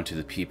anger onto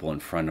the people in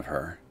front of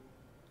her.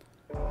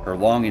 Her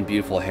long and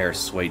beautiful hair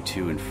swayed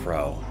to and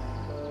fro,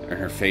 and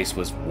her face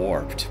was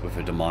warped with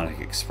a demonic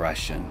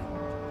expression.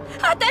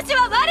 私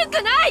は悪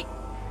くない。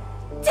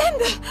全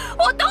部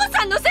お父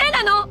さんのせい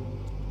なの。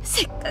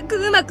せっかく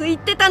うまくいっ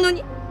てたの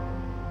に。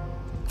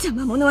邪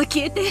魔者は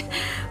消えて、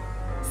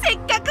せっ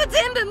かく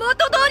全部元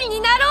通り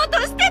になろうと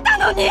してた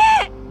のに。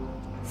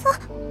そん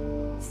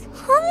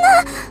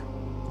な。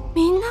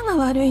みんなが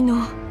悪いの。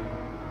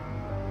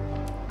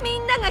み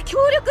んなが協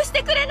力し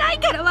てくれない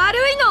から悪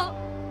いの。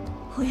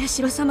お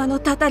社様の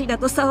たたりだ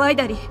と騒い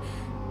だり、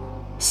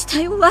死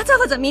体をわざ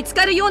わざ見つ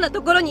かるような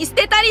ところに捨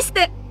てたりし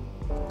て、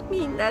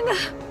みんなが、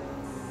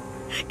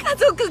家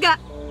族が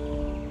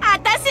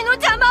私の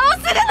邪魔をす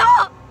る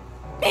の。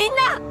みん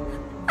な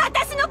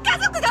私の家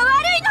族が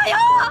悪いのよ。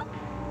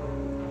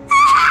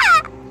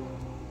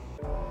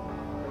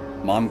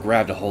 Mom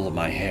grabbed a hold of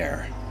my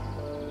hair.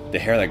 The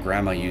hair that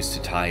Grandma used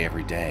to tie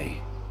every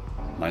day.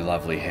 My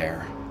lovely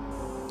hair.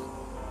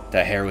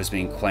 That hair was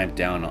being clamped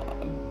down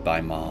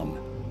by Mom,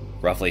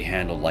 roughly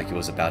handled like it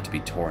was about to be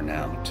torn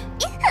out.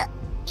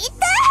 痛い。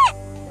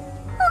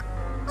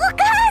お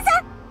母さ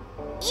ん。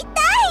痛い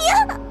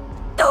よ。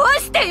どう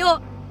して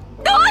よ。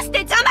どうして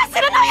邪魔す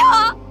るの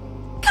よ。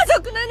家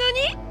族なの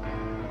に。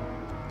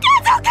家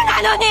族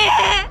なのに。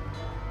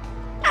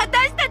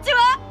私たち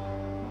は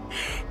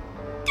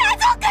家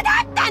族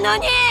だったの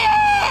に。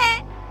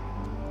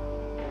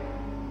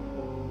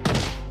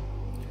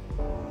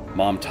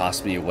 Mom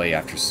tossed me away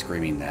after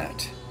screaming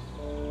that.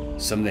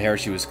 Some of the hair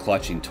she was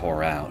clutching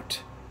tore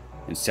out,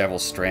 and several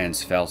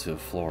strands fell to the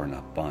floor in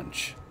a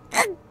bunch.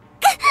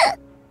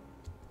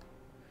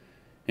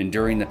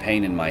 Enduring the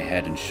pain in my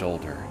head and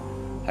shoulder,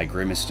 I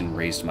grimaced and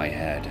raised my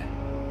head,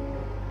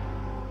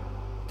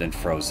 then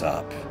froze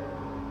up.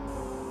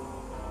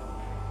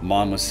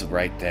 Mom was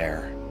right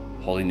there,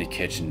 holding the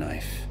kitchen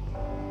knife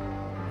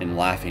and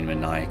laughing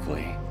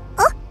maniacally.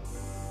 お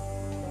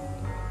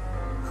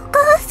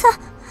母さん。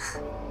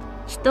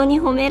人に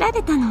褒めら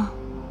れたの。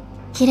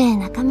綺麗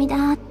な髪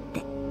だっ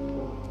て。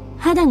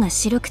肌が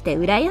白くて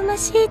羨ま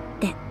しいっ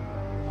て。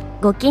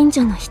ご近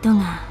所の人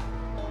が、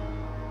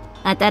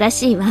新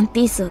しいワン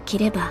ピースを着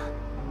れば、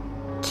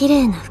綺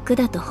麗な服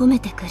だと褒め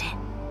てくれ。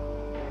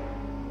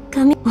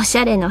おし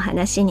ゃれの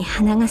話に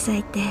花が咲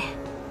いて、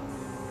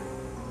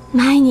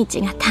毎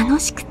日が楽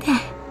しくて、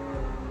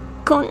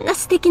こんな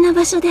素敵な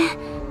場所で、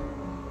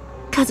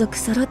家族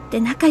揃って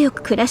仲良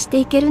く暮らして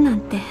いけるなん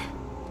て、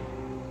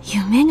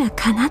夢が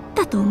叶っ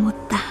たと思っ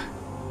た。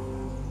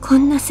こ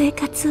んな生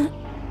活、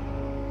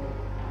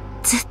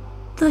ずっ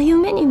と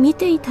夢に見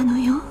ていたの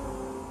よ。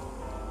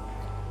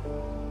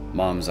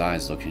Mom's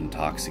eyes looked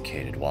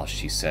intoxicated while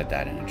she said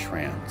that in a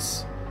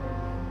trance,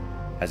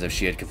 as if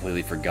she had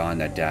completely forgotten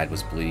that Dad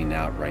was bleeding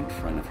out right in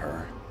front of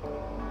her.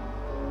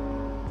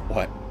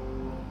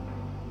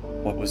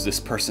 What was this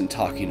person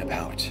talking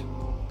about?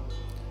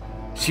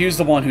 She was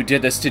the one who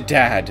did this to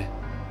Dad.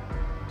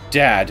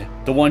 Dad,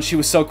 the one she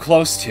was so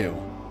close to.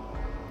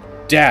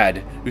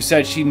 Dad, who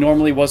said she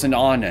normally wasn't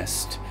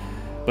honest,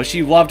 but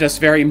she loved us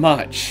very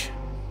much.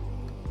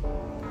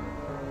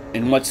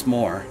 And what's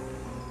more,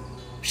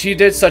 she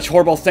did such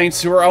horrible things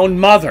to her own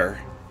mother.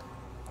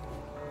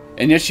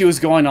 And yet she was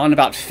going on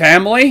about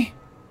family?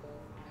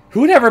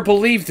 Who would ever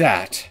believe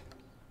that?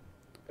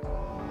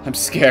 I'm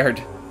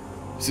scared.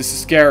 This is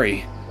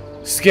scary.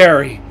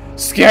 Scary.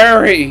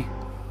 Scary!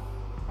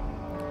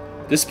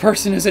 This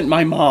person isn't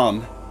my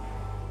mom.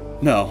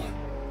 No.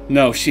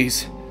 No,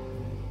 she's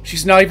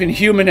not even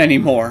human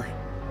anymore.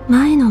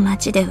 前の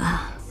町で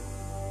は、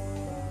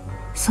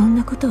そん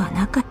なことは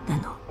なかった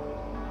の。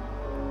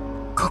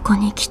ここ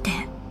に来て、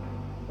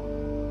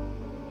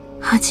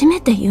初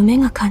めて夢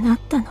が叶っ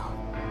たの。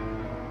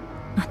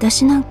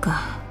私なん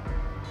か、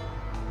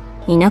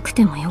いなく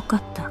てもよか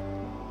った。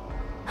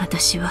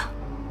私は、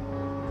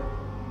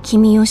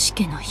君吉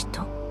家の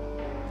人。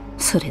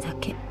それだ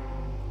け。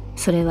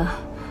それは、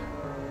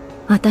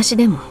私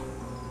でも、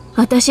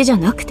私じゃ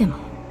なくても、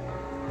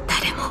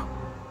誰も、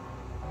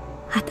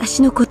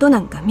私のことな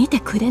んか見て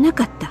くれな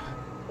かった。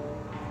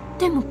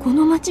でもこ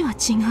の町は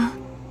違う。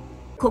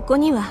ここ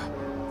には、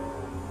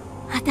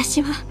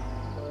私は、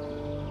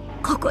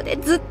ここで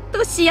ずっ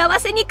と幸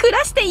せに暮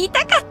らしてい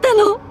たかった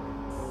の。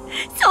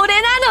それ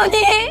なのに。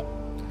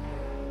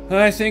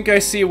I think I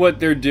see what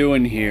they're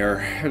doing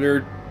here.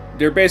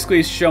 They're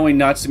basically showing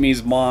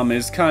Natsumi's mom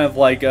as kind of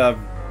like a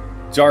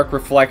dark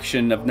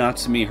reflection of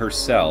Natsumi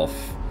herself.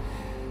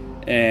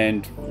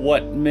 And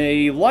what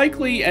may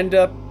likely end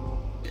up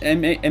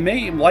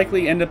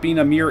being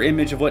a mirror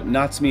image of what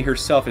Natsumi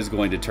herself is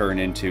going to turn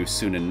into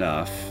soon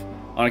enough,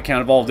 on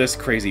account of all this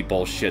crazy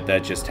bullshit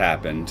that just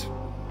happened.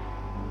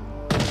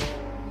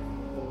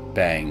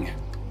 Bang.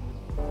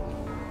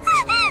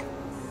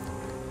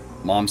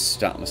 Mom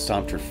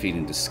stomped her feet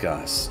in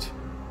disgust.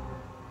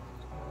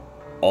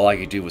 All I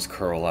could do was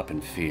curl up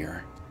in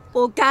fear.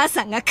 お母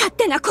さんが勝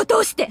手なこと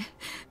をして、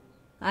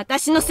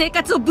私の生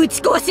活をぶ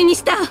ち壊しに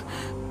した。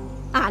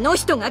あの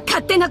人が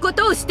勝手なこ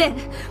とをして、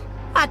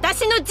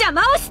私の邪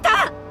魔をし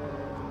た。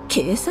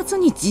警察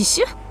に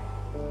自首？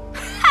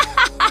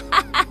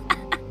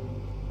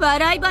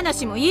笑い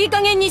話もいい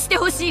加減にして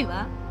ほしい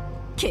わ。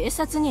警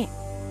察に、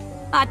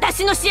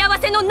私の幸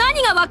せの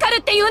何がわかる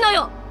っていうの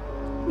よ。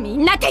み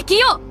んな敵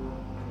よ。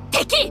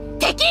敵！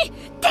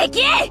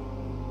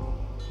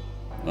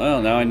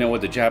 Well, now I know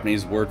what the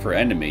Japanese word for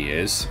enemy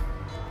is.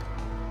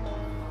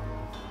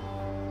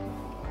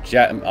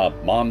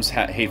 Mom's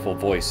hateful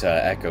voice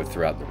echoed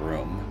throughout the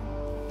room.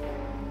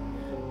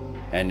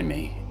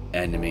 Enemy,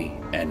 enemy,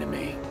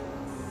 enemy.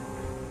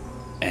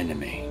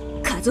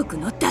 Enemy. 家族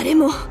の誰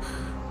も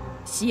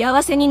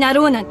幸せにな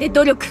ろうなんて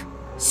努力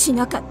し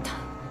なかった。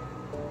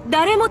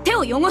誰も手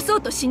を汚そ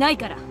うとしない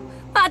から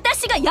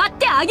私がやっ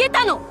てあげ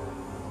たの。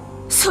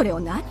それを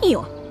何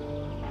よ。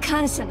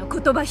感謝の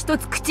言葉一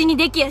つ口に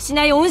できやし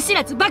ない恩知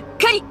らずばっ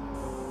かり。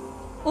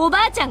お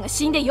ばあちゃんが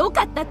死んでよ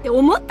かったって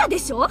思ったで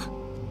しょ。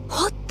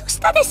ほっとし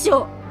たでし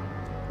ょ。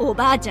お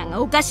ばあちゃん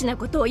がおかしな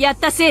ことをやっ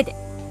たせいで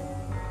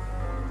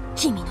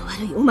気味の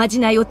悪いおまじ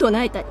ないを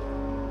唱えたり、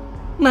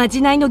ま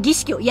じないの儀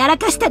式をやら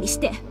かしたりし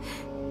て、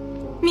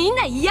みん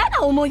な嫌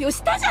な思いを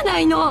したじゃな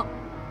いの。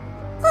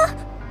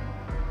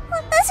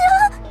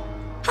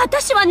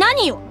私は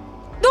何よ。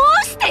ど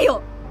うして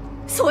よ。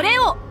それ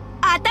を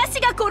私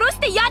が殺し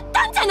てやっ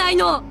たんじゃない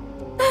の。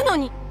なの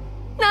に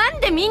な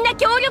んでみんな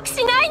協力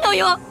しないの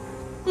よ。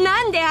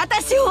なんで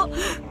私を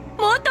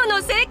元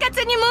の生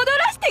活に戻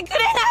らせてくれ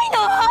な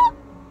い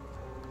の。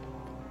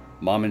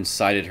Mom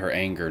incited her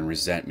anger and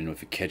resentment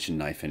with a kitchen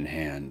knife in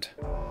hand.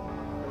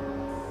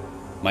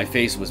 My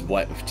face was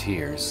wet with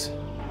tears,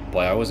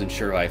 but I wasn't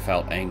sure if I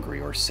felt angry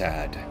or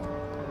sad.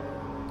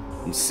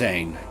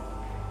 Insane.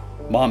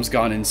 Mom's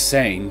gone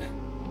insane.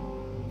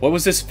 What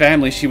was this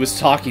family she was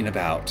talking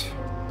about?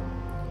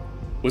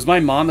 Was my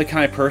mom the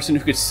kind of person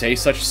who could say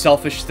such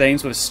selfish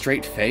things with a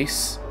straight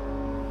face?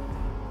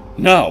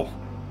 No.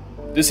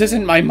 This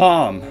isn't my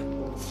mom!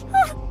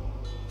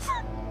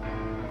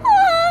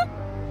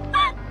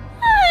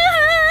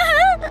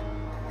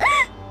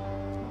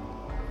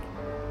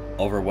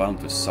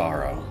 Overwhelmed with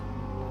sorrow,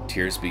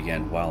 tears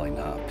began welling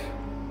up.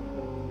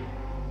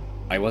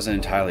 I wasn't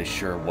entirely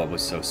sure what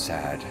was so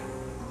sad.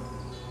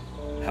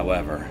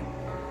 However,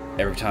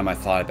 every time I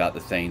thought about the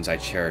things I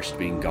cherished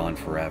being gone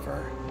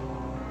forever,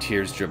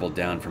 tears dribbled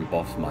down from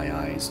both of my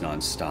eyes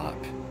non-stop,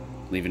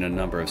 leaving a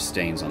number of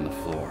stains on the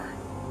floor.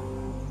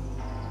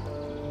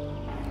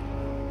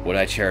 What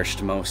I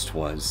cherished most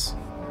was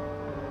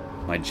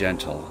my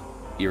gentle,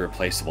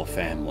 irreplaceable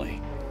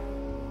family.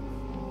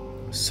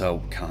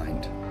 So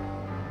kind.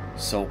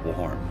 So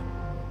warm.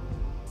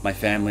 My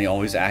family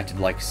always acted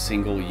like a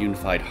single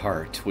unified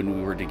heart when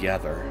we were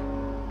together.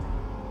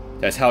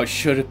 That's how it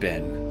should have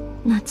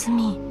been.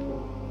 Natsumi,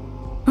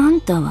 あ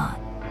んたは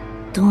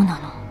どうな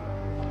の?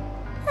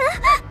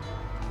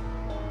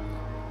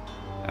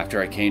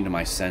 After I came to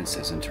my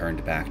senses and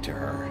turned back to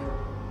her,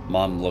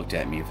 Mom looked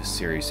at me with a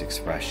serious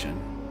expression.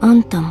 あ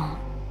んたも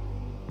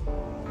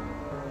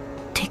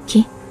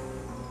敵?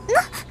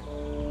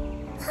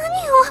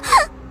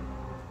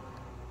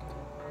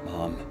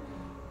 Mom,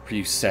 what are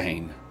you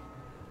saying?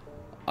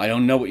 I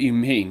don't know what you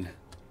mean.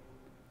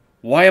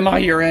 Why am I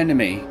your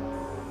enemy?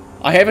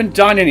 I haven't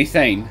done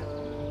anything.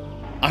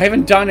 I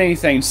haven't done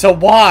anything, so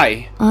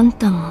why? あん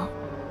たも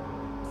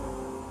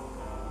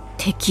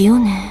敵よ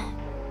ね。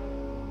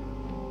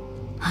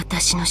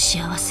私の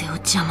幸せを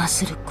邪魔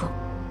する子。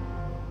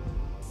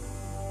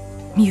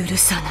許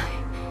さない。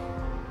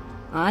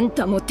あん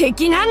たも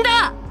敵なん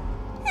だ。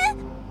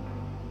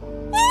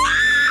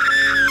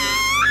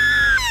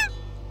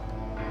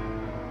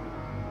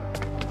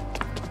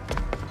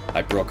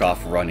I broke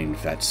off running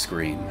with that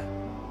scream.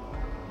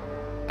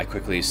 I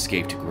quickly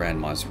escaped to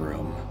Grandma's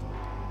room.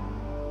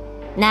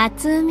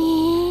 夏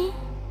美、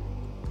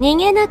逃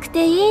げなく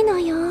ていいの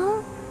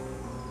よ。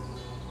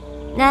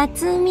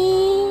夏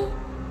美。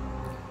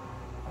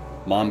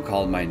Mom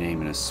called my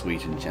name in a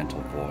sweet and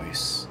gentle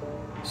voice,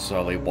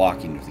 slowly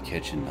walking with the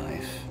kitchen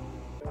knife.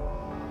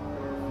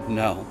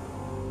 No.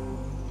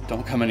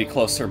 Don't come any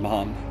closer,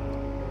 Mom.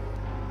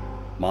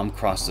 Mom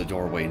crossed the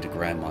doorway into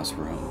Grandma's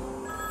room.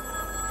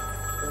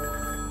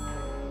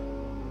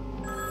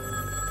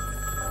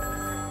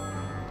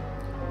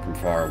 From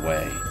far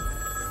away,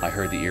 I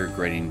heard the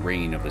ear-grating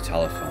ringing of the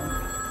telephone.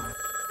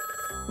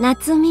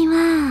 夏美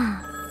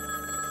は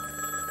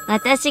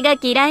私が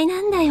嫌い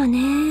なんだよね。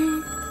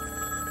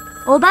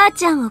おばあ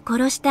ちゃんを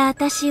殺した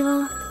私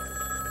を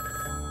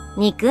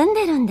憎ん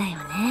でるんだよ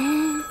ね。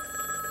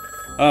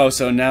Oh,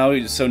 so now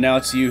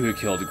it's you who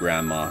killed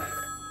Grandma.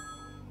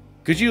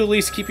 Could you at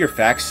least keep your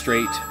facts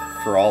straight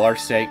for all our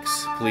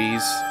sakes,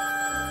 please?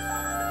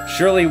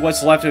 Surely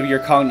what's left of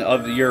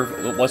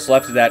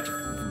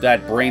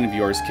that brain of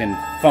yours can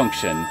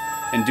function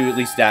and do at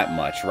least that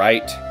much,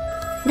 right?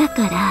 だ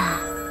から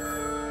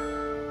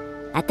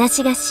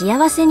私が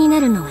幸せにな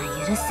るのが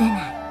許せな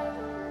い。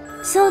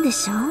そうで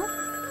しょ？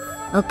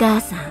お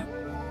母さん、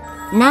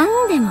何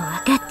でも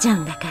分かっちゃう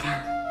んだか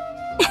ら。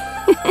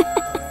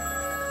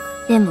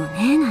でも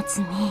ね、夏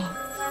美、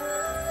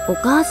お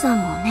母さん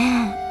も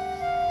ね、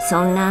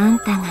そんなあん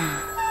たが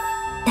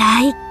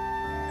大嫌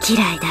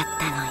いだっ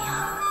たのよ。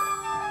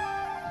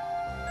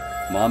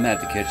Mom had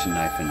the kitchen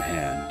knife in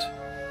hand,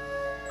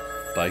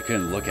 but I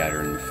couldn't look at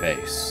her in the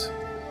face.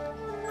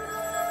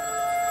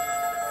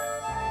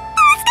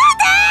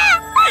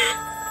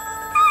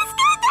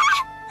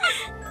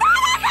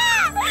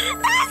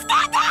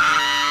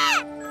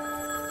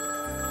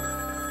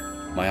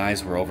 My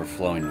eyes were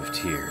overflowing with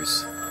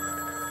tears,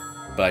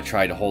 but I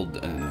tried to hold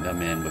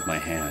them in with my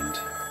hand.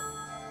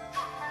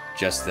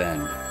 Just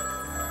then,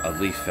 a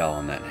leaf fell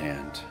on that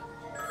hand.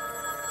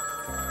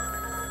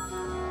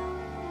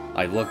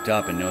 I looked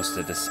up and noticed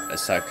that the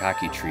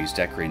sakaki trees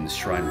decorating the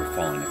shrine were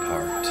falling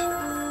apart.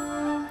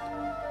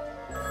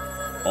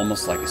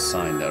 Almost like a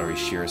sign that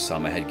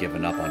Orishiro-sama had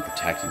given up on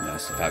protecting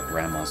us without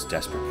Grandma's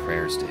desperate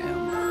prayers to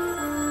him.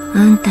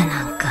 あんた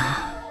なんか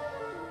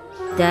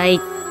大嫌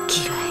い。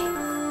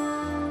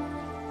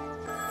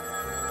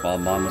While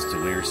Mom was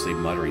deliriously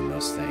muttering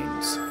those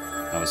things,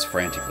 I was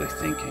frantically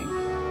thinking.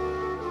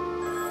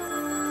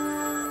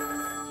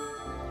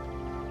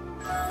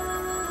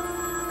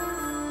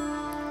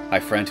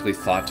 I frantically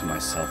thought to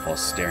myself while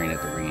staring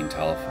at the ringing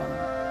telephone.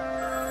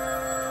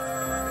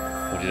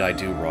 What did I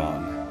do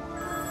wrong?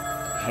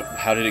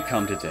 How did it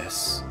come to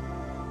this?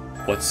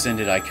 What sin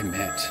did I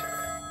commit?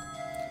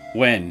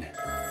 When?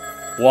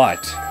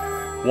 What?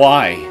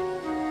 Why?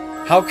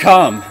 How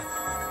come?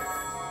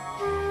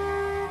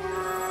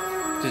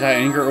 Did I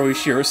anger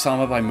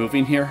Orishiro-sama by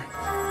moving here?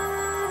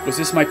 Was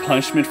this my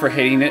punishment for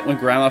hating it when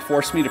Grandma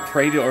forced me to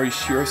pray to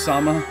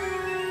Orishiro-sama?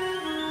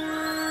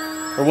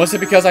 Or was it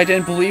because I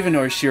didn't believe in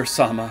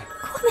Orishiro-sama?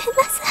 ごめん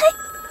なさい。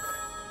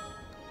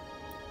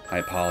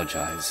 I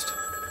apologized.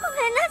 ご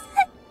めんなさ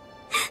い。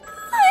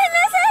ごめんな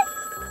さい。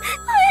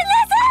ごめん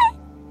なさ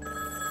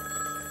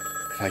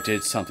い。 If I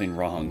did something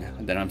wrong,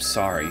 then I'm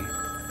sorry.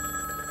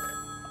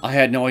 I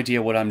had no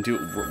idea what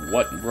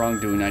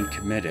wrongdoing I'd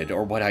committed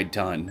or what I'd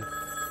done.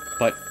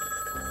 But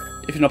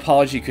if an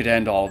apology could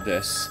end all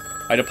this,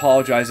 I'd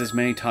apologize as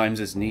many times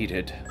as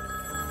needed.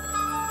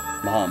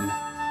 Mom,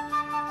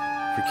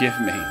 forgive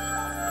me.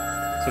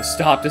 So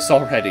stop this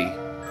already.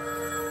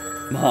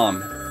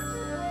 Mom.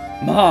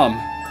 Mom!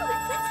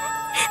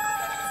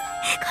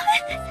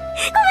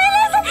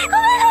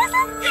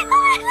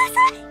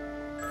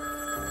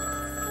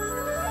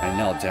 I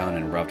knelt down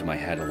and rubbed my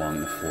head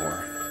along the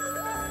floor.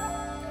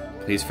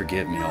 Please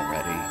forgive me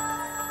already.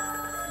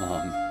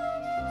 Mom.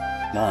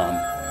 Mom.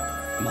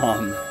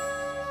 Mom.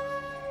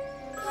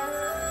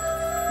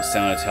 The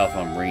sound of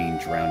telephone ringing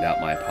drowned out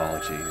my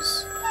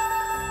apologies.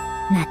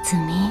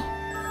 Natsumi,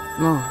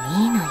 もう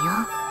いいの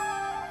よ。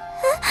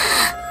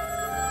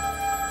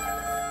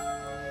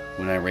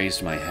When I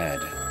raised my head,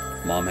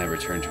 Mom had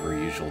returned to her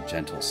usual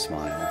gentle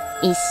smile.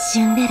 一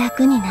瞬で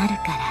楽になる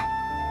か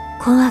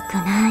ら、怖く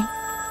な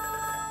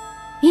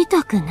い。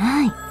痛く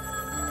ない。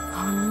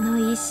ほん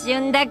の一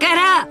瞬だか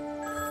ら。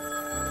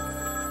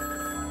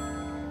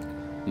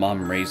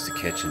Mom raised the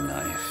kitchen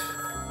knife.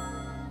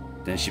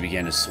 Then she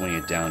began to swing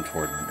it down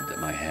toward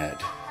my head.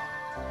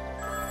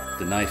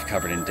 The knife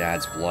covered in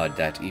Dad's blood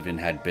that even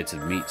had bits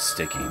of meat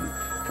sticking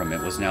from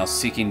it was now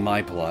seeking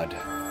my blood.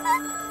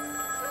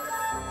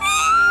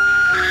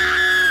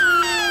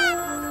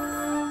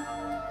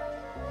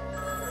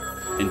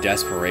 In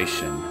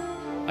desperation,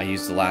 I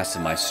used the last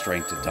of my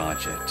strength to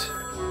dodge it.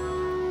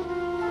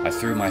 I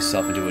threw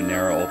myself into a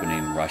narrow opening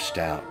and rushed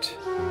out.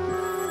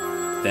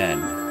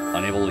 Then,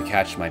 unable to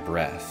catch my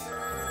breath,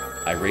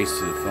 I raced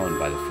to the phone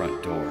by the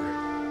front door.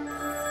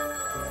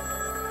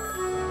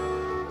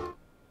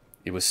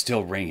 It was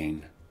still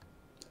ringing.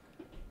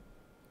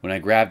 When I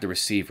grabbed the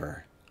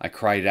receiver, I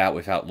cried out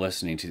without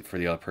listening for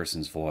the other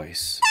person's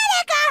voice.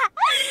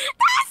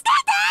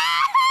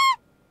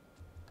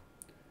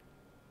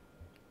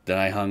 Then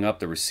I hung up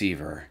the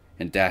receiver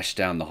and dashed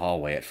down the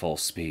hallway at full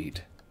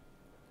speed.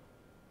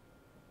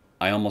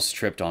 I almost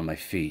tripped on my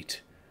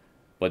feet,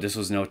 but this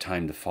was no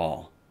time to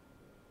fall.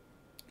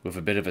 With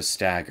a bit of a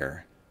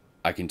stagger,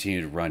 I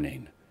continued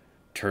running,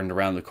 turned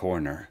around the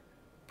corner,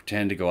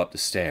 pretended to go up the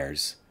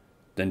stairs,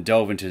 then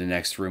dove into the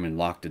next room and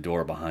locked the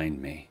door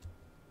behind me.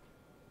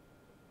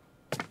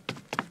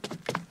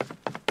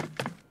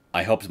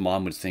 I hoped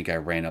Mom would think I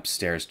ran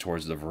upstairs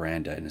towards the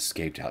veranda and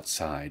escaped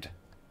outside.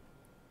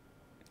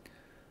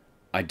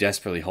 I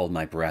desperately held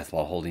my breath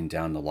while holding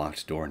down the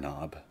locked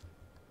doorknob,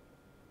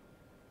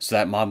 so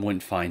that Mom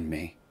wouldn't find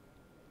me.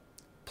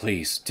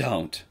 Please,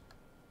 don't.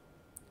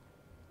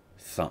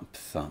 Thump,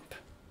 thump.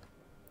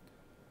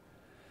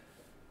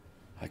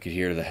 I could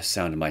hear the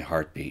sound of my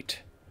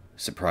heartbeat,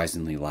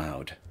 surprisingly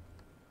loud.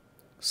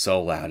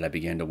 So loud I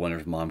began to wonder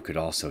if Mom could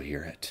also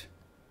hear it.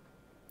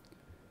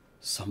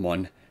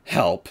 Someone,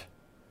 help.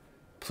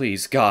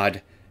 Please,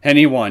 God,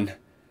 anyone,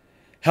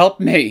 help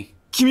me.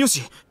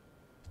 Kimiyoshi!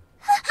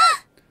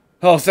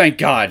 Oh, thank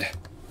God.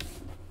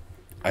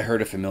 I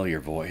heard a familiar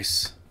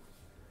voice.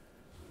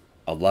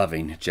 A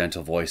loving,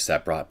 gentle voice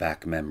that brought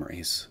back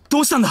memories. ど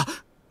うしたんだ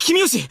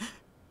Kimiyoshi!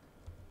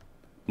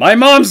 My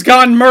mom's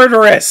gone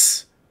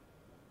murderous!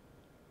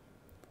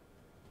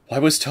 Why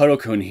was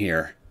Toto-kun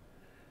here?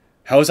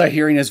 How was I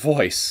hearing his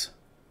voice?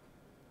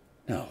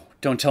 No,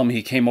 don't tell me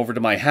he came over to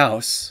my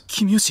house.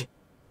 Kimiyoshi!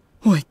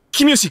 おい、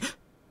Kimiyoshi!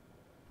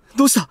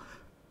 どうした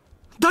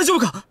大丈夫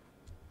か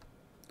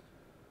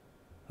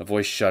A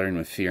voice shuddering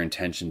with fear and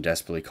tension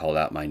desperately called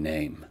out my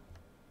name.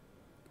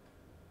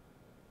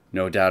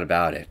 No doubt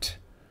about it.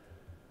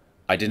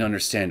 I didn't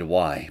understand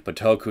why, but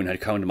Toto-kun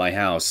had come to my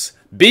house.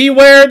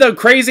 Beware the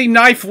crazy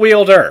knife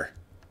wielder!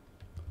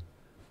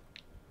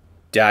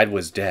 Dad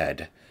was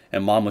dead,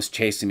 and Mom was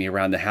chasing me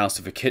around the house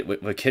with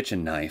a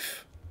kitchen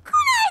knife.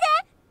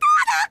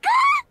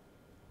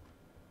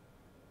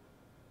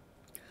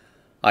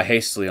 I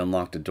hastily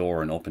unlocked the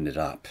door and opened it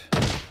up.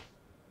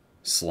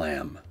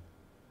 Slam.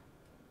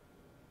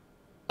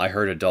 I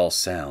heard a dull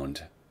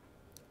sound,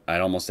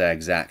 at almost the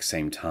exact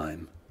same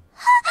time.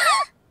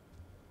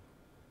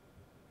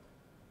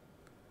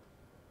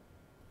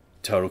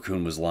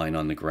 Toto-kun was lying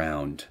on the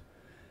ground,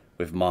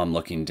 with Mom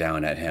looking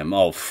down at him.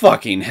 Oh,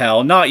 fucking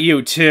hell, not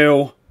you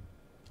too!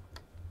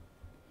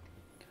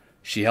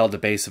 She held the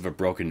base of a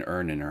broken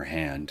urn in her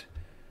hand,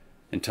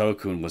 and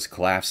Toto-kun was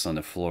collapsed on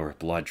the floor with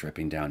blood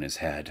dripping down his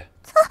head.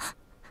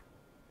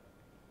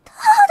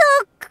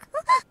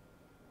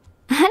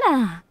 あ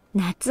ら、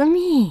夏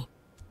美。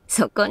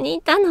そこに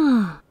いた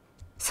の。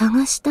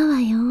探したわ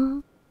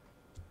よ。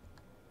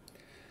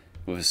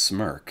With a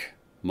smirk,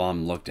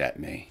 Mom looked at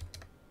me.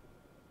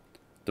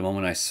 The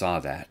moment I saw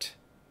that,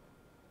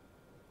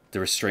 the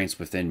restraints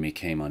within me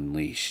came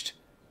unleashed,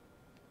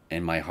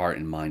 and my heart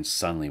and mind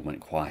suddenly went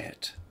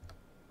quiet.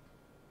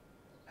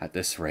 At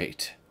this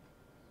rate,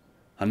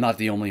 I'm not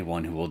the only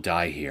one who will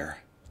die here.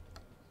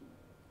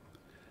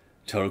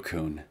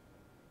 Toto-kun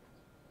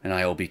and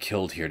I will be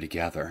killed here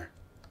together.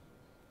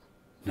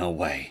 No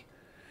way.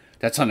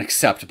 That's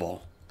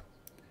unacceptable.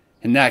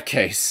 In that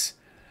case,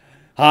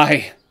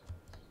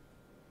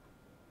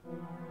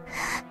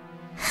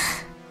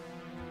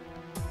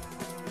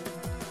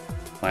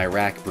 My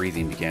erratic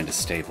breathing began to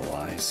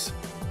stabilize.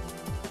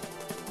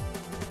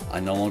 I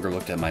no longer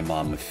looked at my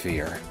mom with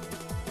fear.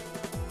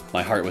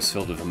 My heart was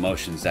filled with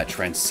emotions that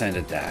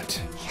transcended that.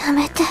 や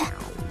めて。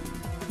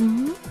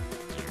も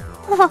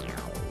う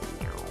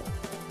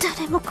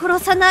誰も殺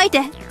さない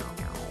で。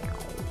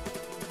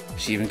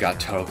 She even got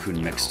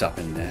Totokun mixed up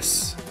in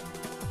this.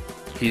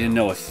 He didn't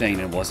know a thing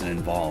and wasn't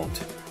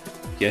involved.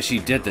 Yet she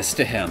did this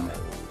to him.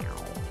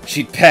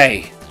 She'd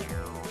pay.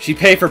 She'd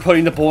pay for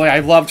putting the boy I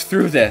loved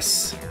through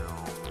this.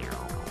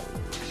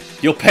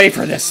 You'll pay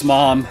for this,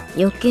 Mom.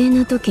 余計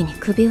な時に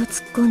首を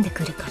突っ込んで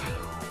くるからよ。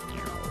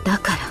だ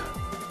から。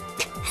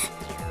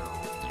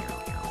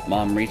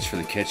Mom reached for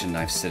the kitchen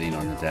knife sitting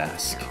on the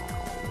desk.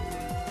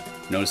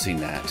 Noticing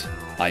that,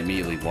 I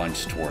immediately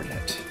lunged toward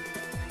it.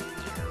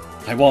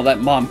 I won't let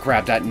Mom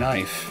grab that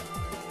knife.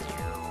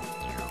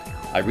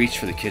 I reached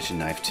for the kitchen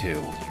knife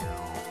too,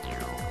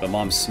 but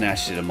Mom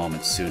snatched it a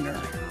moment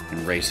sooner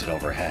and raised it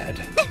overhead.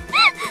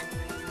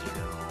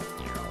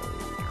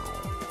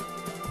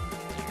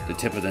 The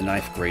tip of the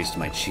knife grazed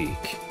my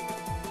cheek.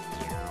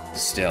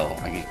 Still,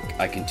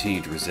 I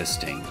continued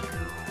resisting,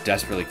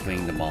 desperately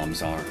clinging to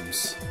Mom's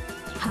arms.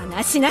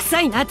 話しな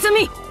さい、夏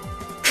美。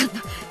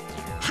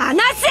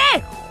話せ。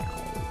や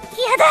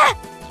だ。も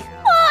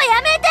う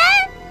やめて。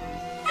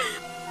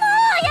も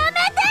うやめ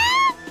て。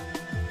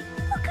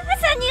お母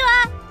さんには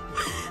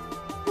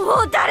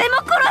もう誰も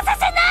殺さ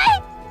せな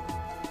い。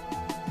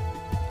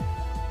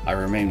 I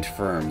remained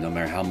firm no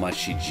matter how much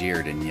she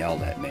jeered and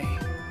yelled at me.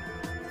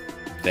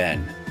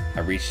 Then,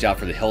 I reached out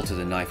for the hilt of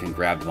the knife and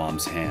grabbed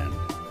Mom's hand,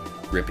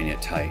 gripping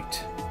it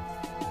tight.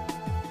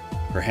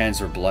 Her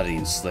hands were bloody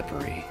and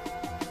slippery.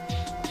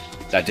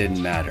 That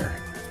didn't matter.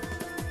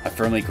 I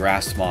firmly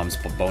grasped Mom's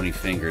bony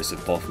fingers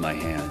with both my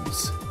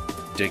hands,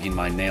 digging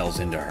my nails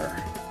into her.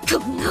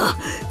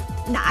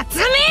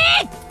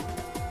 Natsumi!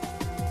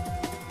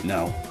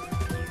 No.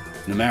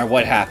 No matter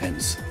what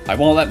happens, I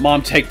won't let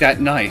Mom take that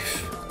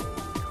knife.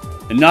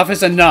 Enough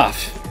is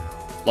enough.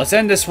 Let's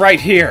end this right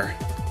here.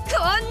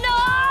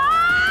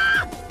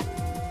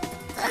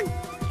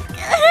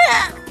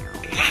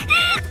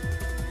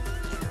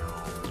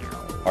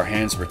 Our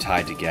hands were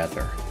tied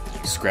together,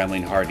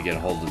 scrambling hard to get a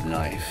hold of the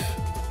knife.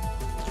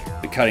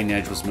 The cutting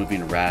edge was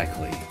moving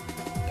erratically,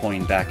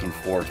 pointing back and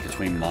forth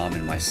between Mom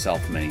and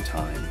myself many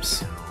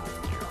times.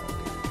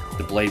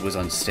 The blade was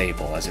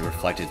unstable as it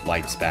reflected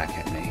lights back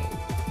at me.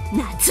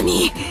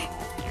 Natsumi!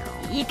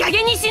 いい加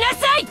減にしな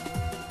さい！もう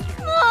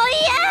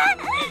嫌！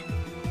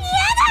嫌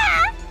だ！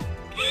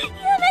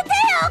やめて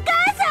よ、お母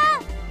さ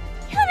ん！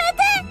やめ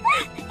て！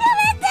や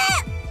めて！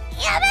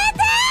やめて！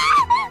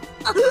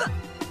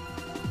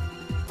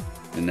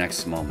 The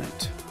next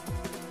moment,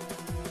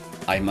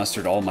 I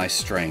mustered all my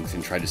strength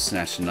and tried to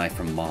snatch the knife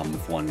from Mom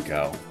with one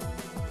go.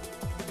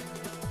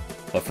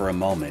 But for a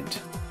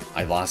moment,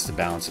 I lost the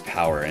balance of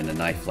power and the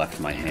knife left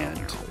my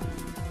hand.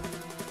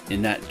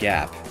 In that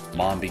gap,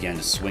 Mom began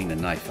to swing the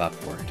knife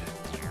upward.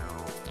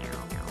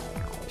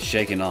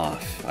 Shaken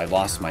off, I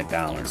lost my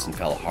balance and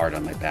fell hard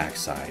on my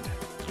backside.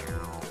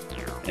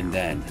 And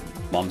then,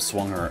 Mom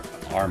swung her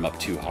arm up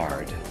too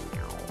hard,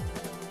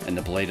 and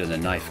the blade of the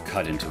knife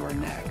cut into her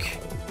neck.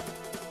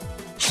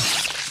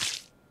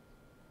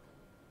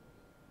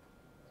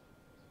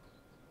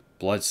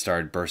 Blood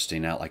started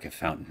bursting out like a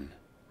fountain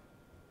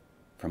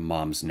from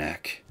Mom's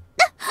neck.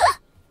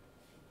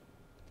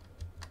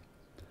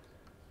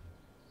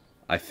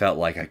 I felt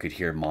like I could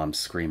hear Mom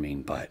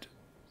screaming, but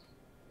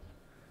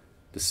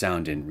the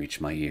sound didn't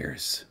reach my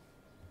ears.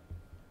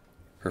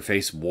 Her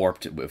face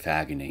warped with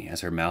agony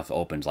as her mouth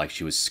opened like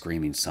she was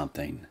screaming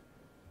something.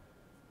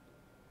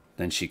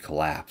 Then she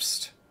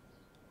collapsed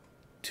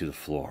to the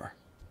floor.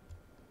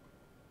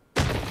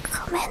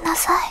 ごめんな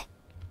さい。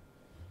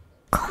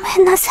ご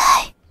めんなさ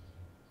い。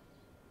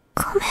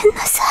ごめん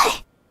なさ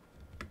い。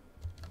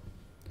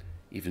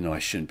 Even though I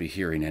shouldn't be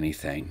hearing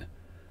anything,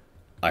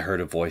 I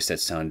heard a voice that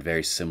sounded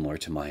very similar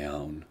to my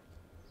own.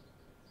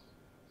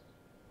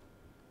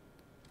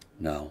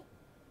 No,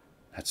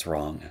 that's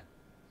wrong.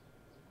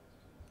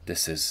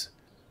 This is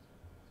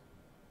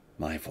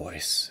my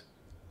voice.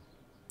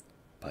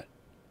 But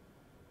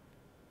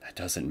that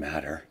doesn't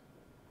matter.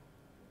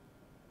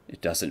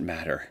 It doesn't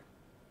matter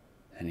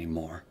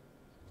anymore.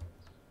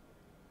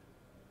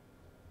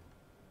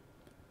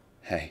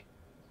 Hey,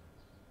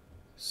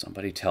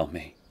 somebody tell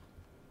me.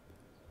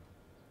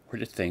 Where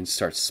did things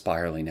start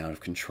spiraling out of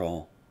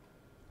control?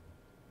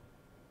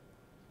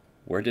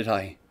 Where did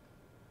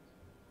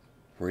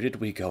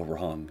we go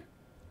wrong?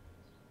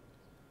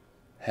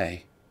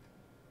 Hey,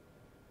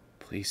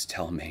 please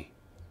tell me.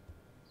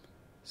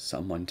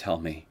 Someone tell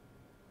me.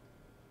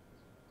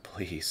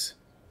 Please.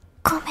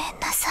 ごめん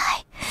なさ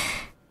い。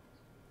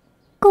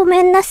ご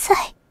めんなさ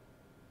い。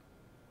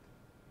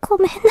ご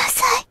めんな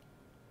さい。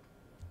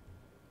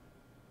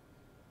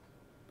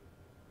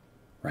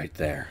 Right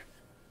there.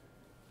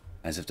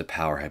 As if the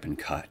power had been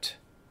cut.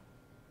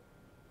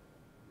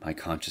 My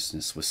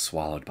consciousness was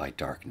swallowed by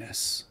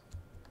darkness.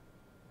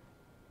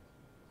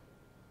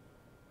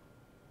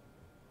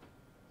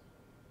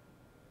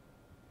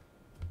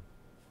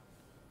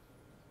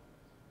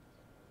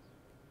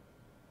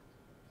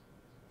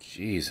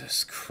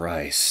 Jesus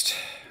Christ.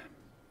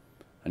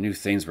 I knew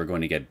things were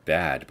going to get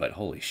bad, but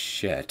holy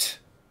shit.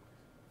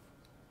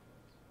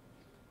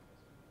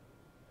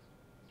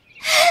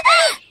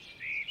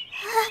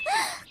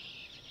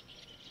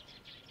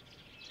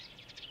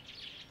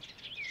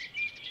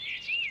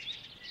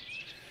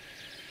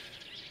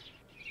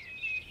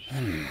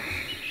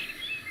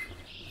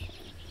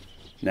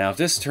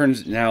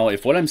 Now,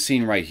 if what I'm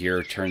seeing right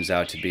here turns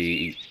out to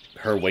be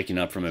her waking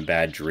up from a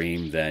bad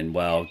dream, then,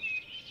 well,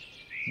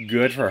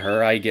 good for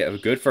her.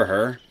 Good for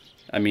her.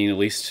 I mean, at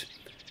least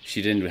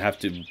she didn't have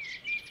to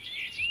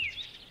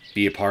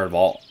be a part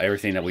of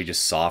everything that we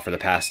just saw for the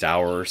past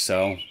hour or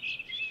so.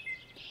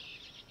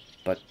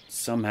 But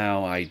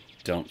somehow I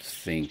don't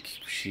think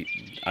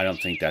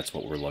that's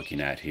what we're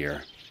looking at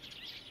here.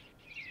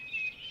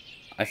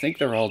 I think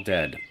they're all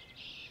dead.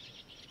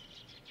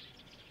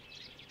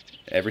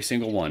 Every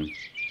single one.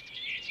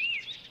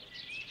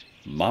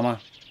 Mama,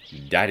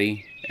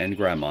 Daddy, and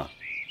Grandma.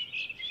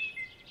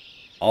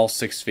 All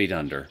 6 feet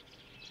under.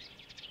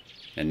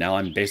 And now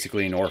I'm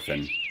basically an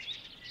orphan.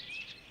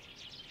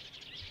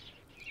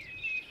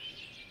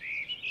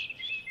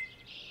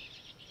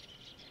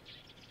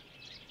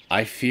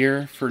 I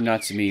fear for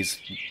Natsumi's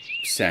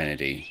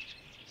sanity.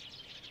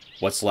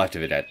 What's left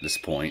of it at this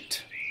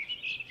point.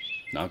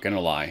 Not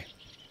gonna lie.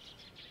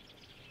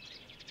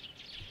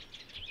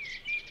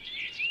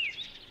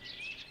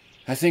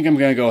 I think I'm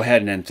gonna go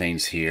ahead and end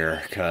things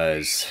here,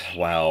 because,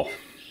 well,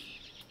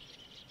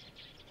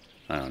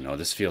 I don't know,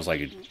 this feels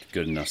like a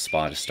good enough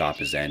spot to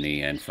stop as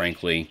any, and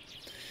frankly,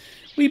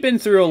 we've been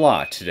through a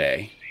lot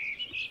today.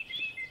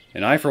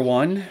 And I, for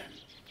one,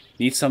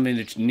 need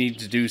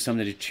to do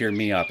something to cheer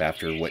me up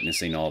after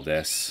witnessing all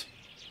this.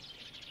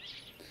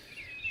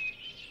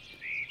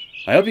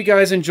 I hope you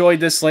guys enjoyed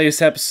this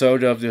latest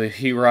episode of the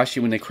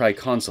Higurashi When They Cry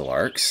console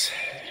arcs.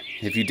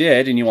 If you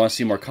did, and you want to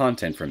see more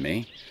content from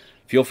me,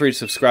 feel free to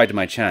subscribe to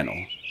my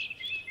channel.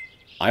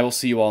 I will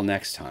see you all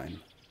next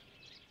time.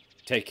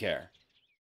 Take care.